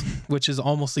list, which is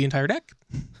almost the entire deck.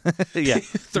 Yeah.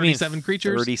 37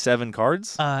 creatures. 37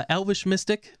 cards? Elvish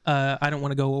Mystic. I don't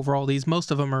want to go over all these. Most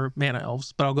of them are mana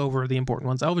elves, but I'll go over the important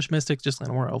ones. Elvish Mystic, just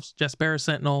Llanowar Elves. Jaspera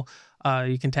Sentinel.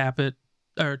 You can tap it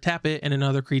and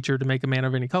another creature to make a mana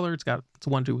of any color. It's a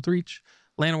 1/2 with reach.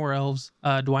 Llanowar Elves.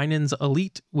 Dwynen's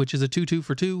Elite, which is a 2/2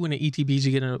 for 2. When it ETBs,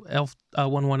 you get an elf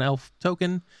 1/1 elf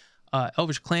token.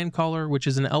 Elvish Clan Caller, which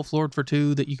is an elf lord for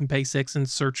 2 that you can pay 6 and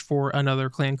search for another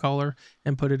clan caller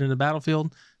and put it in the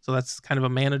battlefield. So that's kind of a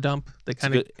mana dump.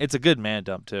 It's a good mana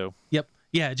dump too. Yep.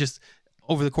 Yeah, just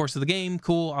over the course of the game,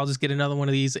 cool, I'll just get another one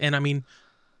of these. And I mean,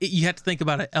 you have to think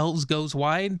about it. Elves goes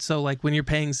wide. So like when you're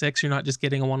paying 6, you're not just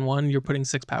getting a 1/1, you're putting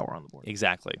 6 power on the board.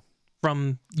 Exactly.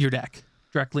 From your deck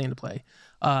directly into play.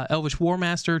 Elvish War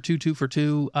Master, 2/2 for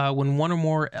 2. When one or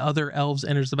more other elves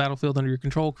enters the battlefield under your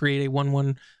control, create a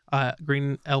 1/1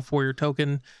 green elf warrior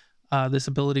token. This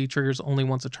ability triggers only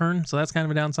once a turn, so that's kind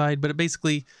of a downside. But it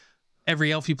basically,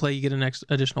 every elf you play, you get an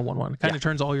additional 1/1. It kind of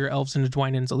turns all your elves into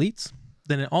Dwynen's Elites.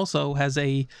 Then it also has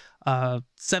a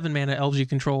 7 mana elves you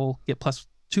control get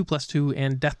 +2/+2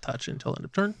 and Death Touch until end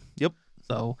of turn. Yep.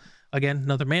 So again,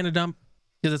 another mana dump.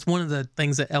 Because it's one of the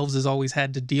things that elves has always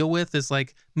had to deal with is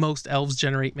like most elves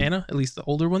generate mana, at least the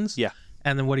older ones. Yeah.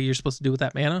 And then what are you supposed to do with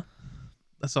that mana?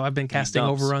 So I've been casting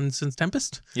dumps. Overrun since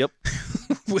Tempest. Yep.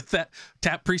 With that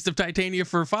tap Priest of Titania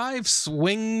for 5,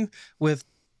 swing with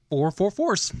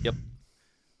 4/4/4s. Yep.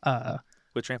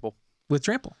 With trample. With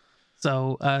trample.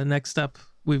 So next up,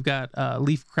 we've got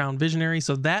Leaf Crown Visionary.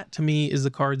 So that to me is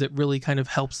the card that really kind of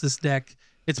helps this deck.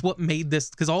 It's what made this,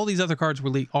 because all these other cards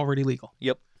were already legal.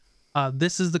 Yep.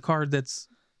 This is the card that's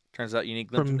Turns out you need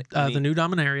from the new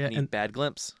Dominaria, you need and Bad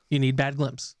Glimpse. you need Bad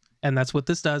Glimpse. And that's what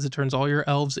this does. It turns all your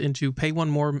elves into pay 1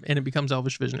 more, and it becomes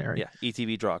Elvish Visionary. Yeah,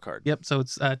 ETB draw a card. Yep. So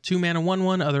it's 2 mana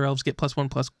 1/1. Other elves get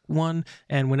 +1/+1.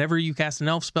 And whenever you cast an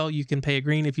elf spell, you can pay a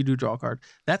green if you do draw a card.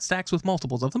 That stacks with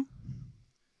multiples of them.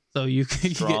 So you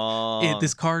get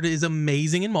this card is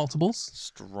amazing in multiples.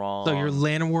 Strong. So your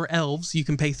Llanowar elves, you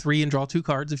can pay 3 and draw 2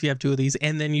 cards if you have 2 of these,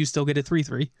 and then you still get a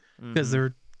 3/3 because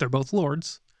they're both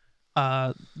lords.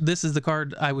 This is the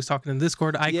card I was talking in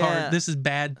Discord. Card. This is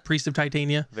bad Priest of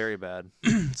Titania. Very bad.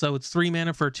 So it's 3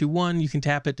 mana for a 2/1. You can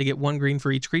tap it to get 1 green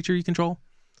for each creature you control.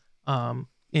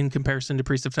 In comparison to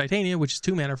Priest of Titania, which is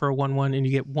 2 mana for a 1/1, and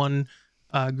you get 1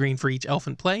 green for each elf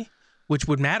in play, which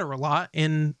would matter a lot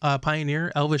in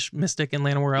Pioneer. Elvish, Mystic, and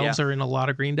Llanowar Elves are in a lot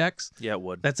of green decks. Yeah, it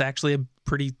would. That's actually a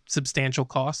pretty substantial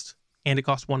cost, and it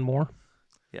costs 1 more.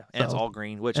 Yeah, and it's all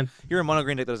green, which you're a mono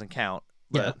green deck that doesn't count.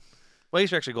 But, well, at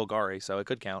least you're actually Golgari, so it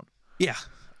could count. Yeah.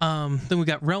 Then we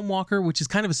got Realm Walker, which is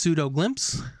kind of a pseudo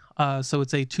glimpse. So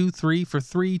it's a 2/3 for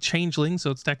 3 changeling,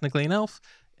 so it's technically an elf.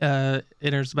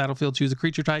 Enters the battlefield, choose a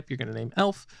creature type. You're going to name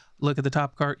elf. Look at the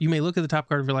top card. You may look at the top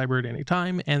card of your library at any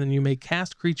time, and then you may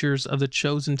cast creatures of the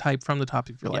chosen type from the top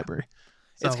of your library.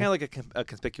 So, it's kind of like a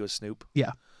conspicuous snoop.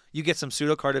 Yeah. You get some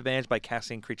pseudo card advantage by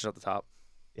casting creatures at the top.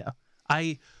 Yeah.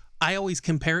 I I always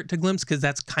compare it to Glimpse because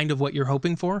that's kind of what you're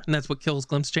hoping for, and that's what kills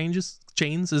Glimpse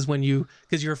chains is when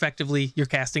because you're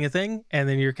casting a thing and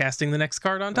then you're casting the next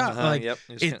card on top. Yep.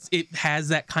 It has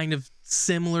that kind of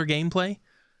similar gameplay.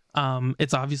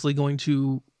 It's obviously going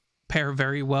to pair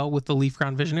very well with the Leaf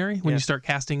Crown Visionary when you start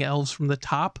casting elves from the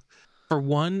top for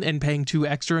 1 and paying 2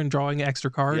 extra and drawing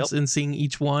extra cards and seeing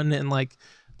each one, and like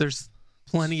there's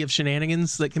plenty of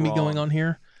shenanigans that can be going on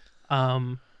here.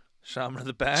 Shaman of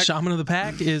the Pack. Shaman of the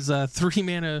Pack is 3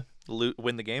 mana,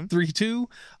 Win the game. 3/2.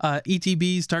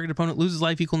 ETBs, target opponent loses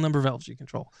life equal number of elves you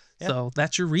control. Yeah. So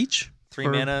that's your reach. 3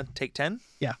 mana, take 10.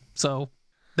 Yeah. So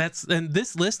and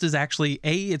this list is actually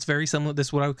it's very similar. This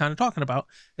is what I was kind of talking about.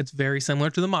 It's very similar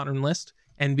to the modern list,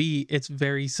 and B, it's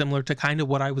very similar to kind of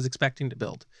what I was expecting to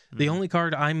build. The only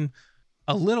card I'm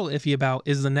a little iffy about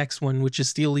is the next one, which is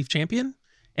Steel Leaf Champion,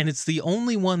 and it's the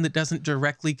only one that doesn't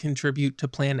directly contribute to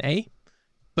Plan A,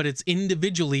 but it's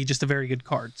individually just a very good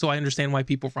card. So I understand why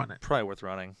people run it. Probably worth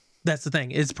running. That's the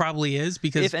thing. It probably is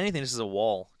because if anything, this is a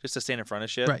wall just to stand in front of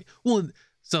shit. Right. Well,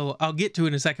 so I'll get to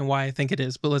in a second why I think it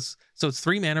is, but so it's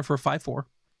 3 mana for a 5/4,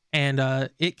 and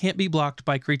it can't be blocked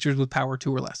by creatures with power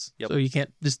 2 or less. Yep. So you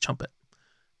can't just chump it.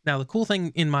 Now the cool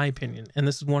thing, in my opinion, and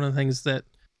this is one of the things that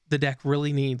the deck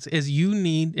really needs, is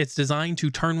it's designed to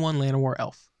turn 1 Llanowar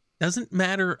Elf. Doesn't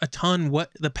matter a ton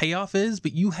what the payoff is,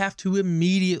 but you have to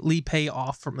immediately pay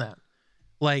off from that.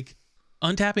 Like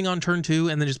untapping on turn 2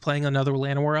 and then just playing another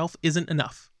Llanowar Elf isn't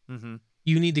enough. Mm-hmm.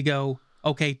 You need to go,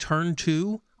 okay, turn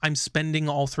 2, I'm spending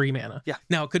all 3 mana. Yeah.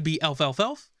 Now it could be Elf.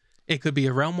 It could be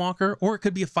a Realm Walker, or it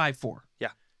could be a 5/4. Yeah.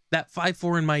 That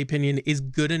 5/4, in my opinion, is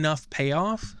good enough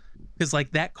payoff because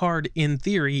like that card in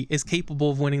theory is capable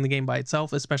of winning the game by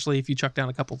itself, especially if you chuck down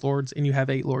a couple lords and you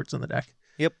have 8 lords in the deck.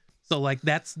 Yep. So like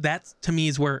that's to me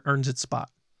is where it earns its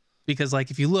spot. Because like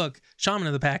if you look, Shaman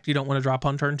of the Pact, you don't want to drop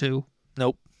on turn 2.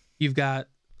 Nope. You've got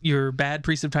your bad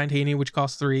Priest of Titania, which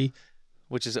costs 3.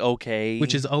 Which is okay.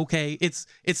 It's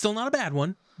still not a bad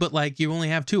one, but like you only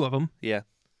have 2 of them. Yeah.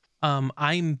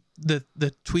 I'm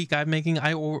the tweak I'm making.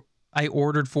 I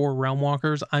ordered 4 Realm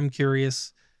Walkers. I'm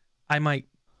curious.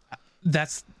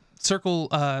 That's Circle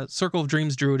of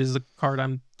Dreams Druid is the card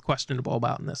I'm questionable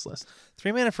about in this list.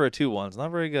 3 mana for a 2/1 is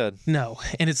not very good. No,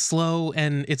 and it's slow,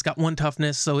 and it's got 1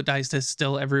 toughness, so it dies to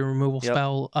still every removal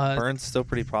spell. Burn's still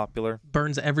pretty popular.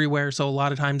 Burns everywhere, so a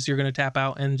lot of times you're going to tap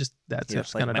out and just it's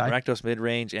just going to die. Rakdos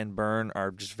Midrange and Burn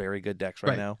are just very good decks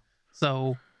right now.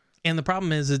 So, and the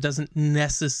problem is it doesn't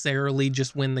necessarily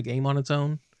just win the game on its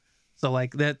own. So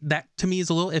like that to me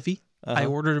is a little iffy. I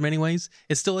ordered them anyways.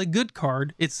 It's still a good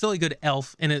card. It's still a good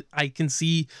elf, and I can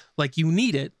see like you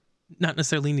need it. Not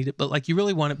necessarily need it, but like you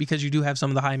really want it because you do have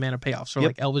some of the high mana payoffs, or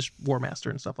like Elvish Warmaster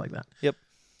and stuff like that. Yep.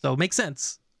 So it makes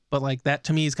sense, but like that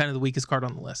to me is kind of the weakest card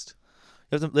on the list.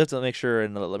 You have to make sure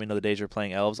and let me know the days you're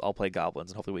playing elves. I'll play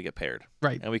goblins, and hopefully we get paired.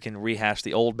 Right. And we can rehash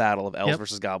the old battle of elves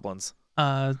versus goblins.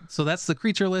 So that's the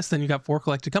creature list. Then you got 4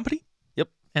 Collected Company. Yep.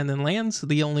 And then lands.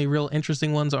 The only real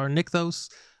interesting ones are Nykthos,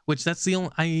 which that's the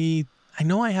only I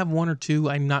know I have 1 or 2.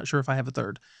 I'm not sure if I have a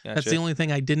third. Gotcha. That's the only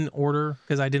thing I didn't order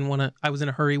because I didn't want to. I was in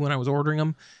a hurry when I was ordering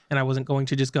them, and I wasn't going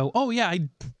to just go, oh yeah,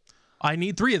 I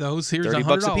need 3 of those. Here's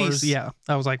 $100 a piece. Yeah.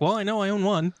 I was like, well, I know I own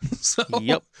 1. So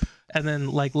yep. And then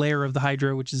like Lair of the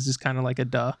Hydra, which is just kind of like a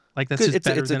duh. Like that's good. just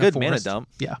better it's than a good a mana forest. dump.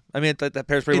 Yeah. I mean that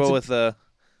pairs pretty well with the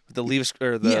leaves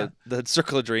or the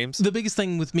Circle of Dreams. The biggest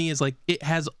thing with me is like it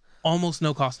has almost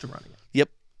no cost to running it. Yep.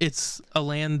 It's a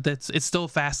land it's still a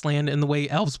fast land, and the way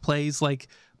Elves plays, like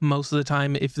most of the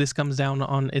time, if this comes down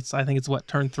on I think it's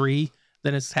turn 3,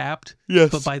 then it's tapped.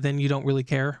 Yes. But by then you don't really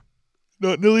care.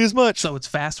 Not nearly as much. So it's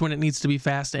fast when it needs to be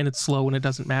fast, and it's slow when it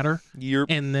doesn't matter. Yep.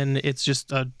 And then it's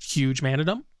just a huge mana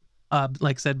dump.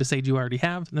 Like I said, Besaid you already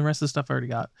have, and the rest of the stuff I already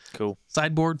got. Cool.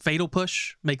 Sideboard, Fatal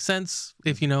Push makes sense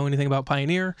if you know anything about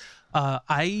Pioneer.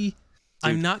 I'm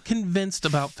not convinced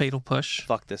about Fatal Push.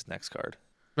 Fuck this next card.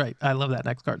 Right, I love that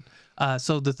next card.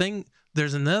 So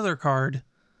there's another card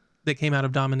that came out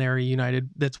of Dominaria United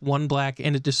that's 1 black,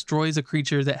 and it destroys a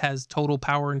creature that has total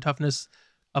power and toughness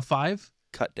of 5.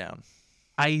 Cut down.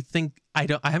 I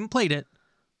haven't played it.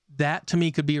 That to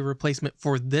me could be a replacement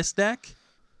for this deck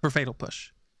for Fatal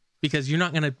Push, because you're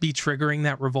not going to be triggering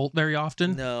that revolt very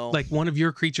often. No. Like one of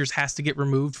your creatures has to get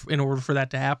removed in order for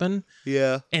that to happen.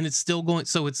 Yeah. And it's still going,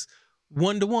 so it's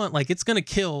 1-1. Like it's going to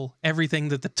kill everything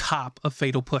that the top of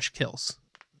Fatal Push kills.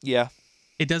 Yeah.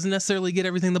 It doesn't necessarily get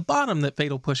everything the bottom that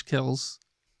Fatal Push kills,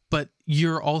 but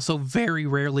you're also very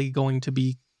rarely going to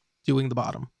be doing the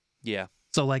bottom. Yeah.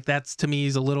 So like that's to me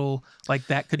is a little like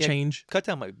that could change. Cut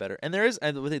down might be better. And there is,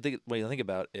 and what you think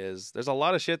about is there's a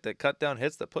lot of shit that cut down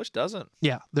hits that push doesn't.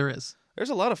 Yeah, there is. There's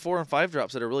a lot of 4 and 5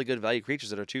 drops that are really good value creatures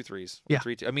that are 2/3s. Yeah.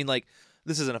 3/2. I mean, like,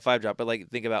 this isn't a 5 drop, but like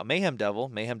think about Mayhem Devil.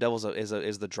 Mayhem Devil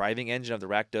is the driving engine of the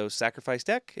Rakdos Sacrifice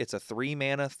deck. It's a 3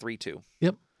 mana 3/2.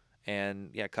 Yep. And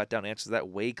yeah, cut down answers that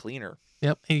way cleaner.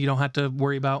 Yep. And you don't have to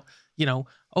worry about,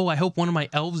 oh, I hope one of my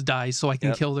elves dies so I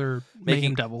can kill their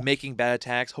Mayhem Devil. Making bad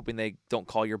attacks, hoping they don't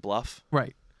call your bluff.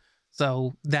 Right.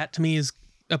 So that to me is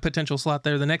a potential slot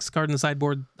there. The next card in the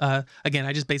sideboard, again,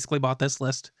 I just basically bought this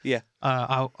list. Yeah.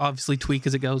 I'll obviously tweak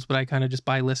as it goes, but I kind of just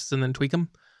buy lists and then tweak them,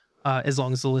 as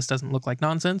long as the list doesn't look like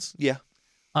nonsense. Yeah.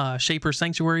 Shaper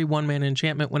Sanctuary, 1-mana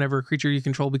enchantment. Whenever a creature you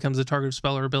control becomes a target of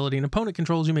spell or ability an opponent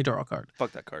controls, you may draw a card.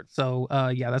 Fuck that card. So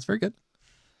yeah, that's very good.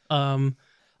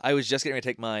 I was just getting ready to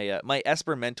take my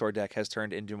Esper Mentor deck has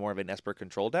turned into more of an Esper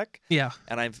control deck. Yeah.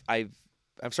 And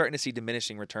I'm starting to see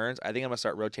diminishing returns. I think I'm gonna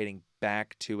start rotating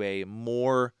back to a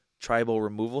more tribal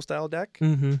removal style deck.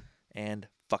 Mm-hmm. And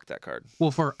fuck that card.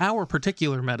 Well, for our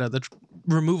particular meta, the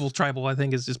removal tribal, I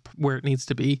think, is just where it needs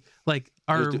to be. Like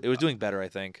It was doing better, I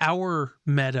think. Our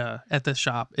meta at the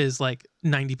shop is like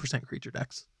 90% creature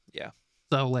decks. Yeah.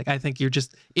 So like I think you're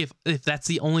just if that's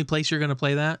the only place you're gonna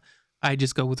play that, I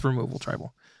just go with removal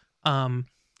tribal.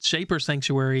 Shaper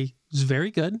Sanctuary is very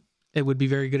good. It would be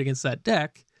very good against that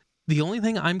deck. The only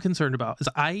thing I'm concerned about is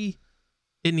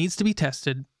it needs to be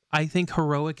tested. I think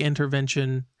Heroic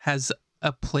Intervention has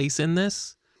a place in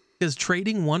this because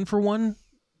trading 1-for-1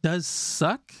 does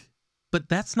suck, but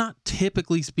that's not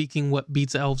typically speaking what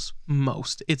beats elves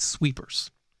most. It's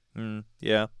sweepers.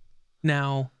 Yeah.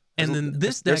 Now, and then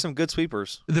this deck, there's some good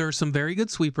sweepers. There are some very good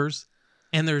sweepers,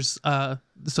 and there's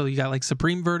so you got like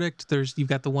Supreme Verdict. You've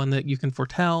got the one that you can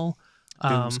foretell.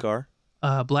 Doomscar.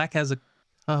 Black has a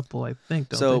couple, I think.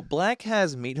 Black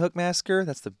has Meathook Massacre.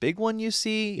 That's the big one you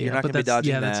see. You're not going to be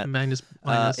dodging that. That's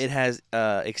minus. It has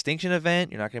Extinction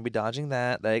Event. You're not going to be dodging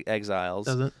that. That exiles.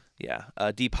 Does it?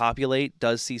 Yeah. Depopulate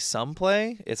does see some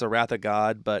play. It's a Wrath of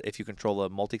God, but if you control a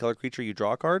multicolored creature, you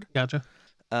draw a card. Gotcha.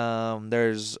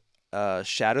 There's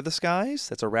Shatter the Skies.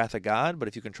 That's a Wrath of God, but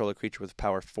if you control a creature with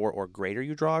power 4 or greater,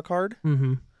 you draw a card.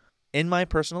 Mm-hmm. In my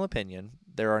personal opinion,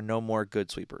 there are no more good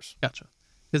sweepers. Gotcha.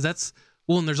 Because that's...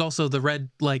 Well, and there's also the red,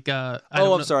 like...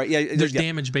 I'm sorry. Yeah, there's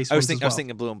damage-based I was ones thinking, as well. I was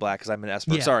thinking blue and black because I'm an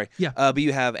Esper. Yeah, Sorry. yeah. But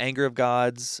you have Anger of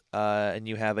Gods, and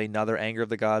you have another Anger of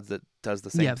the Gods that does the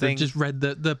same thing. Yeah, just red,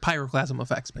 the Pyroclasm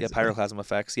effects, basically. Yeah, Pyroclasm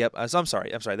effects. Yep. So I'm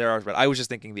sorry. There are red. I was just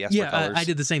thinking the Esper colors. I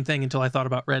did the same thing until I thought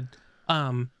about red.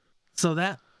 So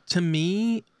that, to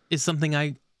me, is something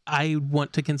I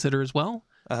want to consider as well,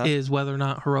 is whether or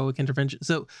not Heroic Intervention.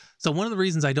 So one of the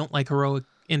reasons I don't like Heroic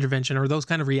Intervention or those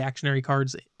kind of reactionary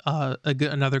cards,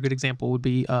 another good example would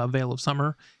be Veil of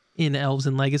Summer in Elves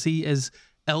and Legacy, as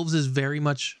Elves is very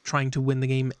much trying to win the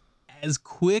game as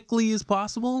quickly as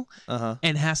possible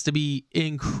and has to be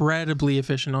incredibly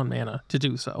efficient on mana to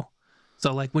do so.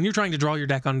 So like when you're trying to draw your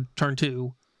deck on turn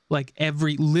 2, like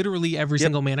literally every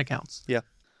single mana counts. Yeah.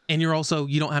 And you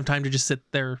don't have time to just sit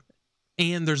there.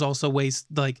 And there's also ways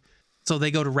like, so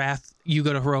they go to Wrath, you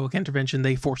go to Heroic Intervention,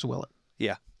 they force a will it.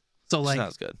 Yeah. So like,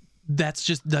 sounds good. That's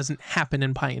just doesn't happen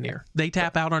in Pioneer. They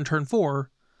tap out on turn 4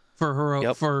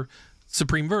 for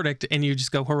Supreme Verdict, and you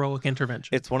just go Heroic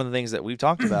Intervention. It's one of the things that we've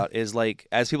talked about is like,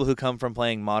 as people who come from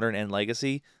playing Modern and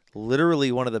Legacy,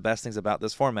 literally one of the best things about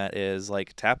this format is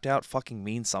like tapped out fucking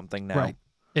means something now. Right.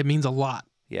 It means a lot.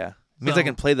 Yeah. It means I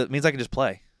can play means I can just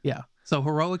play. Yeah. So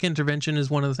Heroic Intervention is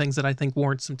one of the things that I think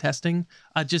warrants some testing.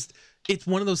 It's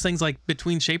one of those things like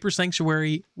between Shaper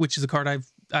Sanctuary, which is a card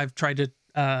I've tried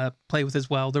to play with as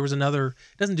well. There was another,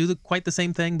 it doesn't do quite the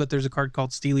same thing, but there's a card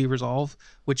called Steely Resolve,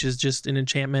 which is just an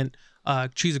enchantment.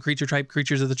 Choose a creature type.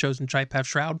 Creatures of the chosen type have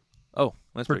Shroud. Oh,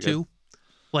 that's for pretty 2.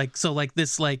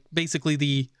 Good.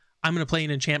 Basically I'm going to play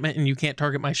an enchantment and you can't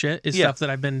target my shit is stuff that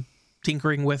I've been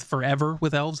tinkering with forever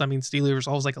with elves. I mean, Steely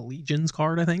Resolve is like a Legions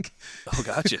card, I think. Oh,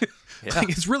 gotcha. Yeah. Like,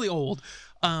 it's really old.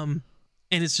 And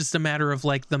it's just a matter of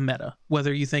like the meta,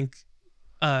 whether you think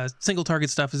single target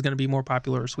stuff is going to be more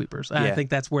popular or sweepers. I think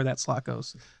that's where that slot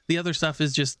goes. The other stuff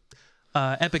is just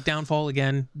Epic Downfall.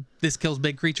 Again, this kills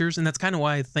big creatures, and that's kind of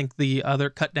why I think the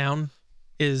other Cut Down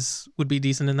would be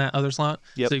decent in that other slot.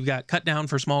 Yep. So you've got Cut Down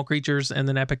for small creatures and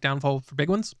then Epic Downfall for big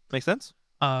ones. Makes sense.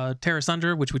 Terra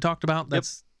Sunder, which we talked about,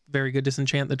 that's very good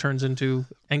disenchant that turns into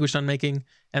Anguished Unmaking,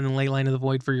 and then Leyline of the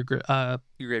Void for your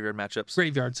graveyard matchups.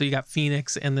 Graveyard. So you got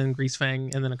Phoenix and then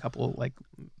Greasefang and then a couple like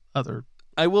other.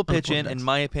 I will pitch in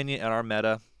my opinion, at our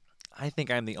meta, I think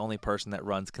I'm the only person that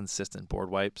runs consistent board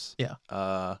wipes.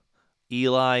 Yeah.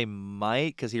 Eli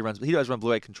might, because he does run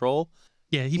Blue-White Control.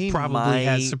 Yeah, he probably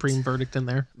has Supreme Verdict in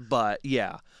there. But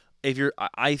yeah,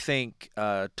 I think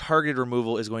targeted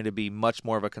removal is going to be much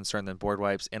more of a concern than board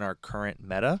wipes in our current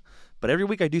meta, But every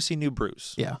week I do see new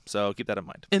brews. Yeah. So keep that in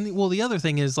mind. And well, the other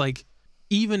thing is like,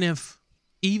 even if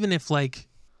like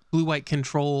Blue-White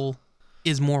Control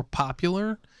is more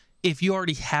popular, if you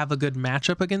already have a good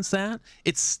matchup against that,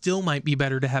 it still might be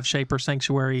better to have Shaper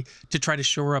Sanctuary to try to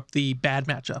shore up the bad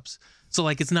matchups. So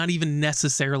like, it's not even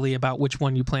necessarily about which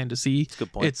one you plan to see. That's a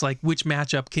good point. It's like, which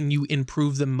matchup can you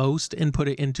improve the most and put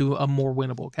it into a more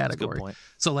winnable category. That's a good point.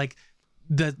 So like,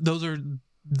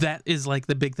 that is like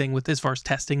the big thing with as far as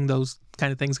testing those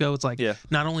kind of things go. It's like,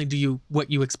 not only do you what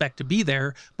you expect to be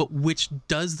there, but which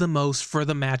does the most for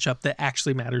the matchup that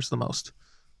actually matters the most.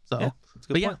 So,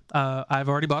 I've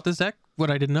already bought this deck, what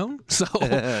I didn't own. So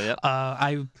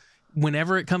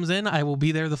whenever it comes in, I will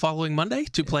be there the following Monday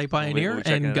to play Pioneer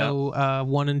and go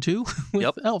 1 and 2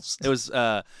 with elves. It was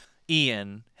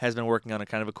Ian has been working on a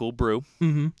kind of a cool brew,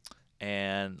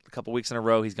 and a couple weeks in a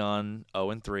row he's gone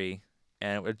 0 and 3.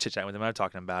 And we're chit-chatting with him. I was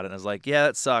talking about it, and I was like, "Yeah,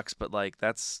 that sucks, but like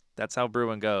that's how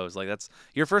brewing goes. Like that's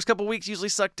your first couple weeks usually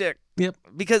suck dick. Yep.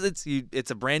 Because it's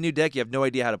a brand new deck. You have no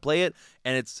idea how to play it,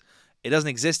 and it doesn't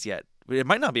exist yet. It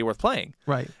might not be worth playing.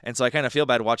 Right. And so I kind of feel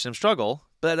bad watching him struggle.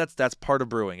 But that's part of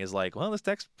brewing. Is like, well, this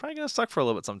deck's probably gonna suck for a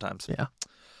little bit sometimes. Yeah.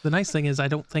 The nice thing is, I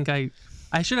don't think I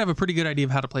should have a pretty good idea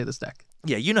of how to play this deck.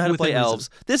 Yeah, you know how to play elves.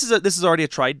 This is already a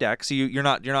tried deck, so you're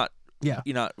not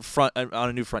front on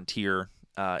a new frontier.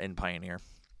 In Pioneer.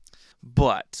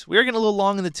 But we are getting a little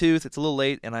long in the tooth. It's a little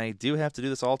late, and I do have to do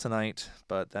this all tonight,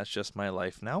 but that's just my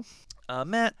life now.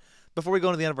 Matt, before we go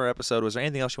into the end of our episode, was there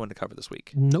anything else you wanted to cover this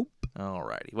week? Nope.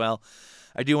 Alrighty. Well,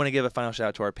 I do want to give a final shout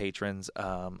out to our patrons.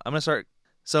 I'm going to start.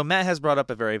 So Matt has brought up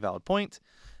a very valid point.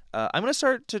 I'm going to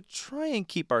start to try and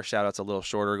keep our shout outs a little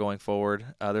shorter going forward.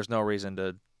 There's no reason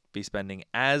to be spending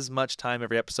as much time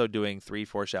every episode doing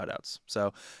 3-4 shout outs.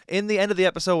 So in the end of the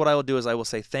episode, what I will do is I will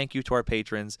say thank you to our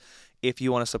patrons. If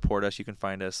you want to support us, you can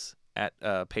find us at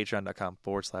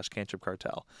patreon.com/Cantrip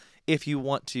Cartel. If you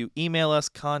want to email us,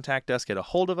 contact us, get a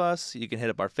hold of us, you can hit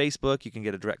up our Facebook. You can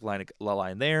get a direct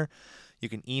line there. You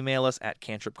can email us at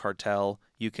Cantrip Cartel.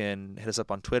 You can hit us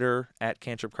up on Twitter at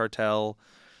Cantrip Cartel.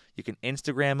 You can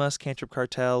Instagram us, Cantrip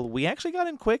Cartel. We actually got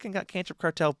in quick and got Cantrip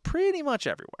Cartel pretty much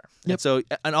everywhere. Yep. And so,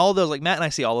 and all those, like Matt and I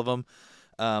see all of them.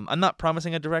 I'm not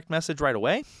promising a direct message right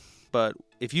away, but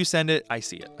if you send it, I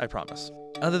see it. I promise.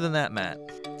 Other than that, Matt,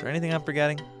 is there anything I'm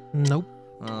forgetting? Nope.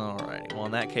 All right. Well,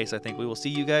 in that case, I think we will see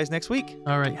you guys next week.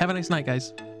 All right. Have a nice night,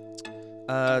 guys.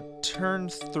 Turn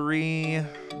 3, I'm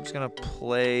just going to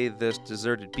play this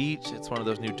Deserted Beach. It's one of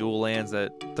those new dual lands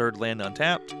that third land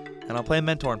untapped, and I'll play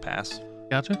Mentor and pass.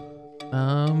 Gotcha.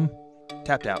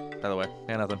 Tapped out, by the way.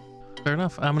 Yeah, nothing. Fair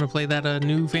enough. I'm going to play that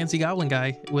new fancy goblin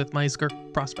guy with my Skirk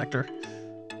Prospector.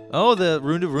 Oh, the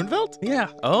Rune of Runeveld? Yeah.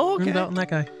 Oh, okay. Runeveld and that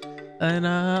guy. And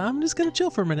I'm just going to chill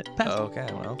for a minute. Pass. Okay,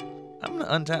 well, I'm going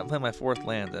to untap and play my 4th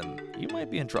land, and you might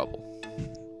be in trouble.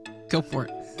 Go for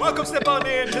it. Welcome, step on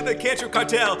in to the Cantrip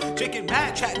Cartel. Jake and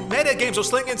Matt chatting meta games while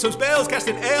slinging some spells,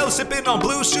 casting ale, sipping on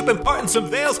blue soup and parting some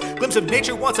veils. Glimpse of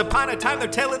nature once upon a time, they're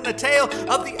telling the tale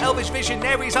of the elvish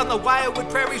visionaries on the wildwood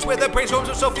prairies, where the brainstorms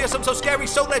are so fearsome, so scary,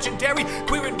 so legendary.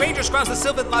 Queer and rangers grounds the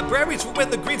sylvan libraries, for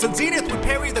when the greens and zenith would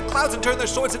parry the clouds and turn their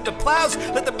swords into plows.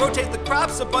 Let them rotate the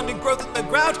crops, abundant growth in the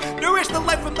ground, nourish the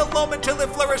life from the loam until it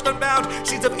flourished unbound.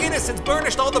 Seeds of innocence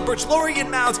burnished all the birch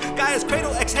laurian mounds. Gaia's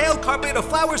cradle exhaled, carpet of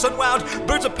flowers unwound.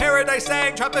 Birds of paradise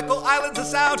sang, tropical islands a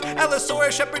sound.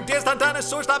 Allosaurus shepherd danced on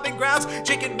dinosaur stomping grounds.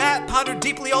 Jake and Matt pondered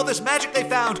deeply all this magic they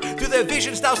found. Through their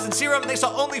visions doused in serum, they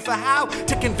saw only for how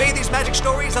to convey these magic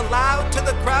stories aloud to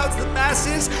the crowds, the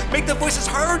masses. Make the voices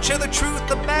heard, share the truth,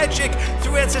 the magic.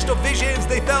 Through ancestral visions,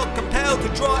 they felt compelled to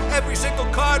draw every single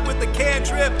card with the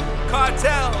Cantrip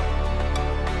Cartel.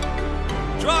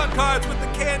 Drawing cards with the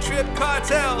Cantrip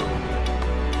Cartel.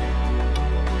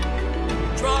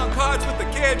 Drawing cards with the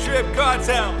Cantrip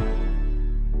Cartel.